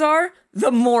kids are,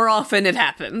 the more often it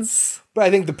happens. But I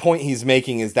think the point he's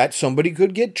making is that somebody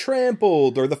could get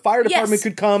trampled or the fire department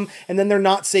could come and then they're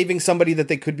not saving somebody that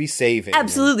they could be saving.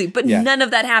 Absolutely. But none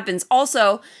of that happens.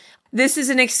 Also, this is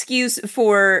an excuse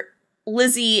for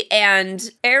Lizzie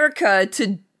and Erica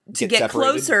to get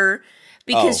closer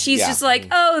because she's just like,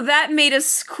 oh, that made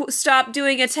us stop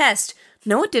doing a test.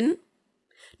 No, it didn't.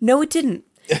 No, it didn't.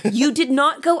 You did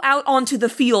not go out onto the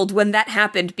field when that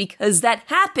happened because that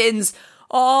happens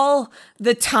all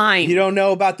the time. You don't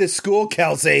know about this school,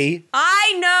 Kelsey.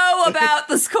 I know about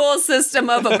the school system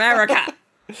of America.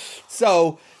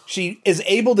 So she is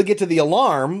able to get to the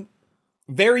alarm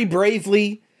very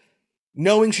bravely,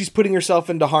 knowing she's putting herself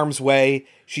into harm's way.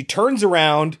 She turns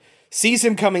around, sees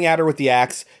him coming at her with the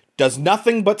axe, does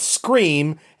nothing but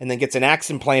scream, and then gets an axe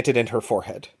implanted in her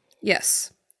forehead.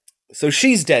 Yes. So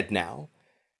she's dead now.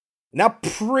 Now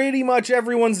pretty much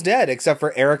everyone's dead except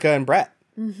for Erica and Brett.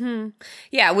 Mm-hmm.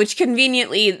 Yeah, which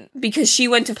conveniently, because she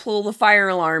went to pull the fire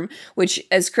alarm, which,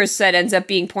 as Chris said, ends up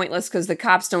being pointless because the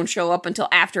cops don't show up until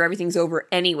after everything's over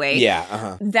anyway.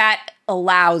 Yeah, That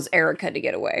allows Erica to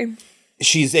get away.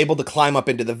 She's able to climb up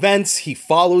into the vents. He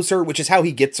follows her, which is how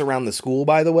he gets around the school,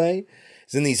 by the way.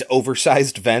 He's in these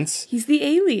oversized vents. He's the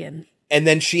alien. And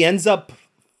then she ends up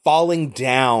falling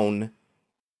down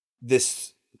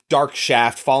this dark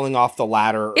shaft, falling off the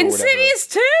ladder or Insidious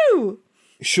whatever. 2!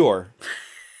 Sure.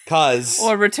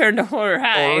 Or Return to Horror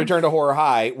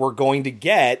High. We're going to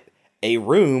get a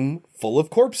room full of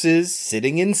corpses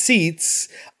sitting in seats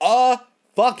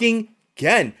fucking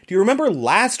again. Do you remember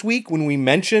last week when we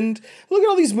mentioned, look at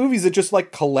all these movies that just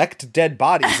like collect dead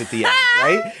bodies at the end,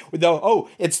 right?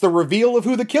 It's the reveal of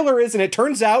who the killer is, and it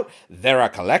turns out they're a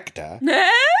collector.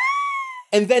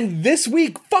 And then this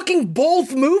week, fucking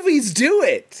both movies do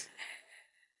it.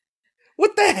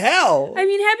 What the hell? I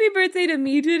mean, Happy Birthday to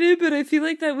Me did it, but I feel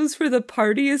like that was for the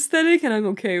party aesthetic, and I'm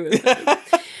okay with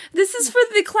it. This is for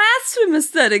the classroom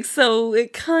aesthetic, so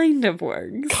it kind of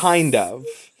works. Kind of.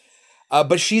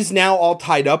 But she's now all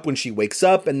tied up when she wakes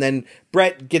up, and then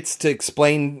Brett gets to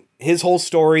explain his whole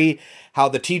story, how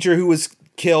the teacher who was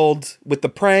killed with the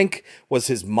prank was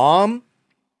his mom.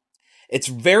 It's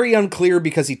very unclear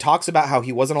because he talks about how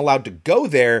he wasn't allowed to go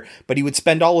there, but he would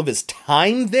spend all of his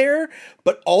time there.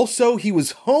 But also he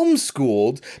was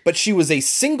homeschooled, but she was a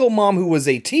single mom who was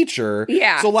a teacher.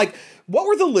 Yeah. So like, what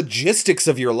were the logistics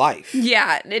of your life?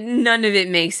 Yeah, none of it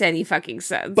makes any fucking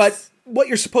sense. But what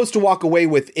you're supposed to walk away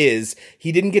with is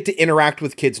he didn't get to interact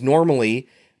with kids normally,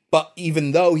 but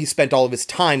even though he spent all of his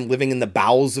time living in the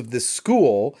bowels of this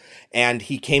school, and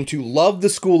he came to love the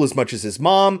school as much as his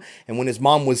mom, and when his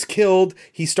mom was killed,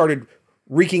 he started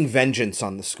wreaking vengeance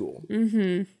on the school.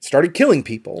 Mm-hmm. Started killing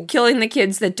people. Killing the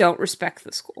kids that don't respect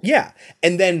the school. Yeah.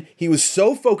 And then he was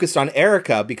so focused on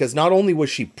Erica because not only was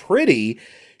she pretty,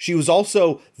 she was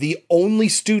also the only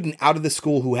student out of the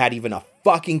school who had even a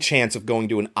fucking chance of going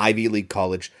to an Ivy League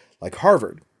college like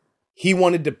Harvard. He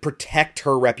wanted to protect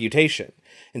her reputation.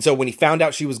 And so when he found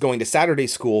out she was going to Saturday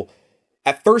school,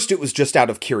 at first it was just out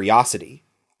of curiosity.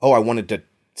 Oh, I wanted to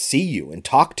see you and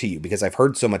talk to you because I've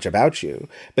heard so much about you.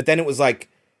 But then it was like,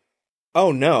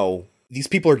 oh no, these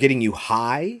people are getting you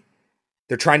high.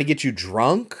 They're trying to get you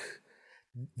drunk.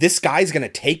 This guy's going to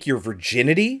take your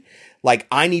virginity. Like,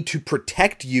 I need to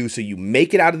protect you so you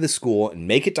make it out of the school and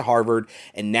make it to Harvard.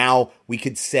 And now we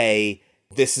could say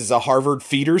this is a Harvard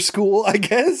feeder school, I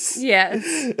guess.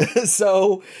 Yes.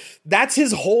 So that's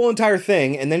his whole entire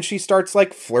thing. And then she starts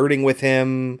like flirting with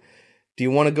him. Do you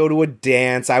want to go to a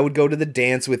dance? I would go to the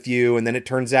dance with you. And then it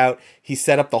turns out he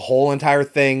set up the whole entire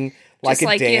thing like Just a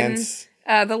like dance.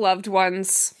 In, The Loved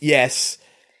Ones. Yes.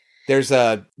 There's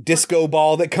a disco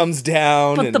ball that comes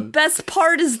down. But the best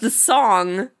part is the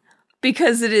song,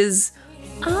 because it is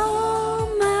all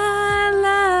my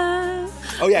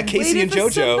life. Oh yeah, Casey and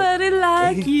JoJo. Somebody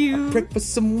like you. I pray for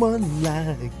someone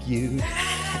like you.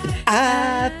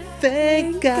 I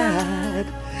thank God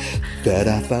that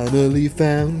I finally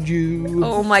found you.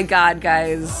 Oh my God,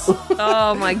 guys.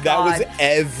 Oh my God. That was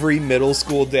every middle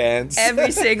school dance.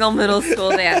 Every single middle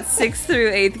school dance, 6th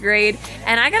through 8th grade.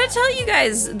 And I gotta tell you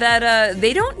guys that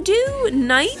they don't do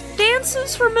night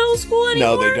dances for middle school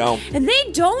anymore. No, they don't. And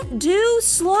they don't do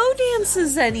slow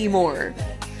dances anymore.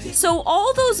 So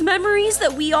all those memories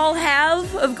that we all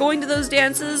have of going to those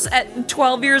dances at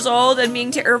 12 years old and being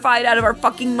terrified out of our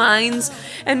fucking minds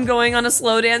and going on a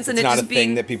slow dance and it's it not just a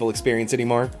thing that people experience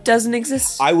anymore. Doesn't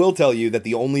exist. I will tell you that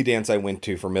the only dance I went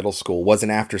to for middle school was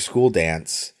an after-school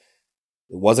dance.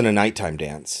 It wasn't a nighttime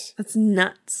dance. That's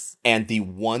nuts. And the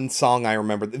one song I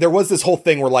remember, there was this whole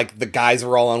thing where like the guys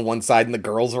were all on one side and the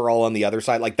girls were all on the other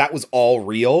side. Like that was all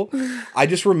real. I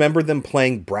just remember them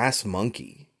playing Brass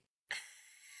Monkey.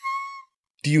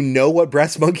 Do you know what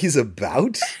Brass Monkey's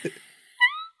about?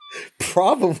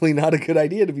 Probably not a good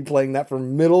idea to be playing that for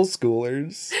middle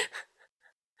schoolers.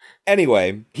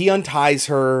 Anyway, he unties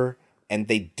her and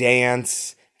they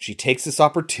dance. She takes this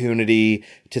opportunity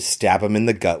to stab him in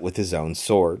the gut with his own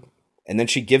sword. And then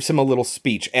she gives him a little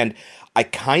speech. And I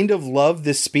kind of love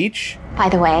this speech. By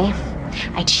the way,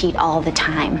 I cheat all the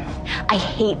time. I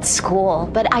hate school,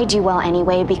 but I do well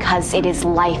anyway because it is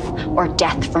life or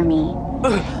death for me.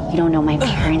 You don't know my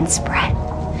parents, Brett,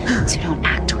 so don't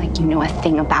act like you know a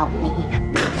thing about me.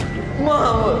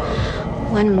 Whoa!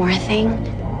 One more thing.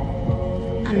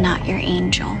 I'm not your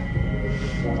angel.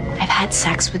 I've had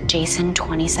sex with Jason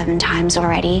 27 times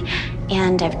already,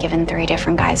 and I've given 3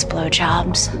 different guys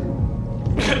blowjobs.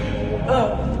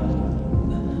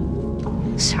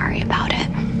 Sorry about it.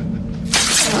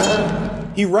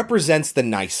 He represents the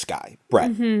nice guy,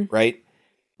 Brett, right?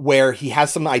 Where he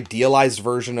has some idealized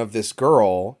version of this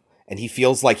girl and he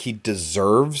feels like he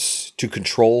deserves to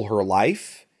control her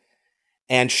life.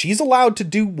 And she's allowed to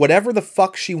do whatever the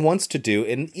fuck she wants to do.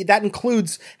 And that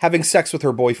includes having sex with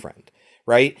her boyfriend,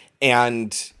 right?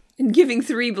 And giving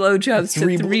 3 blowjobs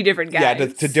to 3 different guys. Yeah,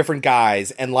 to different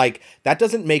guys. And like, that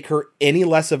doesn't make her any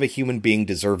less of a human being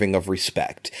deserving of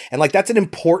respect. And like, that's an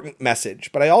important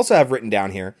message. But I also have written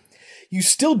down here, you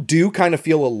still do kind of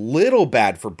feel a little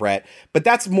bad for Brett, but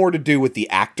that's more to do with the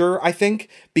actor, I think,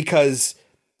 because,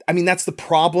 I mean, that's the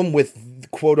problem with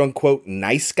quote unquote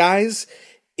nice guys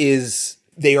is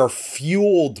they are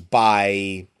fueled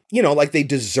by, you know, like they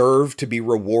deserve to be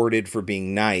rewarded for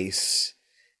being nice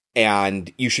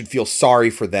and you should feel sorry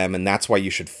for them and that's why you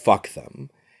should fuck them.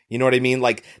 You know what I mean?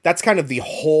 Like that's kind of the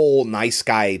whole nice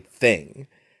guy thing.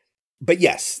 But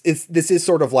yes, this is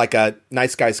sort of like a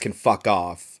nice guys can fuck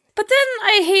off. But then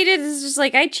I hate it. It's just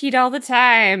like, I cheat all the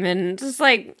time. And just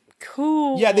like,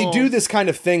 cool. Yeah, they do this kind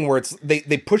of thing where it's they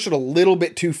push it a little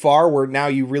bit too far where now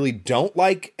you really don't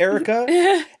like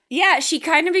Erica. Yeah, she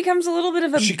kind of becomes a little bit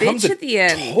of a bitch at the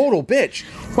end. Total bitch.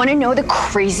 Want to know the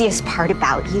craziest part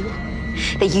about you?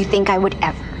 That you think I would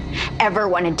ever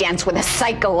want to dance with a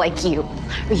psycho like you.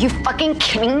 Are you fucking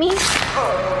kidding me?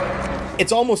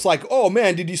 It's almost like, oh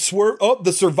man, did you swerve? Oh,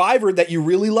 the survivor that you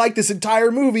really like this entire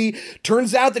movie,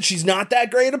 turns out that she's not that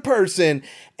great a person.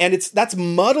 And that's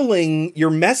muddling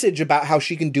your message about how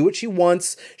she can do what she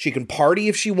wants. She can party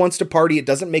if she wants to party. It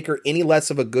doesn't make her any less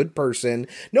of a good person.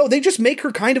 No, they just make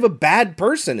her kind of a bad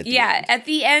person. At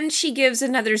the end, she gives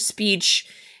another speech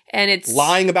and it's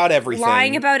lying about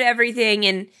everything.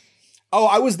 And oh,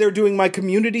 I was there doing my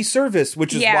community service,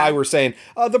 which is why we're saying,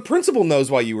 the principal knows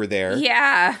why you were there.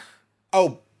 Yeah.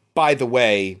 Oh, by the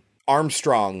way,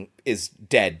 Armstrong is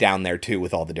dead down there too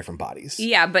with all the different bodies.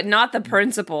 Yeah, but not the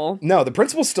principal. No, the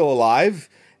principal's still alive.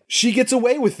 She gets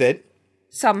away with it.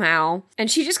 Somehow.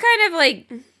 And she just kind of like...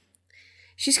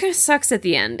 She just kind of sucks at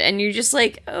the end. And you're just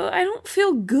like, oh, I don't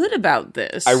feel good about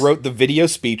this. I wrote the video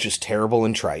speech is terrible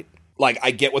and trite. Like,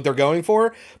 I get what they're going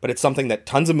for, but it's something that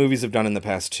tons of movies have done in the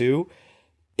past too.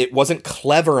 It wasn't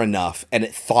clever enough, and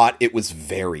it thought it was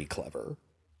very clever.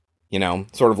 You know,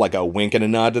 sort of like a wink and a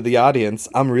nod to the audience.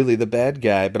 I'm really the bad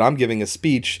guy, but I'm giving a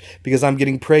speech because I'm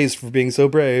getting praised for being so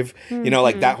brave. Mm-hmm. You know,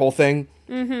 like that whole thing.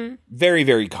 Mm-hmm. Very,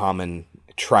 very common,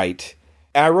 trite.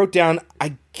 And I wrote down,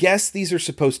 I guess these are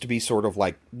supposed to be sort of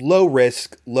like low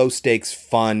risk, low stakes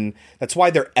fun. That's why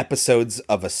they're episodes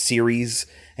of a series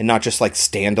and not just like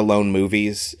standalone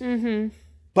movies. Mm-hmm.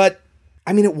 But,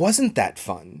 I mean, it wasn't that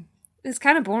fun. It's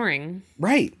kind of boring.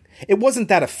 Right. It wasn't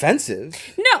that offensive.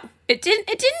 No. It didn't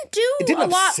do a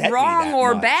lot wrong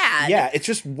or bad. Yeah, it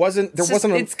just wasn't.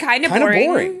 It's kind of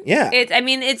boring. Yeah,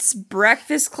 it's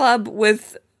Breakfast Club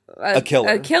with a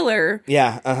killer.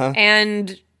 Yeah,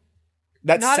 and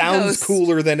that sounds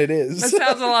cooler than it is. That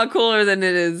sounds a lot cooler than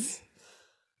it is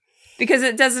because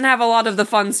it doesn't have a lot of the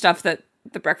fun stuff that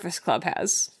the Breakfast Club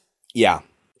has. Yeah.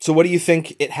 So, what do you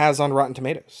think it has on Rotten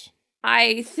Tomatoes?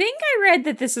 I think I read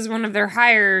that this is one of their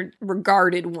higher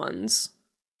regarded ones.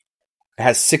 It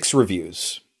has 6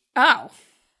 reviews. Oh.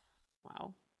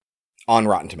 Wow. On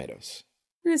Rotten Tomatoes.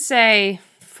 I'm going to say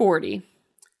 40.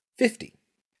 50.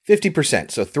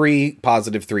 50%. So 3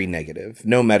 positive, 3 negative.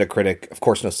 No Metacritic. Of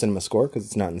course, no cinema score because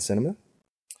it's not in cinema.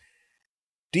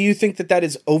 Do you think that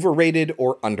is overrated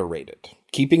or underrated?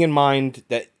 Keeping in mind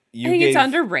that I think it's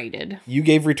underrated. You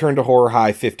gave Return to Horror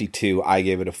High 52. I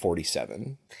gave it a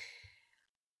 47.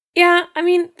 Yeah, I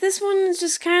mean, this one is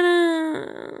just kind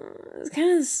of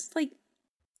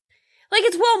like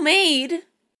it's well made.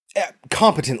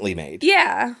 Competently made.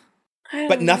 Yeah.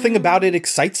 But nothing about it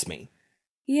excites me.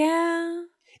 Yeah.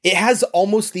 It has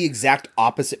almost the exact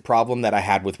opposite problem that I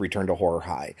had with Return to Horror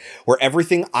High, where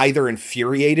everything either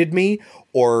infuriated me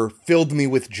or filled me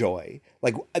with joy.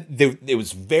 Like, it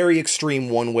was very extreme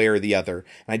one way or the other.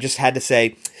 And I just had to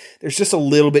say, there's just a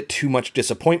little bit too much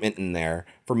disappointment in there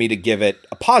for me to give it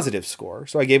a positive score.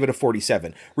 So I gave it a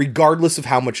 47, regardless of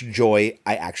how much joy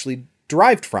I actually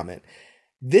derived from it.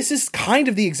 This is kind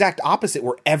of the exact opposite,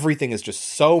 where everything is just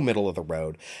so middle of the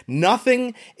road.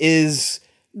 Nothing is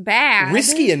bad,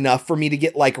 risky enough for me to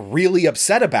get like really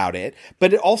upset about it,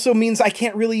 but it also means I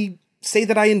can't really say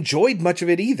that I enjoyed much of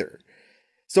it either.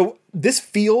 So this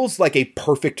feels like a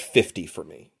perfect 50 for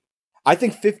me. I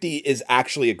think 50 is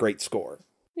actually a great score.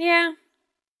 Yeah.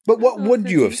 But what would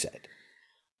 50. You have said?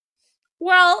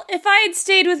 Well, if I had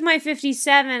stayed with my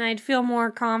 57, I'd feel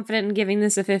more confident in giving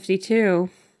this a 52.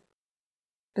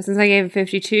 But since I gave a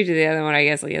 52 to the other one, I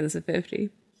guess I'll give this a 50.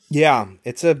 Yeah,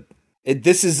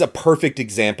 this is a perfect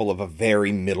example of a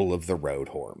very middle-of-the-road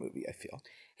horror movie, I feel.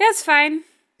 Yeah, it's fine.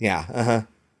 Yeah,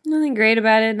 Nothing great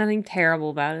about it, nothing terrible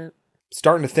about it.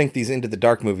 Starting to think these Into the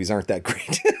Dark movies aren't that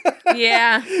great.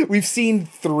 Yeah. We've seen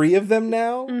 3 of them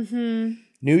now. Mm-hmm.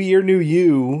 New Year, New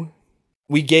You.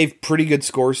 We gave pretty good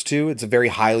scores to. It's a very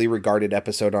highly regarded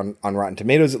episode on Rotten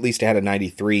Tomatoes. At least it had a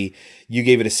 93. You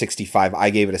gave it a 65. I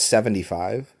gave it a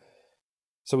 75.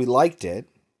 So we liked it.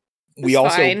 We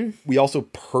also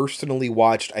personally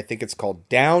watched, I think it's called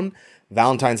Down,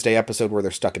 Valentine's Day episode where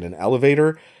they're stuck in an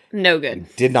elevator. No good. We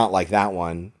did not like that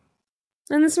one.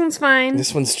 And this one's fine.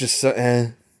 This one's just so,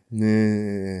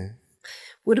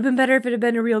 Would have been better if it had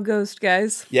been a real ghost,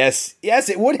 guys. Yes,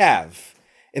 it would have.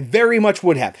 It very much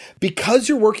would have. Because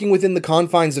you're working within the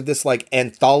confines of this, like,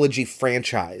 anthology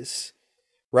franchise,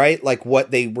 right? Like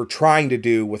what they were trying to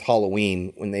do with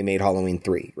Halloween when they made Halloween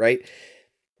 3, right?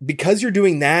 Because you're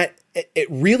doing that, it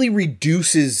really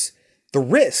reduces the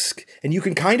risk. And you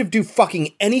can kind of do fucking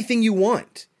anything you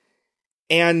want.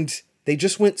 And they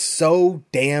just went so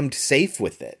damned safe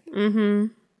with it. Mm-hmm.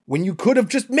 when you could have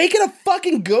just make it a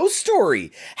fucking ghost story.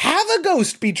 Have a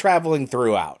ghost be traveling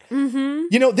throughout. Mm-hmm.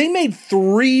 You know, they made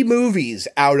 3 movies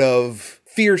out of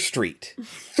Fear Street.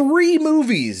 3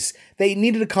 movies. They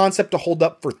needed a concept to hold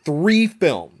up for 3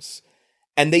 films.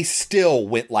 And they still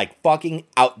went like fucking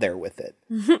out there with it.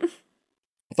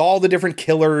 With all the different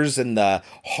killers and the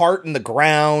heart in the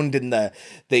ground and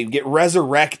they get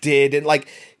resurrected and like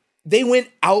they went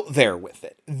out there with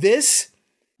it. This,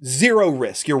 0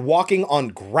 risk. You're walking on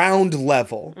ground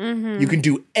level. Mm-hmm. You can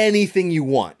do anything you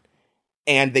want.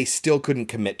 And they still couldn't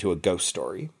commit to a ghost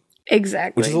story.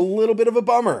 Exactly. Which is a little bit of a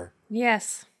bummer.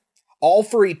 Yes. All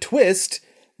for a twist.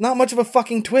 Not much of a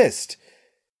fucking twist.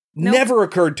 Nope. Never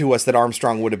occurred to us that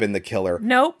Armstrong would have been the killer.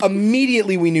 Nope.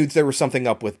 Immediately we knew there was something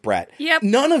up with Brett. Yep.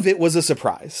 None of it was a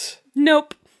surprise.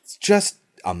 Nope. It's just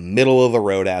a middle of the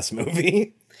road ass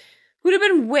movie. Would have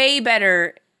been way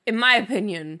better, in my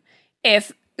opinion,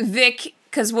 if Vic,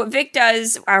 because what Vic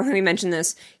does, I don't think we mentioned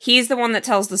this, he's the one that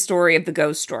tells the story of the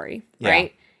ghost story,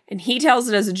 right? And he tells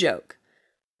it as a joke.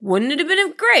 Wouldn't it have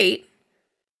been great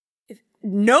if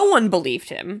no one believed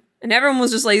him and everyone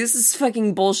was just like, this is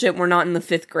fucking bullshit, we're not in the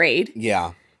 5th grade.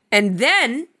 Yeah. And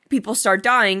then people start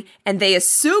dying and they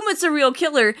assume it's a real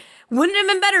killer. Wouldn't it have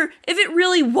been better if it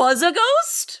really was a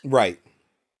ghost? Right.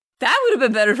 That would have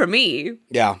been better for me.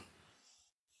 Yeah.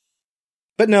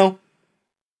 But no.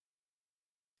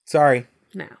 Sorry.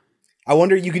 No. I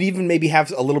wonder, you could even maybe have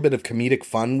a little bit of comedic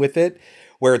fun with it,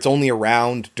 where it's only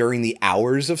around during the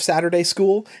hours of Saturday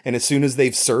school, and as soon as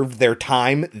they've served their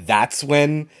time, that's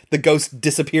when the ghost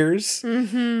disappears.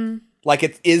 Mm-hmm. Like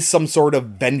it is some sort of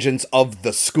vengeance of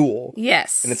the school.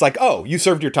 Yes. And it's like, oh, you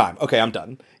served your time. Okay, I'm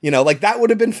done. You know, like that would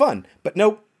have been fun. But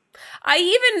nope. I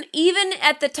even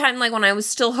at the time, like when I was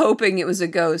still hoping it was a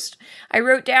ghost, I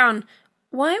wrote down,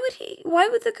 why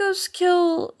would the ghost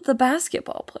kill the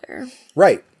basketball player?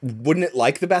 Right. Wouldn't it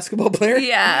like the basketball player?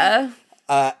 Yeah.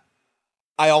 I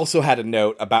also had a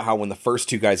note about how when the first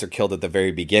 2 guys are killed at the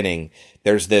very beginning,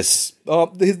 there's this,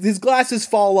 his glasses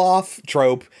fall off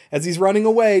trope as he's running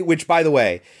away, which, by the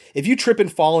way, if you trip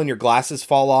and fall and your glasses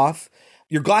fall off,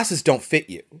 your glasses don't fit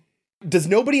you. Does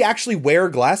nobody actually wear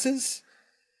glasses?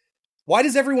 Why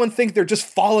does everyone think they're just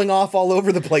falling off all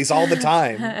over the place all the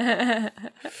time?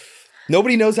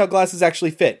 Nobody knows how glasses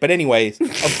actually fit. But anyways,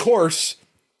 of course,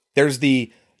 there's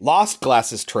the lost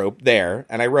glasses trope there.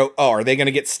 And I wrote, oh, are they going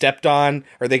to get stepped on?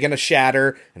 Are they going to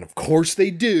shatter? And of course they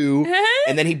do.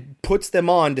 And then he puts them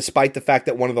on despite the fact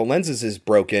that one of the lenses is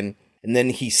broken. And then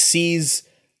he sees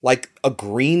like a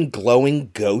green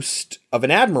glowing ghost of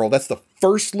an admiral. That's the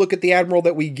first look at the admiral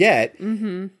that we get.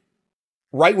 Mm-hmm.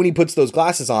 Right when he puts those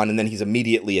glasses on, and then he's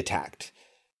immediately attacked.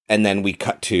 And then we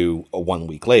cut to 1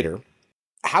 week later.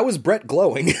 How is Brett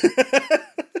glowing?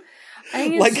 I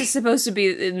think it's just supposed to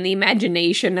be in the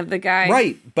imagination of the guy.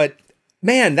 Right, but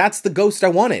man, that's the ghost I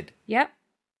wanted. Yep.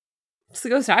 It's the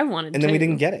ghost I wanted, And then we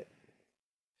didn't get it.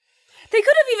 They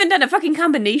could have even done a fucking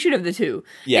combination of the two.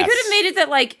 Yes. They could have made it that,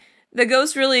 like, the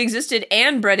ghost really existed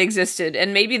and Brett existed,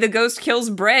 and maybe the ghost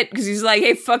kills Brett because he's like,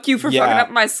 hey, fuck you for fucking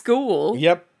up my school.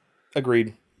 Yep,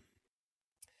 agreed.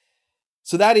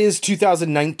 So that is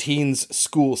 2019's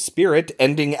School Spirit,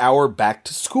 ending our back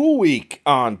to school week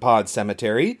on Pod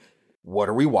Cemetery. What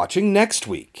are we watching next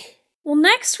week? Well,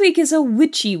 next week is a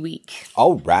witchy week.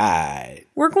 All right.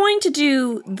 We're going to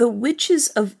do The Witches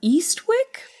of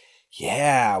Eastwick.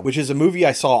 Yeah, which is a movie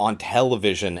I saw on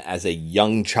television as a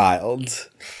young child.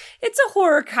 It's a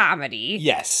horror comedy.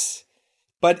 Yes,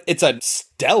 but it's a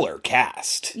stellar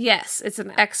cast. Yes, it's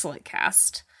an excellent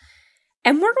cast.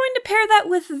 And we're going to pair that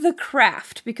with The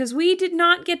Craft, because we did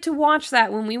not get to watch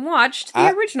that when we watched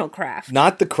the original Craft.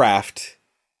 Not The Craft.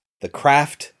 The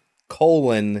Craft,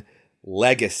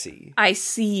 Legacy. I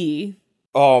see.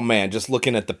 Oh man, just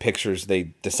looking at the pictures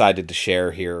they decided to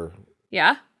share here.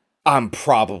 Yeah? I'm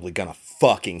probably gonna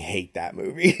fucking hate that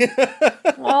movie.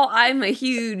 Well, I'm a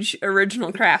huge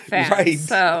original Craft fan. Right.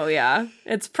 So, yeah,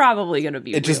 it's probably going to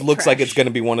be It just looks like it's going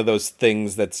to be one of those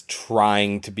things that's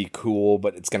trying to be cool,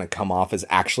 but it's going to come off as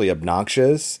actually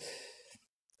obnoxious.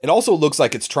 It also looks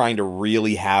like it's trying to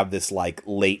really have this, like,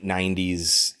 late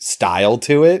 90s style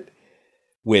to it,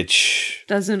 which...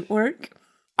 doesn't work.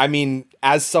 I mean,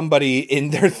 as somebody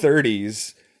in their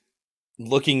 30s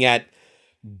looking at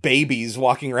babies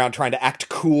walking around trying to act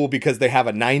cool because they have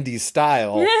a 90s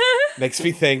style makes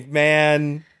me think,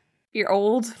 man, you're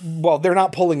old. Well, they're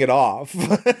not pulling it off.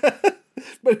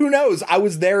 But who knows? I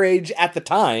was their age at the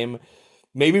time.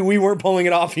 Maybe we weren't pulling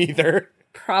it off either.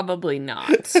 Probably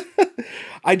not.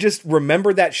 I just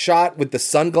remember that shot with the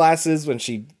sunglasses when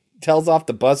she tells off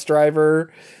the bus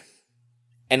driver.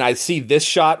 and I see this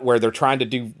shot where they're trying to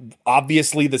do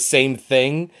obviously the same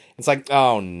thing, it's like,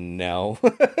 oh no.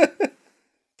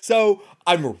 So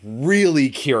I'm really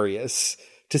curious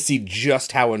to see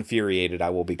just how infuriated I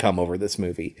will become over this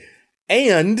movie.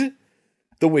 And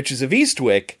The Witches of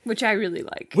Eastwick. Which I really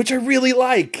like. Which I really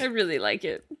like. I really like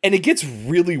it. And it gets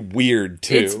really weird,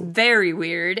 too. It's very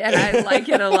weird, and I like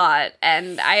it a lot.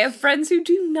 And I have friends who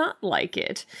do not like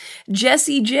it.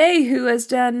 Jessie J, who has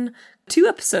done 2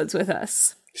 episodes with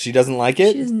us. She doesn't like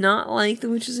it? She does not like The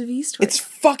Witches of Eastwick. It's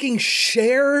fucking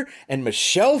Cher and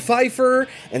Michelle Pfeiffer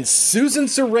and Susan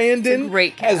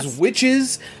Sarandon as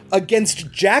witches against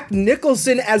Jack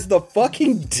Nicholson as the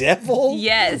fucking devil?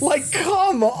 Yes. Like,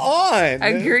 come on.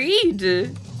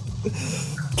 Agreed.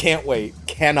 Can't wait.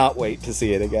 Cannot wait to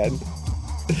see it again.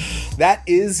 That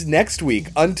is next week.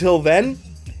 Until then,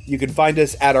 you can find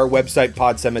us at our website,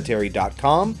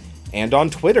 podcemetery.com, and on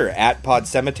Twitter at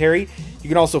podcemetery. You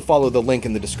can also follow the link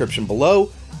in the description below,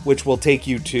 which will take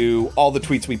you to all the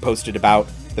tweets we posted about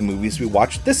the movies we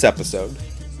watched this episode.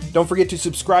 Don't forget to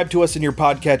subscribe to us in your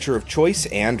podcatcher of choice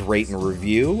and rate and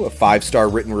review. A 5-star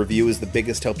written review is the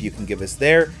biggest help you can give us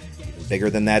there. Even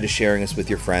bigger than that is sharing us with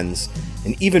your friends.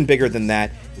 And even bigger than that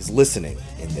is listening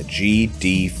in the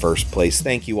GD first place.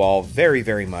 Thank you all very,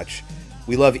 very much.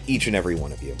 We love each and every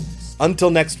one of you.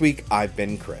 Until next week, I've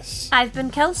been Chris. I've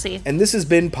been Kelsey. And this has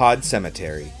been Pod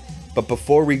Cemetery. But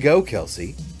before we go,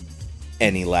 Kelsey,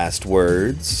 any last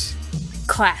words?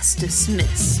 Class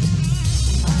dismissed.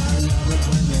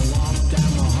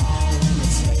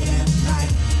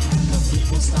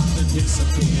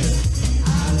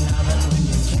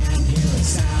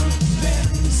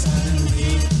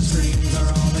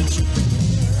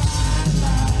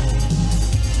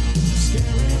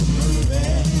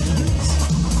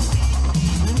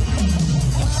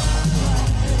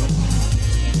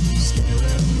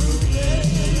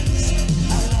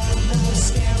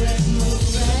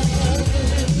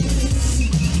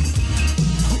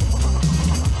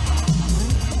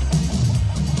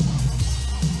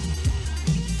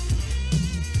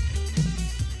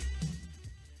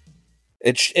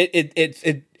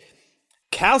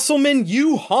 Castleman,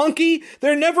 you honky!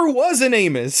 There never was an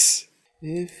Amos!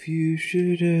 If you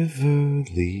should ever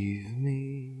leave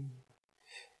me,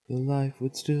 the life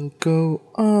would still go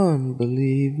on,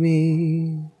 believe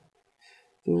me.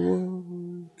 The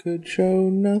world could show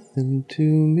nothing to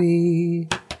me.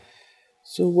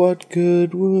 So what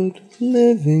good would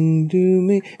living do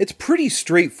me? It's pretty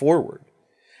straightforward.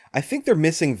 I think they're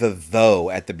missing the though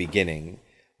at the beginning.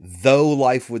 Though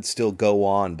life would still go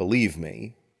on, believe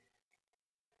me,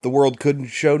 the world could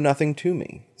show nothing to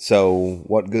me. So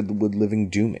what good would living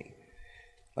do me?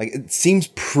 Like, it seems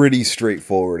pretty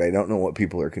straightforward. I don't know what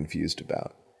people are confused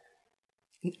about.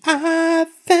 I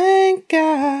thank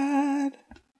God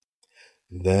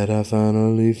that I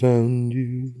finally found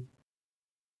you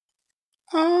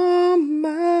all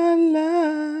my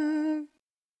life.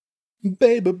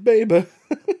 Baby, baby.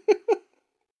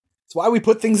 That's why we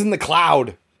put things in the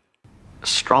cloud. A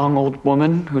strong old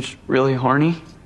woman who's really horny.